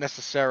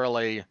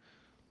necessarily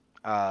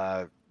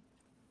full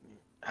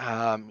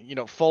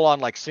on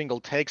like single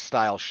take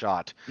style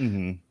shot.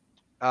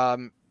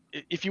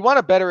 If you want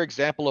a better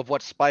example of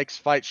what Spike's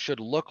fight should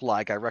look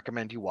like, I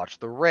recommend you watch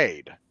The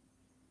Raid,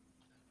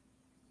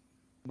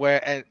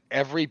 where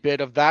every bit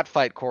of that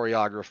fight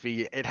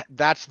choreography,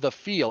 that's the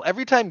feel.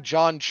 Every time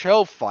John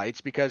Cho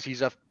fights, because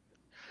he's a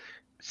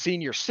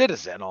senior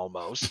citizen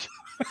almost.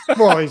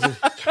 Well,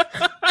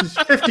 he's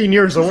 15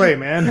 years away,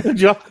 man.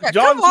 John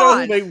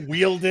Cho, they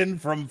wheeled in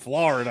from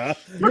Florida.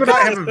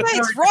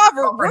 Thanks,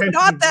 Robert. We're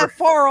not that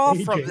far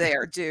off from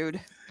there, dude.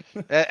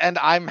 And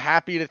I'm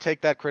happy to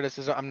take that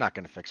criticism. I'm not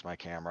going to fix my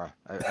camera.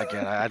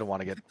 I don't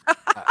want to get...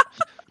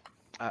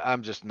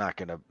 I'm just not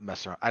going to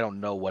mess around. I don't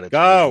know what it's...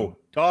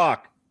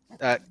 Talk.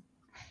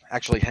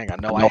 Actually, hang on.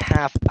 No,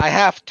 I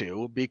have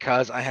to,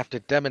 because I have to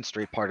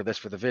demonstrate part of this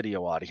for the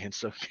video audience.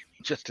 So give me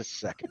just a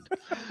second.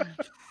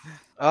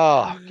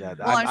 Oh, God.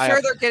 Well, I'm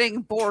sure they're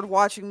getting bored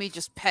watching me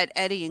just pet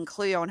Eddie and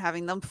Cleo and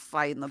having them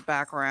fight in the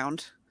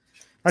background.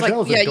 Actually, that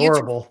was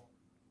adorable.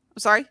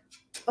 Sorry?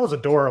 That was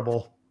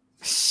adorable.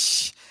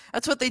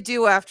 That's what they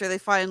do after they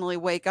finally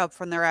wake up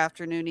from their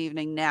afternoon,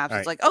 evening naps.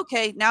 It's like,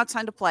 okay, now it's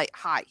time to play.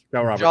 Hi.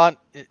 No, Robert.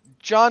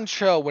 John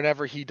Cho,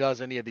 whenever he does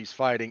any of these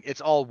fighting,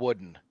 it's all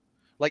wooden.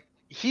 Like,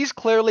 he's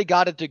clearly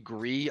got a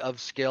degree of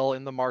skill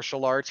in the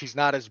martial arts. He's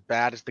not as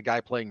bad as the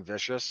guy playing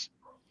Vicious.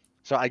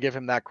 So I give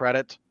him that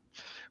credit.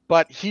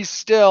 But he's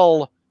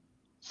still,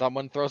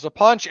 someone throws a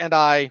punch and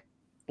I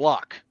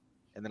block.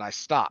 And then I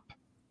stop.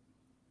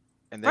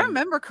 And then, if I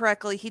remember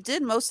correctly, he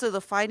did most of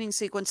the fighting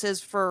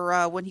sequences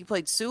for when he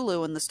played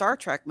Sulu in the Star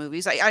Trek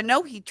movies. I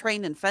know he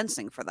trained in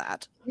fencing for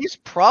that. He's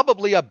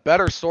probably a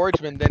better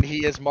swordsman than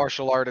he is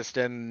martial artist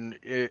and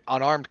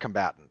unarmed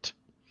combatant.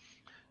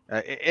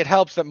 It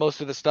helps that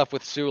most of the stuff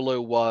with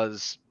Sulu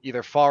was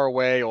either far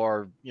away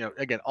or,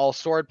 again, all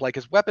swordplay,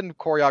 because weapon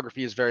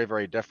choreography is very,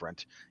 very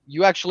different.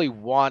 You actually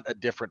want a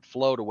different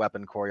flow to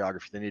weapon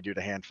choreography than you do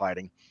to hand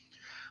fighting.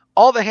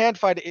 All the hand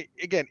fighting,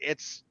 again,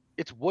 it's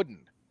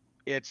wooden.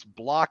 It's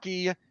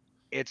blocky.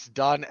 It's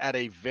done at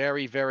a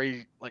very,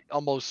 very, like,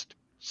 almost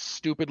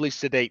stupidly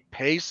sedate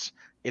pace.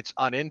 It's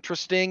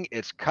uninteresting.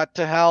 It's cut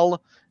to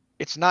hell.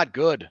 It's not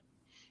good.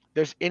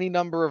 There's any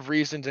number of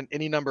reasons and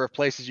any number of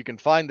places you can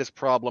find this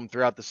problem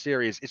throughout the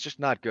series. It's just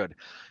not good.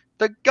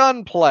 The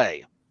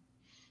gunplay.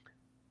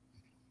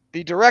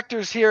 The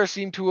directors here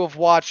seem to have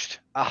watched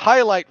a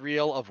highlight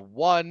reel of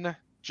one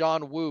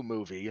John Woo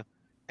movie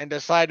and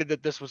decided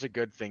that this was a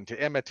good thing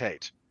to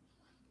imitate.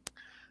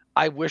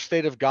 I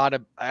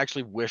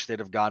actually wish they'd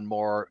have gone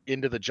more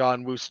into the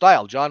John Woo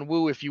style. John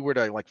Woo, if you were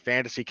to like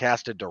fantasy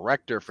cast a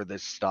director for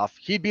this stuff,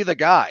 he'd be the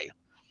guy.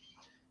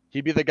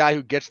 He'd be the guy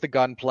who gets the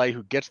gunplay,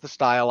 who gets the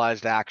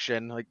stylized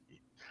action.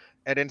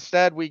 And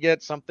instead we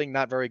get something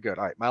not very good.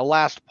 All right, my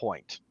last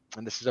point,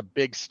 and this is a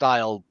big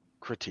style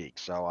critique,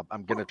 so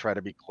I'm going to try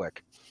to be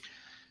quick.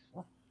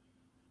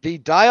 The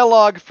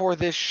dialogue for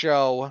this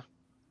show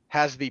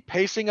has the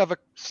pacing of a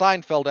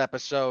Seinfeld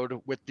episode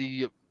with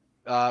the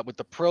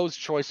prose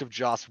choice of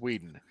Joss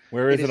Whedon.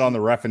 Where is it on the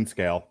Refn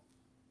scale?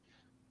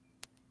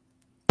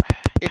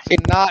 It's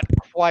not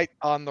quite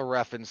on the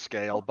Refn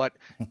scale, but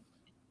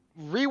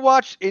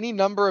rewatch any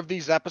number of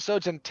these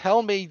episodes and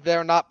tell me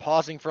they're not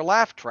pausing for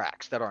laugh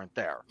tracks that aren't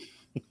there.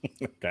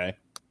 Okay.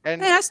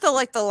 And I still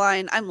like the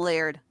line, "I'm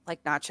layered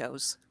like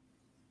nachos."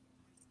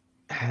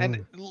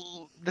 And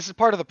this is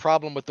part of the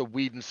problem with the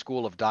Whedon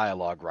school of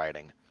dialogue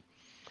writing.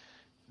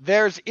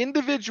 There's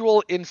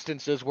individual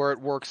instances where it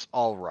works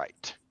all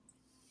right.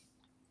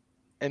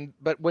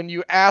 But when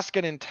you ask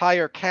an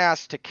entire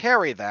cast to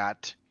carry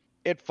that,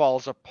 it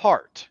falls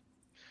apart.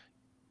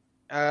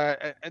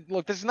 And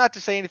look, this is not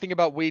to say anything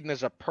about Whedon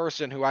as a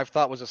person who I've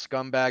thought was a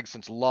scumbag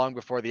since long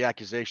before the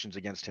accusations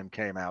against him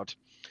came out.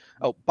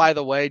 Oh, by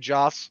the way,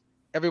 Joss,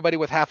 everybody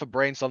with half a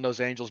brain cell knows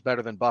Angel's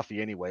better than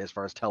Buffy anyway, as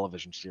far as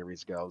television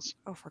series goes.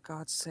 Oh, for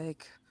God's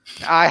sake.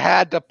 I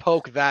had to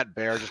poke that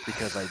bear just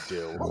because I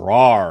do.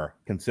 Rawr.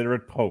 Consider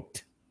it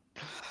poked.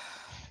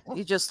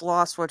 You just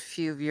lost what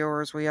few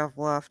viewers we have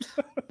left.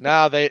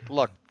 Now they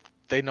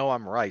know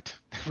I'm right.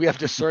 We have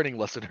discerning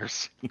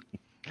listeners.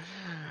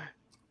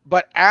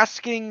 But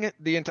asking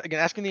the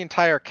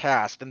entire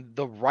cast and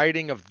the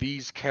writing of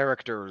these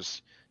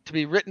characters to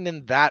be written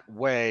in that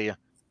way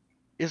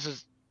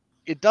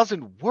it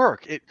doesn't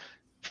work.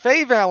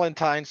 Faye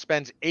Valentine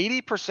spends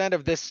 80%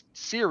 of this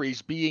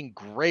series being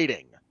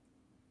grating.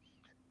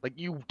 Like,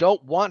 you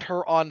don't want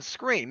her on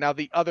screen. Now,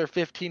 the other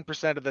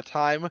 15% of the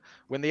time,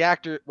 when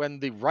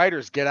the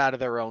writers get out of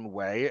their own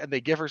way and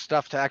they give her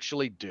stuff to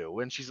actually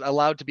do, and she's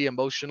allowed to be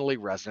emotionally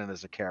resonant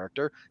as a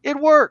character, it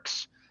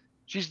works.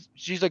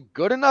 She's a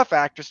good enough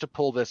actress to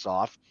pull this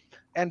off,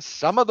 and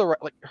some of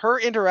her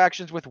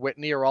interactions with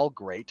Whitney are all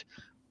great.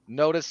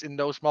 Notice in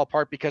no small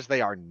part because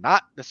they are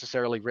not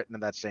necessarily written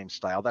in that same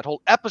style. That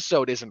whole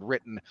episode isn't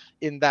written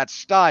in that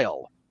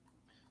style.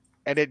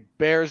 And it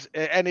bears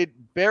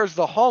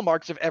the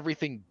hallmarks of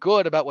everything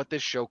good about what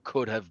this show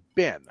could have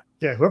been.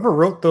 Yeah, whoever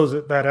wrote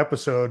that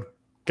episode,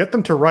 get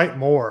them to write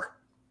more.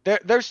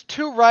 There's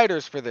two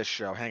writers for this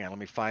show. Hang on, let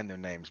me find their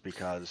names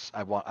because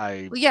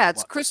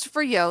it's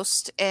Christopher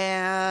Yost,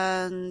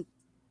 and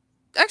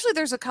actually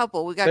there's a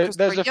couple. We got there's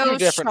Christopher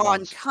Yost, Sean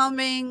ones.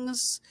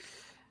 Cummings,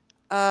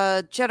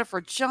 Jennifer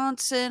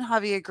Johnson,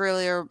 Javier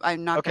Grillier.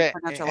 I'm not going to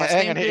pronounce your last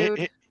name,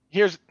 dude.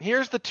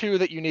 Here's the two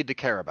that you need to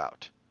care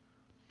about.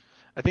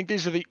 I think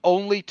these are the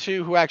only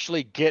two who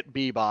actually get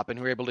Bebop and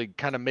who are able to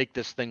kind of make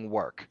this thing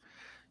work.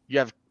 You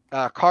have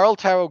Carl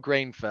Taro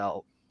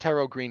Greenfeld,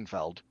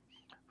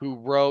 who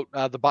wrote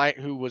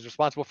who was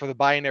responsible for the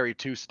Binary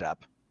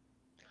Two-Step,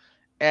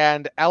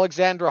 and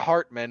Alexandra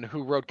Hartman,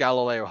 who wrote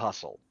Galileo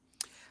Hustle.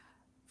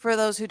 For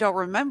those who don't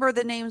remember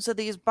the names of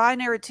these,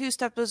 Binary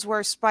Two-Step is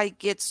where Spike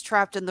gets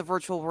trapped in the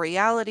virtual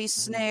reality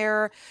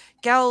snare.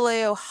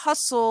 Galileo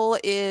Hustle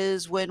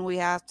is when we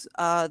have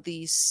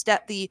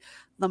the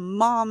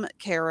mom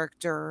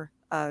character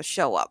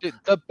show up. Dude,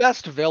 the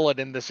best villain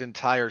in this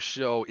entire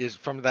show is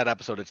from that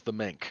episode. It's the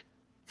Mink.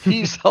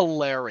 He's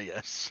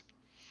hilarious.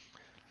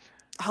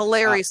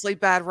 Hilariously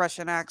bad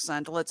Russian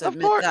accent. Let's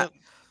admit that.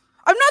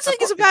 I'm not saying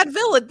he's a bad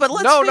villain, but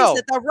let's face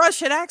it, the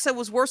Russian accent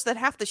was worse than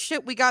half the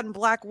shit we got in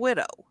Black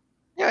Widow.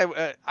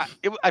 Yeah,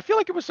 I feel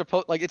like it was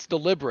it's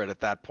deliberate at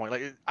that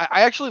point.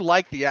 I actually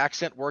like the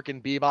accent work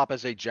in Bebop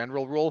as a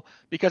general rule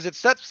because it's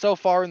set so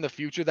far in the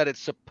future that it's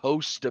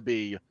supposed to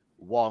be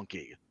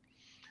wonky.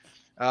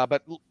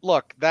 But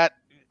look,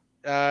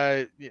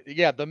 the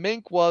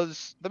Mink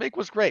was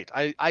great.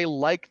 I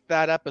liked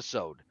that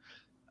episode.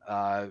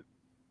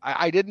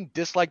 I didn't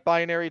dislike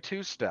Binary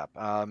Two-Step.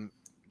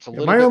 It's a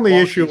little my bit only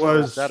wonky issue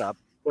was setup.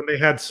 When they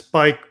had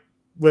Spike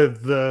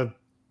with the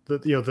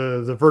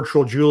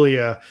virtual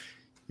Julia,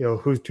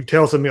 who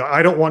tells him,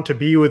 I don't want to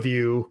be with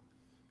you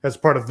as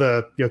part of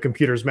the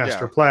computer's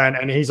master plan,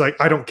 and he's like,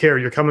 I don't care,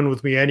 you're coming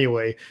with me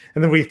anyway.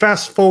 And then we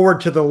fast forward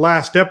to the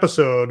last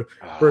episode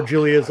where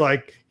Julia's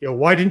like,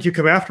 why didn't you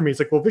come after me? It's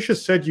like, well,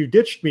 Vicious said you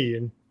ditched me,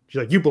 and she's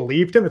like, you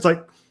believed him? It's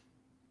like,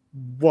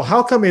 well,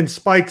 how come in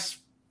Spike's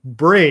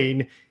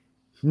brain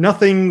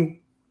nothing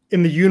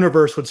in the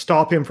universe would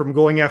stop him from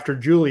going after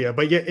Julia,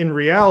 but yet in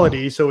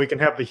reality, so we can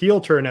have the heel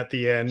turn at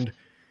the end,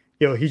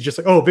 he's just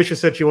like, oh,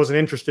 Vicious said she wasn't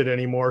interested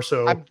anymore,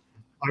 so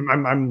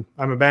I'm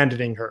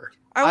abandoning her.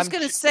 I was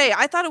going to say,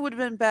 I thought it would have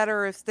been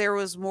better if there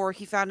was more.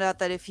 He found out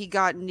that if he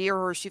got near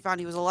her, she found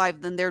he was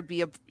alive, then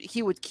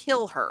he would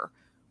kill her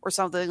or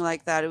something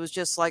like that. It was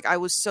just like, I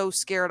was so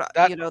scared,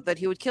 that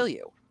he would kill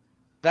you.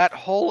 That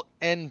whole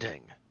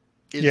ending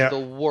is the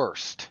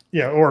worst.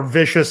 Yeah, or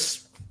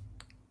Vicious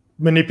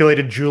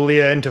manipulated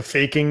Julia into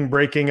faking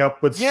breaking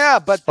up with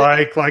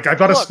Spike. I've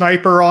got a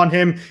sniper on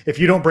him. If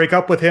you don't break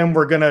up with him,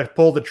 we're going to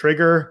pull the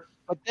trigger.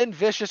 But then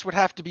Vicious would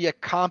have to be a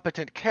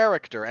competent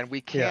character, and we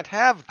can't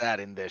have that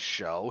in this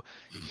show.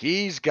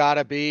 He's got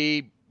to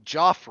be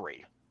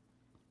Joffrey.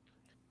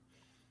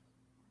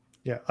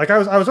 Yeah,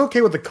 I was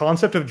okay with the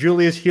concept of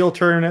Julia's heel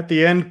turn at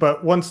the end,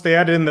 but once they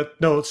added in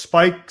that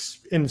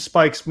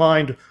Spike's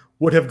mind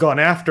would have gone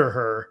after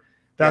her,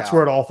 that's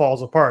where it all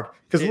falls apart.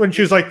 Because when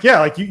she was like,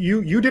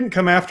 you didn't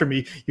come after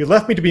me. You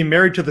left me to be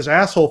married to this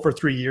asshole for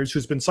 3 years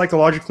who's been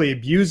psychologically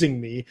abusing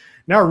me.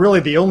 Now really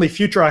the only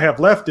future I have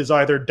left is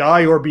either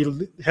die or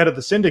be head of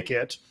the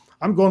syndicate.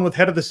 I'm going with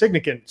head of the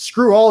syndicate.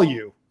 Screw all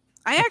you.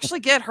 I actually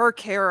get her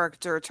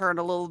character turned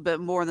a little bit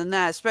more than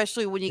that,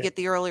 especially when you get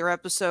the earlier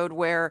episode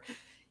where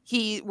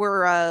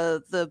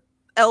the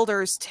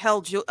elders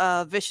tell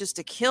Vicious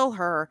to kill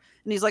her,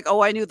 and he's like,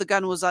 "Oh, I knew the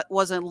gun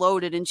wasn't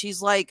loaded," and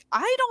she's like,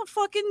 "I don't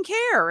fucking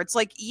care." It's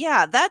like,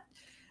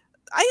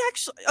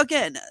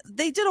 again,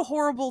 they did a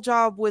horrible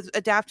job with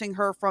adapting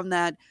her from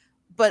that,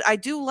 but I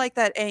do like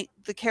that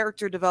the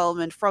character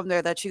development from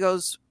there that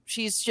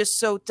she's just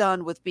so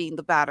done with being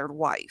the battered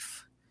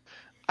wife.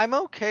 I'm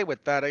okay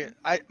with that.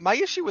 My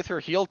issue with her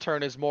heel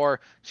turn is more,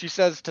 she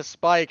says to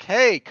Spike,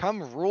 "Hey,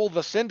 come rule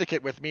the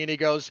syndicate with me." And he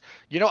goes,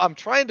 "I'm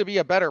trying to be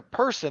a better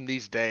person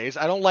these days.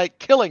 I don't like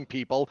killing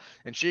people."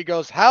 And she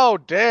goes, "How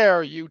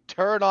dare you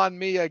turn on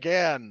me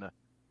again?"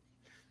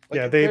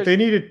 They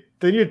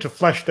needed to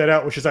flesh that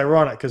out, which is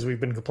ironic because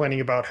we've been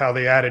complaining about how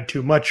they added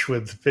too much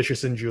with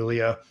Vicious and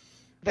Julia.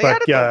 They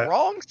added the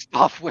wrong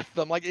stuff with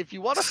them. Like, if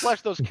you want to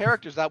flesh those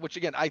characters out, which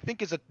again I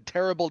think is a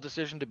terrible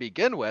decision to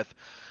begin with,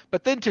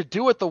 but then to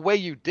do it the way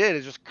you did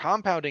is just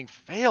compounding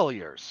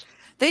failures.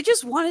 They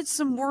just wanted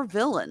some more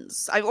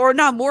villains, or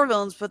not more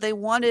villains, but they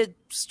wanted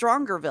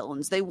stronger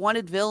villains. They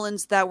wanted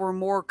villains that were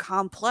more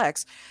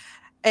complex.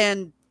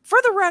 And for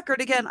the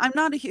record, again, I'm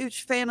not a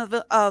huge fan of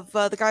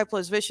the guy who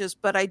plays Vicious,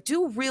 but I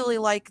do really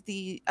like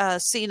the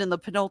scene in the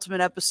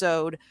penultimate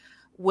episode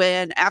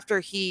when, after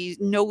he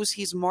knows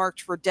he's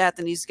marked for death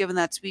and he's given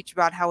that speech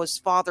about how his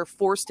father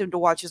forced him to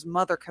watch his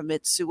mother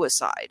commit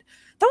suicide.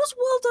 That was a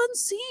well done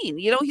scene.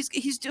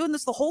 He's doing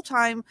this the whole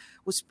time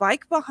with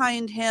Spike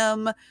behind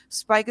him.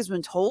 Spike has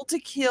been told to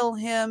kill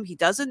him. He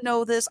doesn't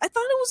know this. I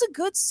thought it was a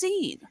good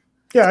scene.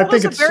 Yeah, I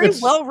think it's a very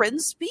well written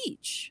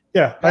speech.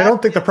 Yeah, I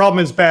don't think the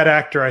problem is bad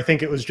actor. I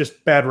think it was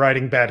just bad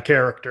writing, bad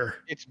character.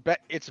 It's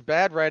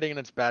bad writing and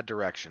it's bad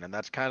direction, and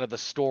that's kind of the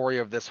story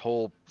of this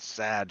whole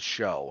sad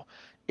show.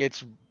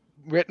 It's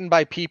written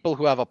by people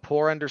who have a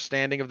poor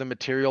understanding of the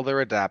material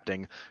they're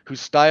adapting,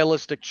 whose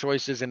stylistic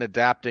choices in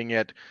adapting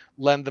it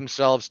lend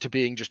themselves to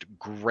being just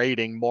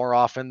grating more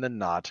often than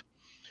not.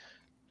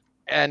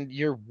 And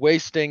you're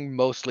wasting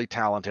mostly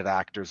talented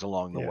actors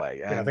along the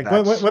way. And I think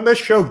when this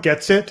show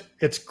gets it,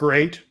 it's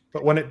great.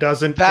 But when it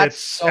doesn't,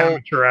 it's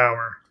amateur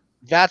hour.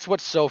 That's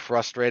what's so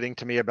frustrating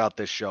to me about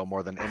this show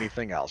more than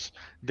anything else.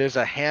 There's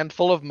a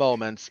handful of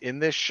moments in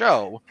this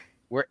show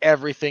where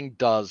everything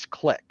does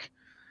click.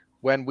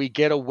 When we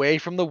get away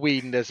from the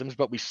Whedonisms,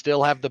 but we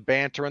still have the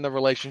banter and the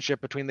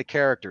relationship between the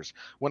characters.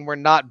 When we're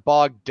not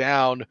bogged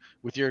down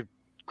with your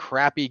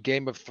crappy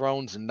Game of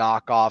Thrones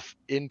knockoff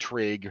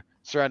intrigue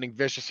surrounding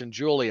Vicious and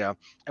Julia,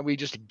 and we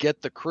just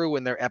get the crew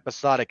in their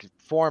episodic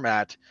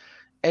format,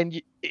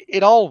 and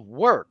it all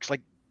works.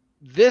 Like,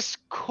 this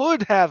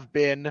could have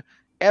been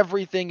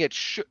everything it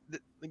should.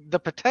 The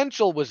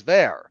potential was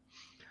there,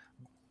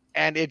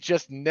 and it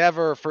just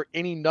never, for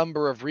any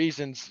number of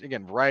reasons,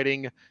 again,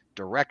 writing,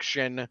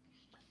 direction,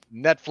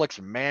 Netflix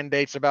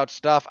mandates about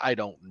stuff, I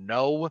don't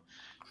know.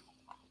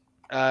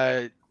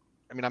 I'm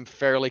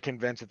fairly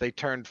convinced that they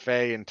turned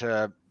Faye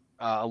into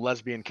a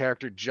lesbian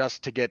character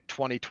just to get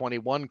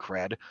 2021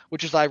 cred,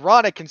 which is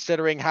ironic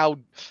considering how,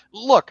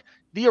 look,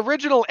 the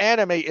original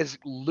anime is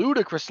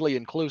ludicrously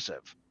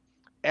inclusive.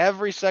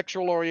 Every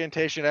sexual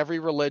orientation, every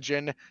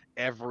religion,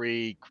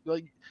 everything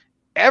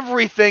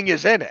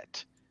is in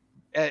it.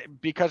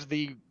 Because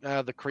the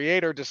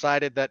creator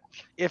decided that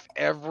if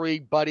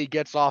everybody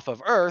gets off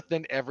of Earth,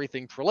 then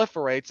everything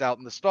proliferates out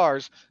in the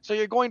stars. So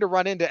you're going to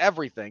run into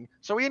everything.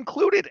 So he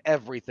included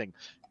everything.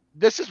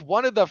 This is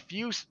one of the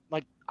few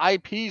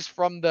IPs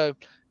from the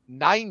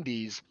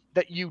 90s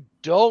that you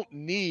don't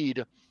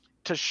need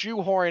to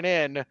shoehorn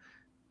in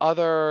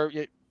other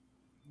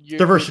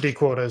diversity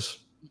quotas.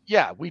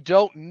 Yeah, we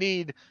don't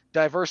need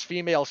diverse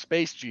female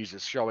space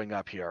Jesus showing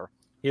up here.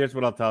 Here's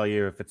what I'll tell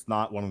you. If it's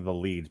not one of the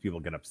leads,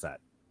 people get upset.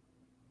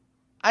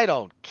 I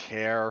don't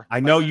care. I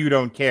know you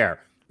don't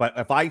care, But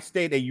if I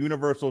state a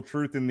universal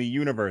truth in the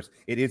universe,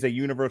 it is a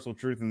universal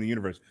truth in the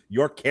universe.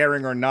 Your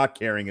caring or not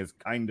caring is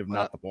kind of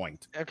not the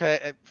point.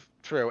 Okay,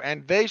 true,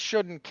 and they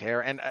shouldn't care.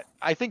 And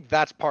I think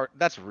that's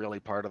really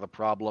part of the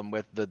problem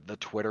with the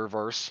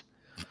Twitterverse.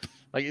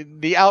 Like,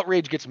 the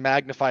outrage gets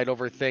magnified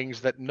over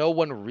things that no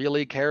one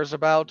really cares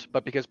about,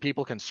 but because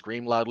people can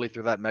scream loudly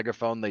through that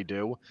megaphone, they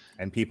do.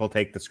 And people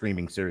take the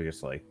screaming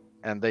seriously.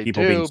 And they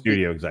people being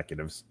studio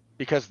executives.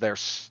 Because they're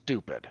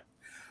stupid.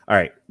 All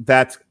right,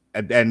 that's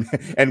and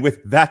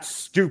with that's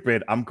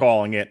stupid, I'm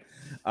calling it.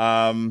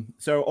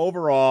 So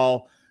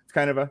overall, it's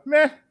kind of a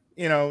meh.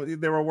 You know,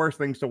 there were worse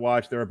things to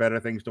watch. There are better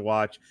things to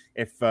watch.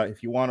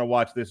 If you want to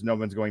watch this, no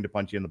one's going to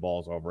punch you in the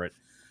balls over it.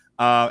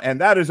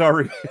 And that is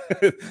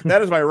that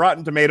is my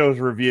Rotten Tomatoes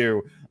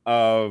review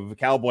of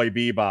Cowboy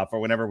Bebop. For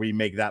whenever we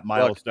make that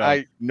milestone,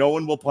 look, no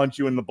one will punch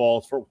you in the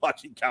balls for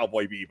watching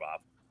Cowboy Bebop.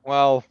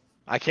 Well,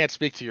 I can't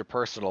speak to your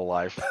personal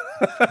life.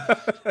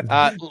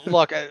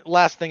 Look,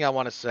 last thing I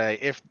want to say: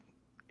 if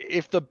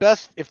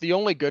the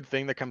only good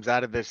thing that comes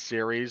out of this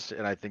series,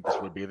 and I think this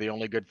would be the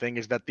only good thing,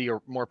 is that the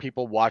more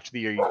people watch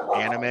the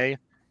anime,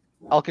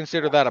 I'll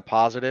consider that a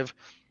positive.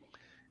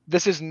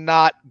 This is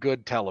not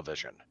good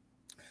television.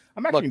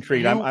 I'm actually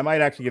intrigued. I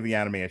might actually give the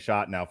anime a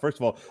shot now. First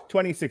of all,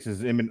 26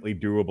 is imminently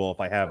doable if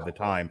I have the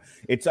time.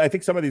 I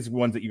think some of these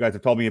ones that you guys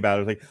have told me about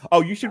is like,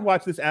 oh, you should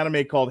watch this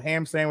anime called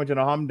Ham Sandwich and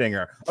a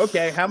Humdinger.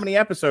 Okay, how many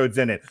episodes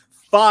in it?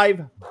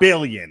 5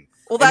 billion.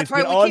 Well, that's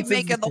why we keep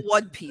making the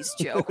One Piece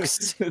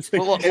jokes.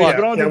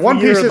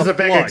 One Piece is a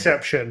big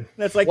exception.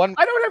 It's like,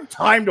 I don't have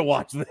time to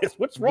watch this.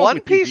 What's wrong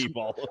with you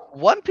people?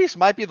 One Piece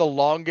might be the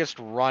longest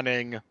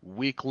running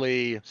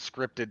weekly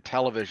scripted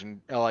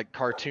television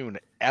cartoon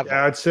ever.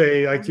 Yeah, I'd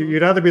say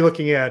you'd either be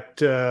looking at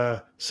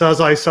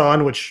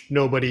Sazai-san, which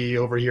nobody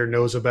over here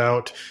knows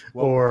about,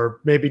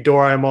 or maybe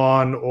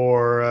Doraemon,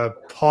 or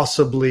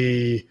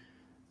possibly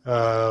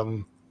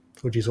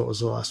what was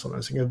the last one I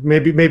was thinking of?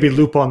 Maybe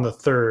Lupin the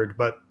Third,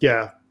 but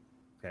yeah.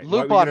 Okay.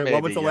 Lupin,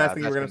 what was the last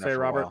thing you were going to say,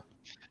 Robert?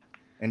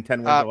 In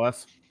 10 words or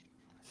less?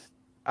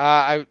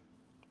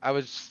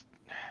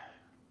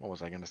 What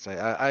was I going to say?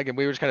 Again,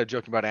 we were just kind of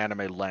joking about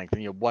anime length,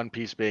 and One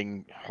Piece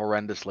being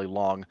horrendously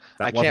long.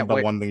 That wasn't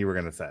the one thing you were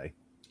going to say.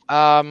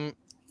 I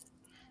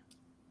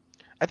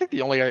think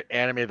the only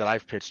anime that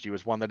I've pitched you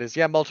is one that is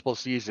multiple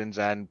seasons,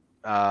 and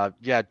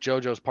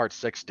JoJo's Part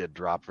 6 did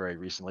drop very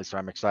recently, so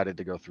I'm excited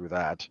to go through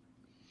that.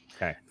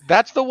 Okay,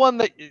 that's the one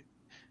that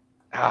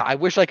I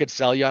wish I could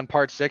sell you on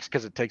Part 6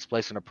 because it takes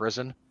place in a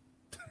prison.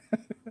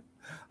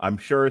 I'm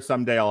sure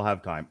someday I'll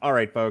have time. All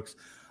right, folks.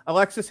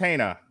 Alexis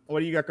Hana, what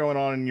do you got going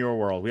on in your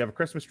world? We have a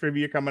Christmas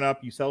trivia coming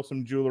up. You sell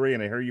some jewelry,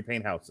 and I hear you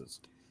paint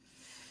houses.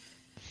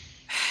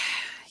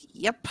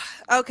 Yep.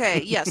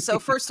 Okay. Yes. So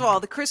first of all,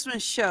 the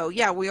Christmas show.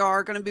 Yeah, we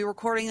are going to be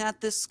recording that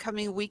this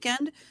coming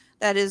weekend.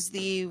 That is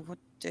what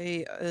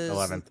day is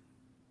 11th.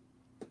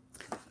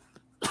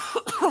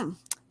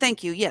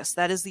 Thank you. Yes,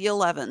 that is the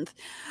 11th.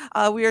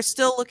 We are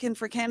still looking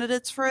for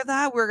candidates for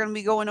that. We're going to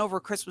be going over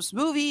Christmas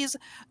movies,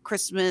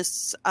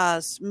 Christmas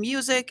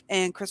music,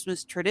 and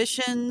Christmas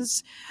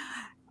traditions.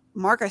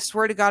 Mark, I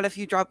swear to God, if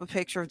you drop a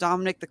picture of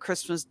Dominic the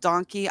Christmas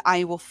donkey,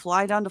 I will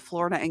fly down to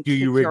Florida and kick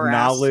your ass. Do you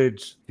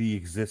acknowledge the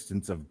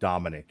existence of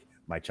Dominic,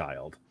 my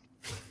child?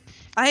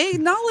 I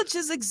acknowledge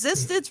his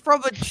existence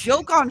from a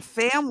joke on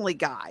Family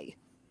Guy.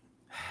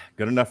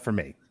 Good enough for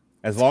me.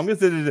 As long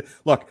as it is,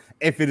 look,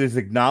 if it is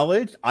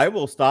acknowledged, I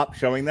will stop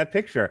showing that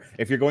picture.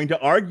 If you're going to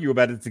argue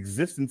about its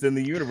existence in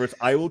the universe,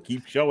 I will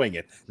keep showing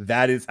it.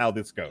 That is how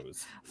this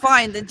goes.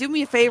 Fine, then do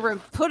me a favor and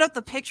put up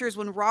the pictures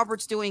when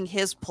Robert's doing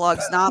his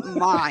plugs, not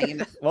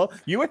mine. Well,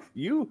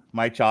 you,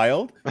 my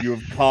child, you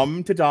have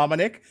come to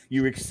Dominic.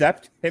 You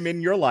accept him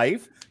in your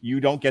life. You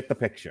don't get the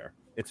picture.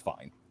 It's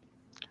fine.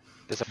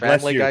 There's a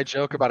Family Guy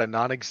joke about a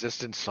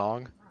non-existent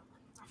song.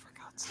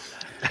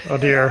 Oh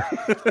dear.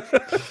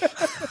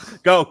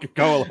 Go,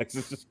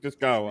 Alexis. Just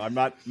go. I'm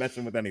not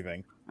messing with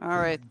anything. All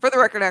right. For the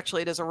record,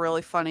 actually, it is a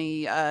really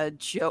funny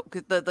joke.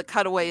 The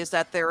cutaway is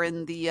that they're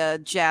in the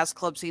jazz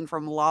club scene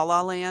from La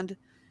La Land.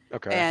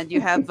 Okay. And you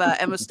have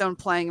Emma Stone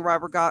playing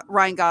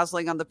Ryan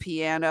Gosling on the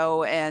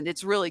piano, and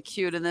it's really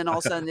cute. And then all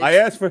of a sudden, I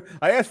asked for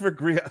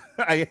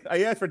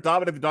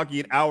Dominic the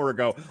Donkey an hour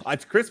ago.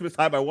 It's Christmas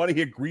time. I want to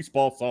hear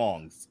greaseball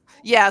songs.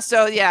 Yeah.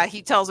 So yeah,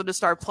 he tells him to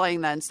start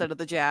playing that instead of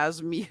the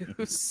jazz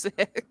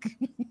music.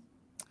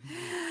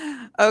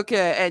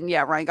 Okay, and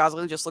yeah, Ryan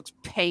Gosling just looks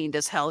pained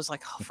as hell. He's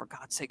like, "Oh, for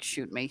God's sake,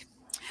 shoot me."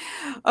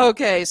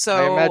 Okay, so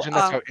I imagine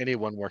that's how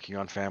anyone working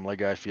on Family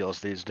Guy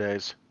feels these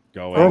days.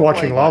 We're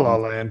watching La La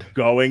Land.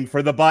 Going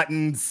for the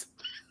buttons.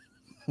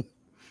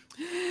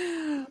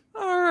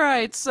 All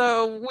right,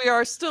 so we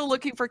are still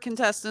looking for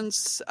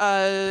contestants.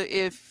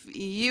 If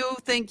you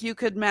think you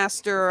could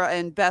master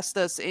and best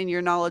us in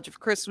your knowledge of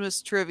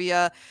Christmas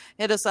trivia,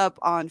 hit us up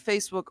on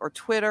Facebook or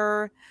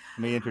Twitter.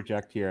 Let me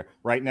interject here.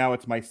 Right now,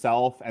 it's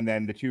myself and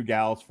then the two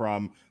gals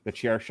from the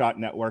Chair Shot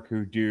Network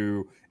who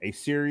do a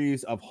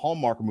series of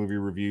Hallmark movie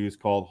reviews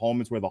called Home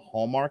is Where the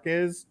Hallmark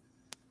Is.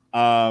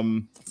 I've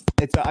been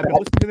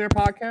listening to their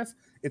podcast.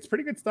 It's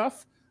pretty good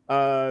stuff.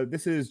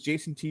 This is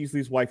Jason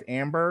Teasley's wife,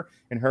 Amber,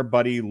 and her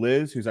buddy,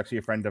 Liz, who's actually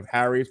a friend of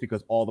Harry's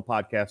because all the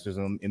podcasters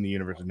in the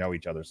universe know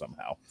each other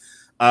somehow.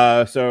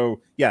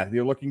 So, yeah,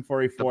 you're looking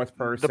for a fourth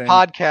person. The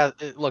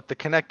podcast, look, the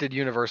connected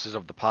universes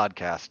of the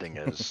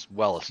podcasting is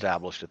well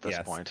established at this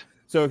point.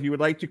 So if you would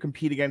like to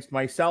compete against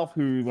myself,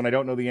 who, when I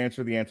don't know the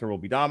answer will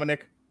be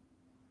Dominic.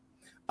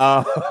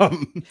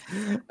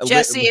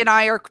 Jesse and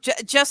I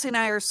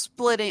are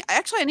splitting.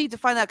 Actually, I need to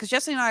find out because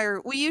Jesse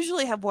and we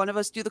usually have one of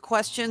us do the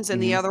questions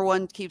and the other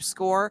one keeps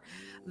score.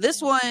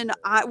 This one,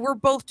 we're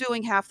both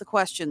doing half the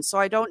questions, so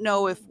I don't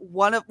know if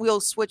we'll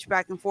switch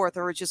back and forth,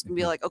 or it's just gonna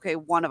be like, okay,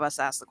 one of us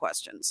asks the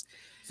questions.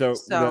 So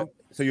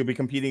you'll be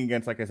competing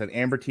against, like I said,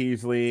 Amber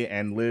Teasley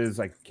and Liz.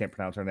 I can't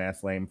pronounce her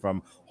last name,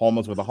 from Home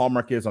is Where the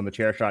Hallmark Is on the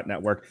Chairshot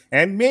Network,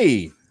 and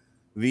me,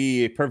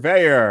 the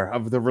purveyor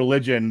of the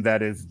religion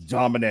that is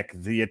Dominic,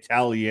 the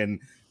Italian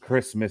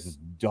Christmas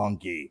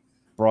donkey,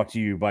 brought to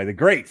you by the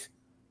great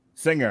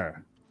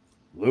singer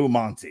Lou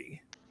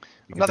Monte.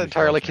 I'm not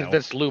entirely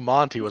convinced Lou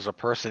Monte was a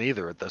person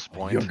either at this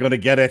point. You're gonna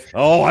get it.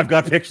 Oh, I've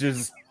got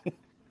pictures.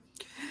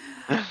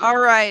 All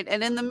right,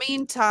 and in the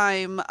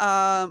meantime,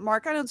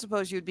 Mark, I don't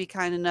suppose you'd be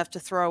kind enough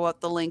to throw up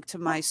the link to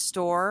my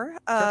store.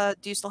 Sure.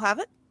 Do you still have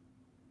it?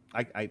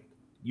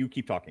 You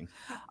keep talking.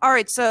 All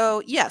right.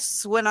 So,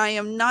 yes, when I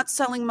am not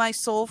selling my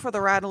soul for the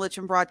Radulich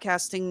and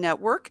Broadcasting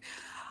Network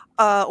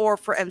or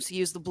for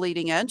MCU's The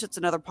Bleeding Edge, it's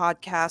another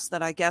podcast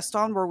that I guest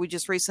on where we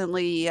just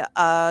recently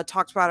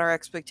talked about our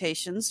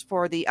expectations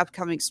for the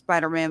upcoming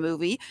Spider-Man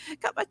movie.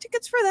 Got my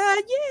tickets for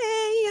that.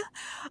 Yay.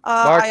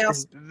 Mark,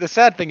 the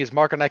sad thing is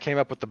Mark and I came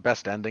up with the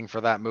best ending for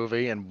that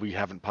movie, and we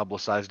haven't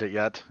publicized it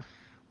yet.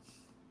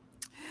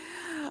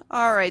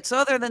 All right. So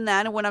other than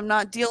that, and when I'm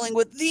not dealing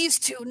with these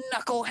two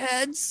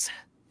knuckleheads...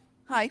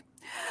 Hi.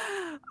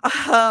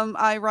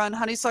 I run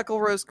Honeysuckle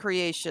Rose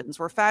Creations,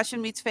 where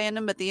fashion meets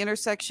fandom at the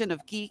intersection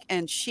of geek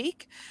and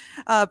chic.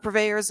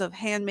 Purveyors of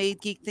handmade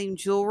geek-themed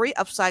jewelry,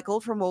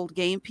 upcycled from old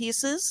game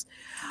pieces.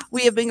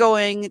 We have been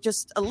going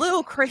just a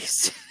little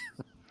crazy.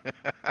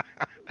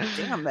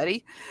 Damn,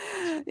 Betty.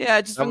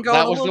 Yeah, just been going.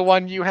 That was the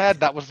one you had.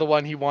 That was the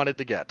one he wanted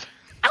to get.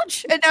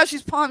 Ouch! And now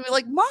she's pawing me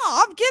like,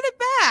 Mom, get it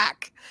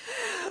back.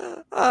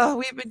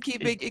 We've been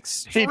keeping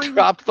extreme. He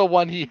dropped the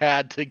one he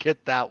had to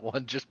get that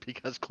one just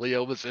because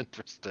Cleo was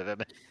interested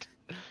in it.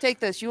 Take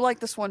this. You like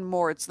this one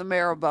more. It's the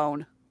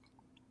marrowbone.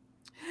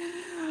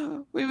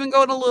 We've been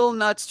going a little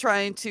nuts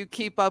trying to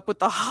keep up with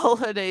the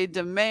holiday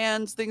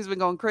demands. Things have been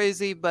going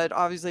crazy, but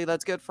obviously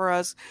that's good for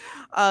us.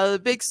 The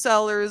big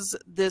sellers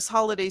this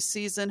holiday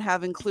season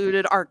have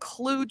included our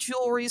Clue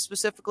jewelry,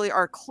 specifically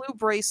our Clue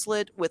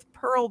bracelet with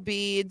pearl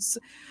beads,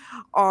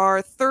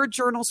 our third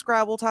journal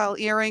Scrabble tile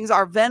earrings,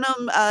 our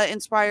Venom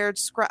inspired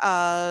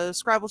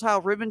Scrabble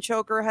tile ribbon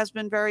choker has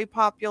been very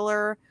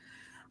popular.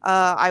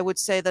 I would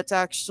say that's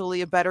actually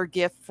a better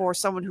gift for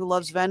someone who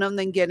loves Venom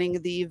than getting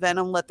the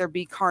Venom Let There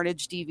Be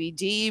Carnage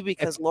DVD,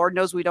 because Lord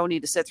knows we don't need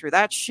to sit through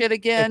that shit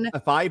again.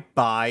 If I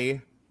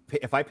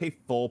pay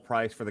full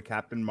price for the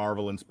Captain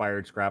Marvel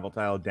inspired Scrabble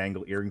tile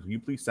dangle earrings, will you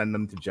please send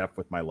them to Jeff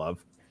with my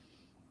love?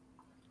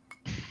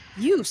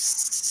 You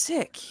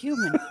sick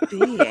human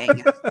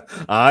being.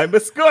 I'm a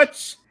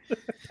scotch.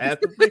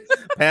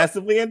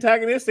 Passively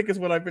antagonistic is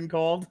what I've been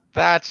called.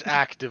 That's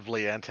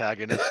actively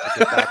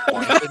antagonistic at that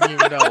point, and you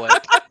know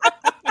it.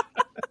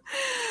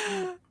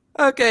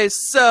 Okay,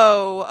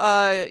 so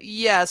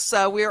yes,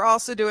 we are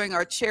also doing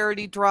our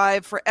charity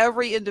drive for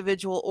every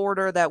individual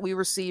order that we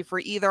receive for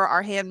either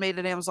our Handmade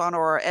at Amazon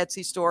or our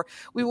Etsy store.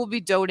 We will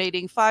be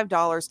donating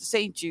 $5 to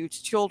St.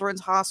 Jude's Children's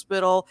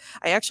Hospital.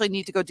 I actually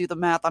need to go do the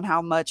math on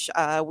how much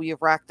we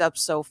have racked up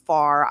so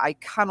far. I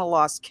kind of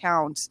lost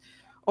count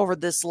over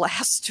this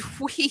last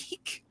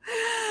week.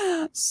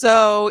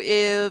 So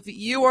if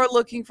you are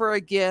looking for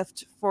a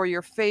gift for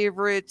your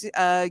favorite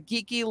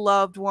geeky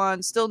loved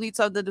one, still need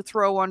something to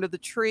throw under the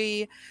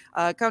tree,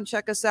 come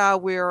check us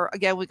out. We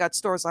got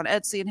stores on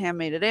Etsy and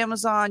Handmade at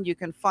Amazon. You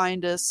can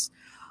find us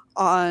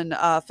on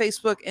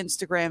Facebook,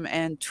 Instagram,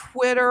 and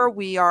Twitter.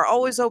 We are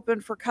always open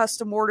for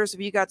custom orders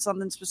if you got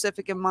something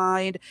specific in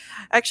mind.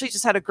 I actually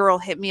just had a girl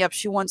hit me up.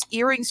 She wants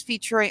earrings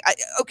featuring.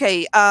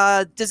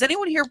 Does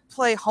anyone here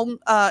play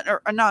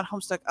not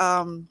Homestuck?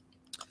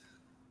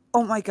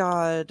 Oh my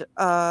God.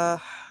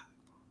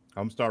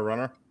 Homestar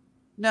Runner?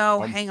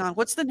 No, hang on.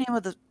 What's the name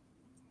of the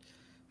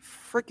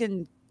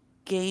freaking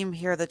game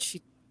here that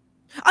she?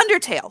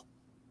 Undertale.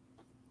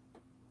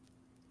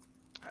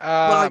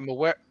 I'm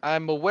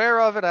aware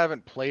of it. I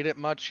haven't played it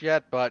much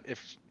yet, but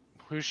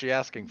who's she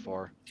asking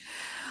for?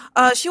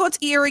 She wants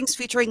earrings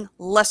featuring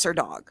Lesser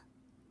Dog.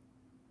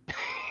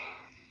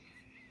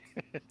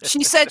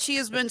 She said she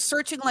has been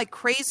searching like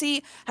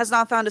crazy, has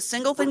not found a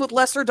single thing with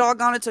Lesser Dog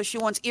on it, so she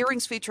wants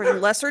earrings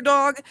featuring Lesser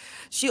Dog.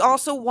 She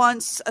also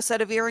wants a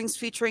set of earrings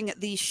featuring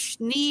the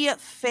Schnee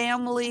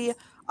family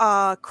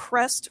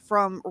crest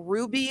from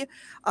Ruby.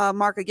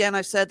 Mark, again,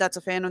 I've said that's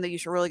a fandom that you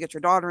should really get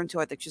your daughter into.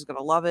 I think she's going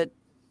to love it.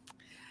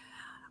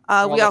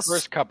 The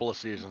first couple of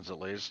seasons, at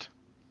least.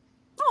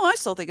 Oh, I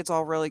still think it's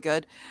all really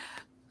good.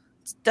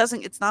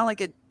 doesn't. It's not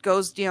like it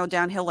goes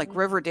downhill like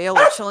Riverdale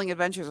or Chilling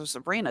Adventures of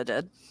Sabrina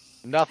did.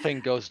 Nothing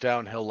goes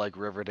downhill like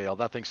Riverdale.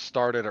 That thing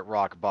started at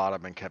rock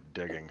bottom and kept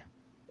digging.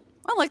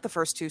 I like the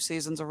first 2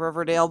 seasons of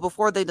Riverdale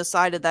before they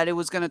decided that it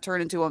was going to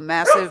turn into a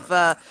massive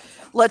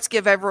let's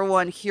give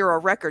everyone here a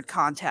record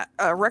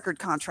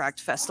contract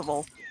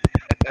festival.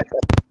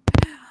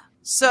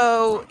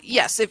 So,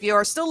 yes, if you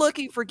are still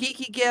looking for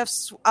geeky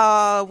gifts,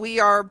 we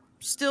are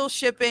still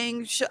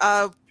shipping.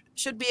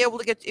 Should be able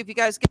to get, if you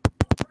guys get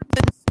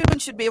soon,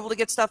 should be able to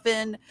get stuff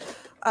in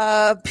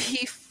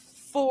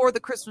before the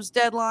Christmas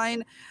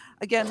deadline.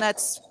 Again,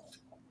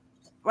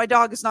 my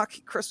dog is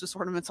knocking Christmas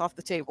ornaments off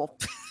the table.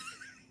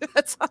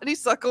 That's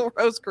Honeysuckle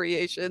Rose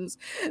Creations,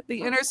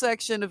 the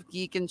intersection of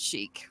geek and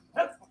chic.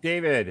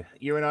 David,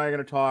 you and I are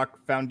going to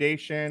talk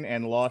Foundation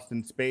and Lost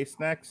in Space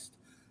next.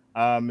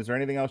 Is there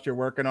anything else you're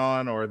working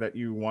on or that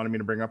you wanted me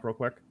to bring up real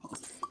quick?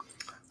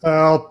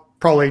 I'll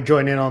probably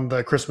join in on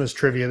the Christmas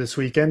trivia this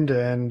weekend,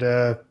 and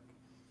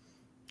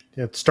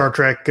Star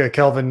Trek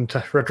Kelvin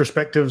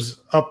retrospectives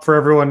up for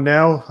everyone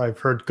now. I've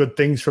heard good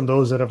things from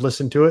those that have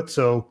listened to it,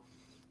 so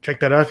check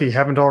that out if you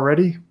haven't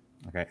already.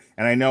 Okay,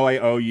 and I know I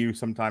owe you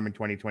sometime in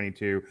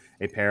 2022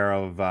 a pair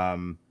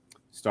of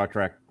Star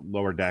Trek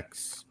Lower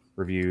Decks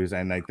reviews,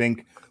 and I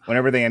think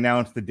whenever they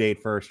announce the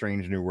date for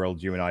Strange New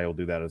Worlds, you and I will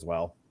do that as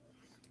well.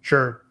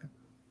 Sure.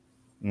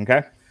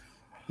 Okay.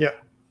 Yeah.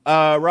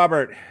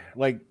 Robert,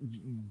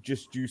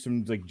 just do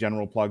some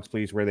general plugs,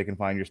 please, where they can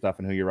find your stuff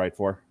and who you write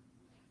for.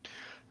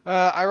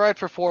 I write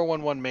for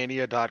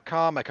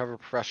 411mania.com. I cover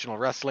professional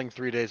wrestling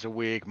 3 days a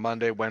week,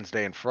 Monday,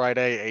 Wednesday, and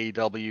Friday.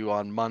 AEW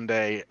on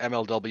Monday,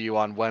 MLW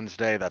on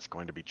Wednesday. That's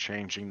going to be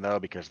changing, though,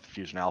 because the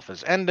Fusion Alpha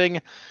is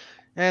ending.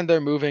 And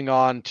they're moving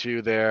on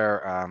to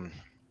their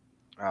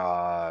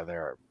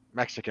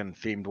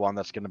Mexican-themed one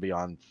that's going to be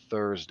on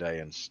Thursday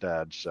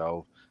instead.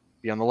 So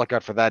be on the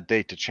lookout for that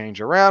date to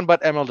change around,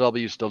 but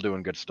MLW is still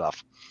doing good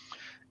stuff.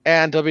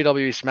 And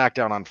WWE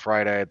SmackDown on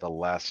Friday, the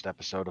last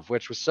episode of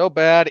which was so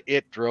bad,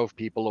 it drove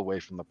people away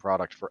from the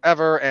product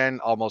forever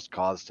and almost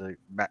caused a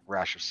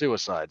rash of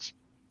suicides.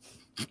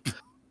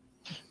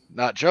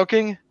 Not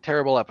joking,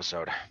 terrible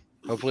episode.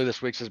 Hopefully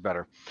this week's is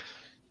better.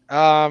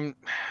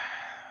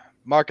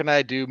 Mark and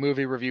I do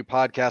movie review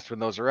podcasts when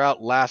those are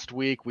out. Last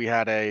week,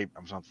 I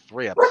was on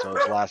 3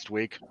 episodes last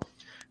week. There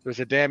was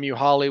a Damn You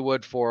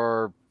Hollywood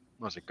for,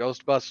 was it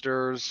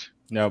Ghostbusters?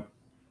 Nope.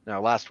 No,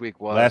 last week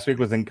was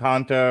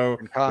Encanto,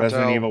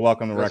 Resident Evil,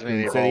 Welcome to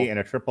Raccoon City, and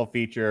a triple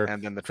feature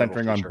and then the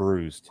centering on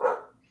Bruised.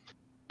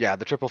 Yeah,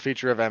 the triple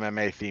feature of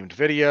MMA-themed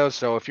videos.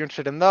 So if you're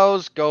interested in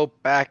those, go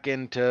back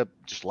into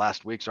just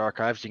last week's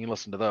archives. You can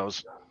listen to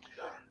those.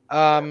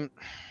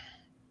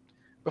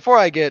 Before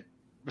I get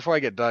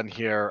done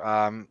here,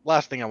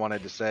 last thing I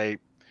wanted to say,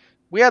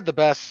 we had the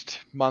best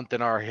month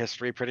in our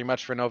history pretty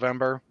much for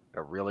November.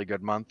 A really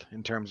good month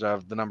in terms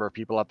of the number of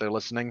people out there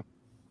listening.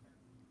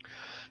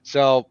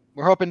 So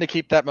we're hoping to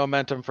keep that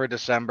momentum for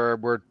December.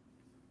 We're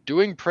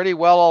doing pretty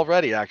well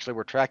already, actually.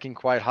 We're tracking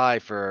quite high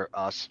for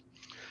us.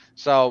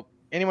 So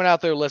anyone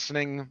out there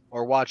listening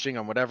or watching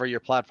on whatever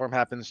your platform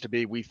happens to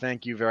be, we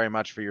thank you very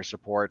much for your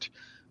support.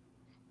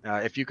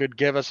 If you could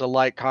give us a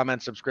like,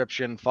 comment,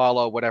 subscription,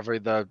 follow, whatever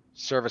the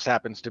service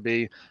happens to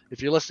be.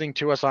 If you're listening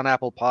to us on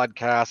Apple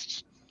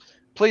Podcasts,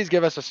 please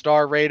give us a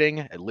star rating,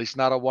 at least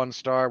not a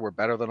 1-star. We're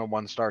better than a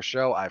 1-star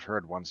show. I've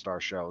heard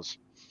 1-star shows.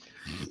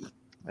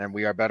 And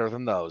we are better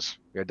than those.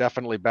 We are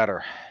definitely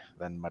better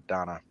than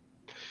Madonna.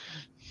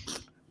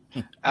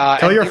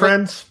 Tell your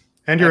friends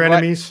and your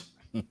enemies.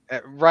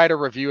 Write a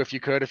review if you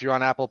could, if you're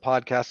on Apple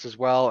Podcasts as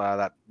well.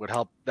 That would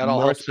help. That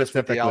all helps with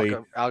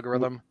the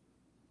algorithm.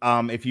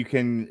 If you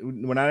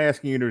can, we're not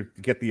asking you to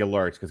get the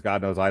alerts because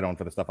God knows I don't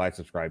for the stuff I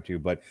subscribe to,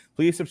 but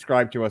please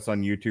subscribe to us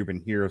on YouTube,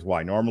 and here's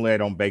why. Normally I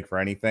don't beg for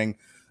anything.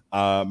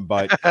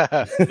 But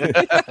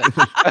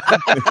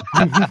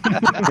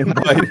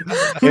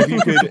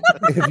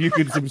if you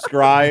could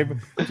subscribe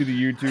to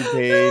the YouTube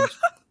page,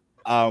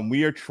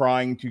 we are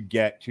trying to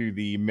get to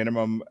the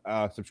minimum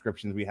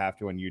subscriptions we have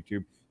to on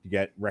YouTube to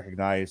get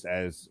recognized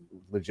as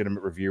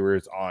legitimate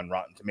reviewers on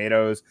Rotten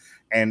Tomatoes.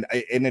 And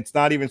it's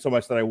not even so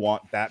much that I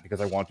want that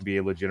because I want to be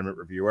a legitimate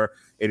reviewer.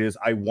 It is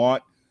I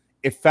want,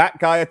 if Fat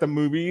Guy at the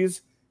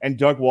Movies and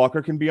Doug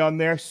Walker can be on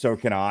there, so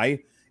can I.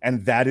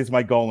 And that is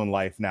my goal in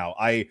life now.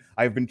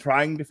 I've been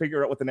trying to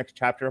figure out what the next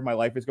chapter of my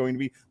life is going to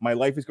be. My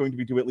life is going to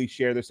be to at least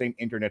share the same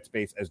internet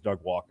space as Doug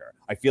Walker.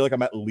 I feel like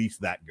I'm at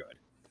least that good.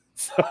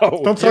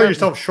 So don't sell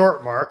yourself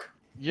short, Mark.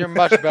 You're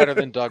much better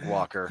than Doug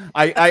Walker.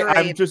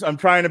 I'm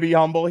trying to be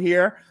humble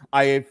here.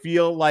 I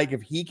feel like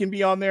if he can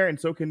be on there and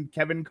so can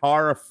Kevin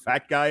Carr, a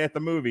Fat Guy at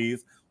the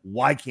Movies,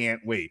 why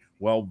can't we?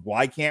 Well,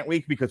 why can't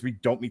we? Because we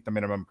don't meet the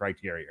minimum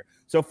criteria.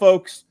 So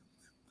folks,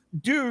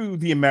 do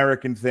the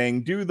American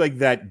thing, do like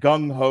that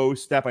gung-ho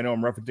step. I know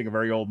I'm referencing a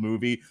very old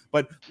movie,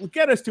 but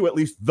get us to at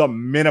least the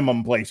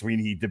minimum place we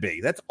need to be.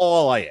 That's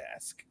all I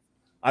ask.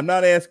 I'm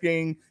not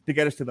asking to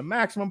get us to the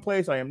maximum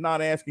place. I am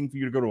not asking for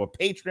you to go to a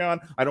Patreon.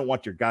 I don't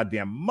want your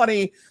goddamn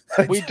money.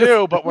 We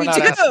do, but we're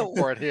not asking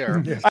for it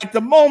here. At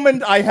the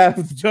moment, I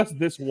have just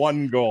this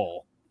one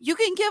goal. You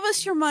can give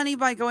us your money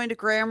by going to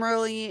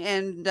Grammarly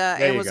and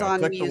Amazon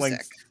Click Music. the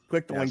links.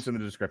 Click the links in the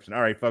description.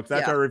 All right, folks,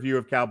 that's our review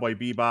of Cowboy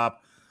Bebop.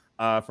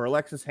 For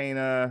Alexis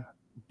Hana,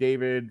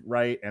 David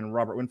Wright, and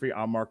Robert Winfrey,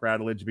 I'm Mark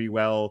Radulich. Be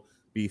well,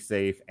 be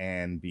safe,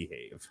 and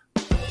behave.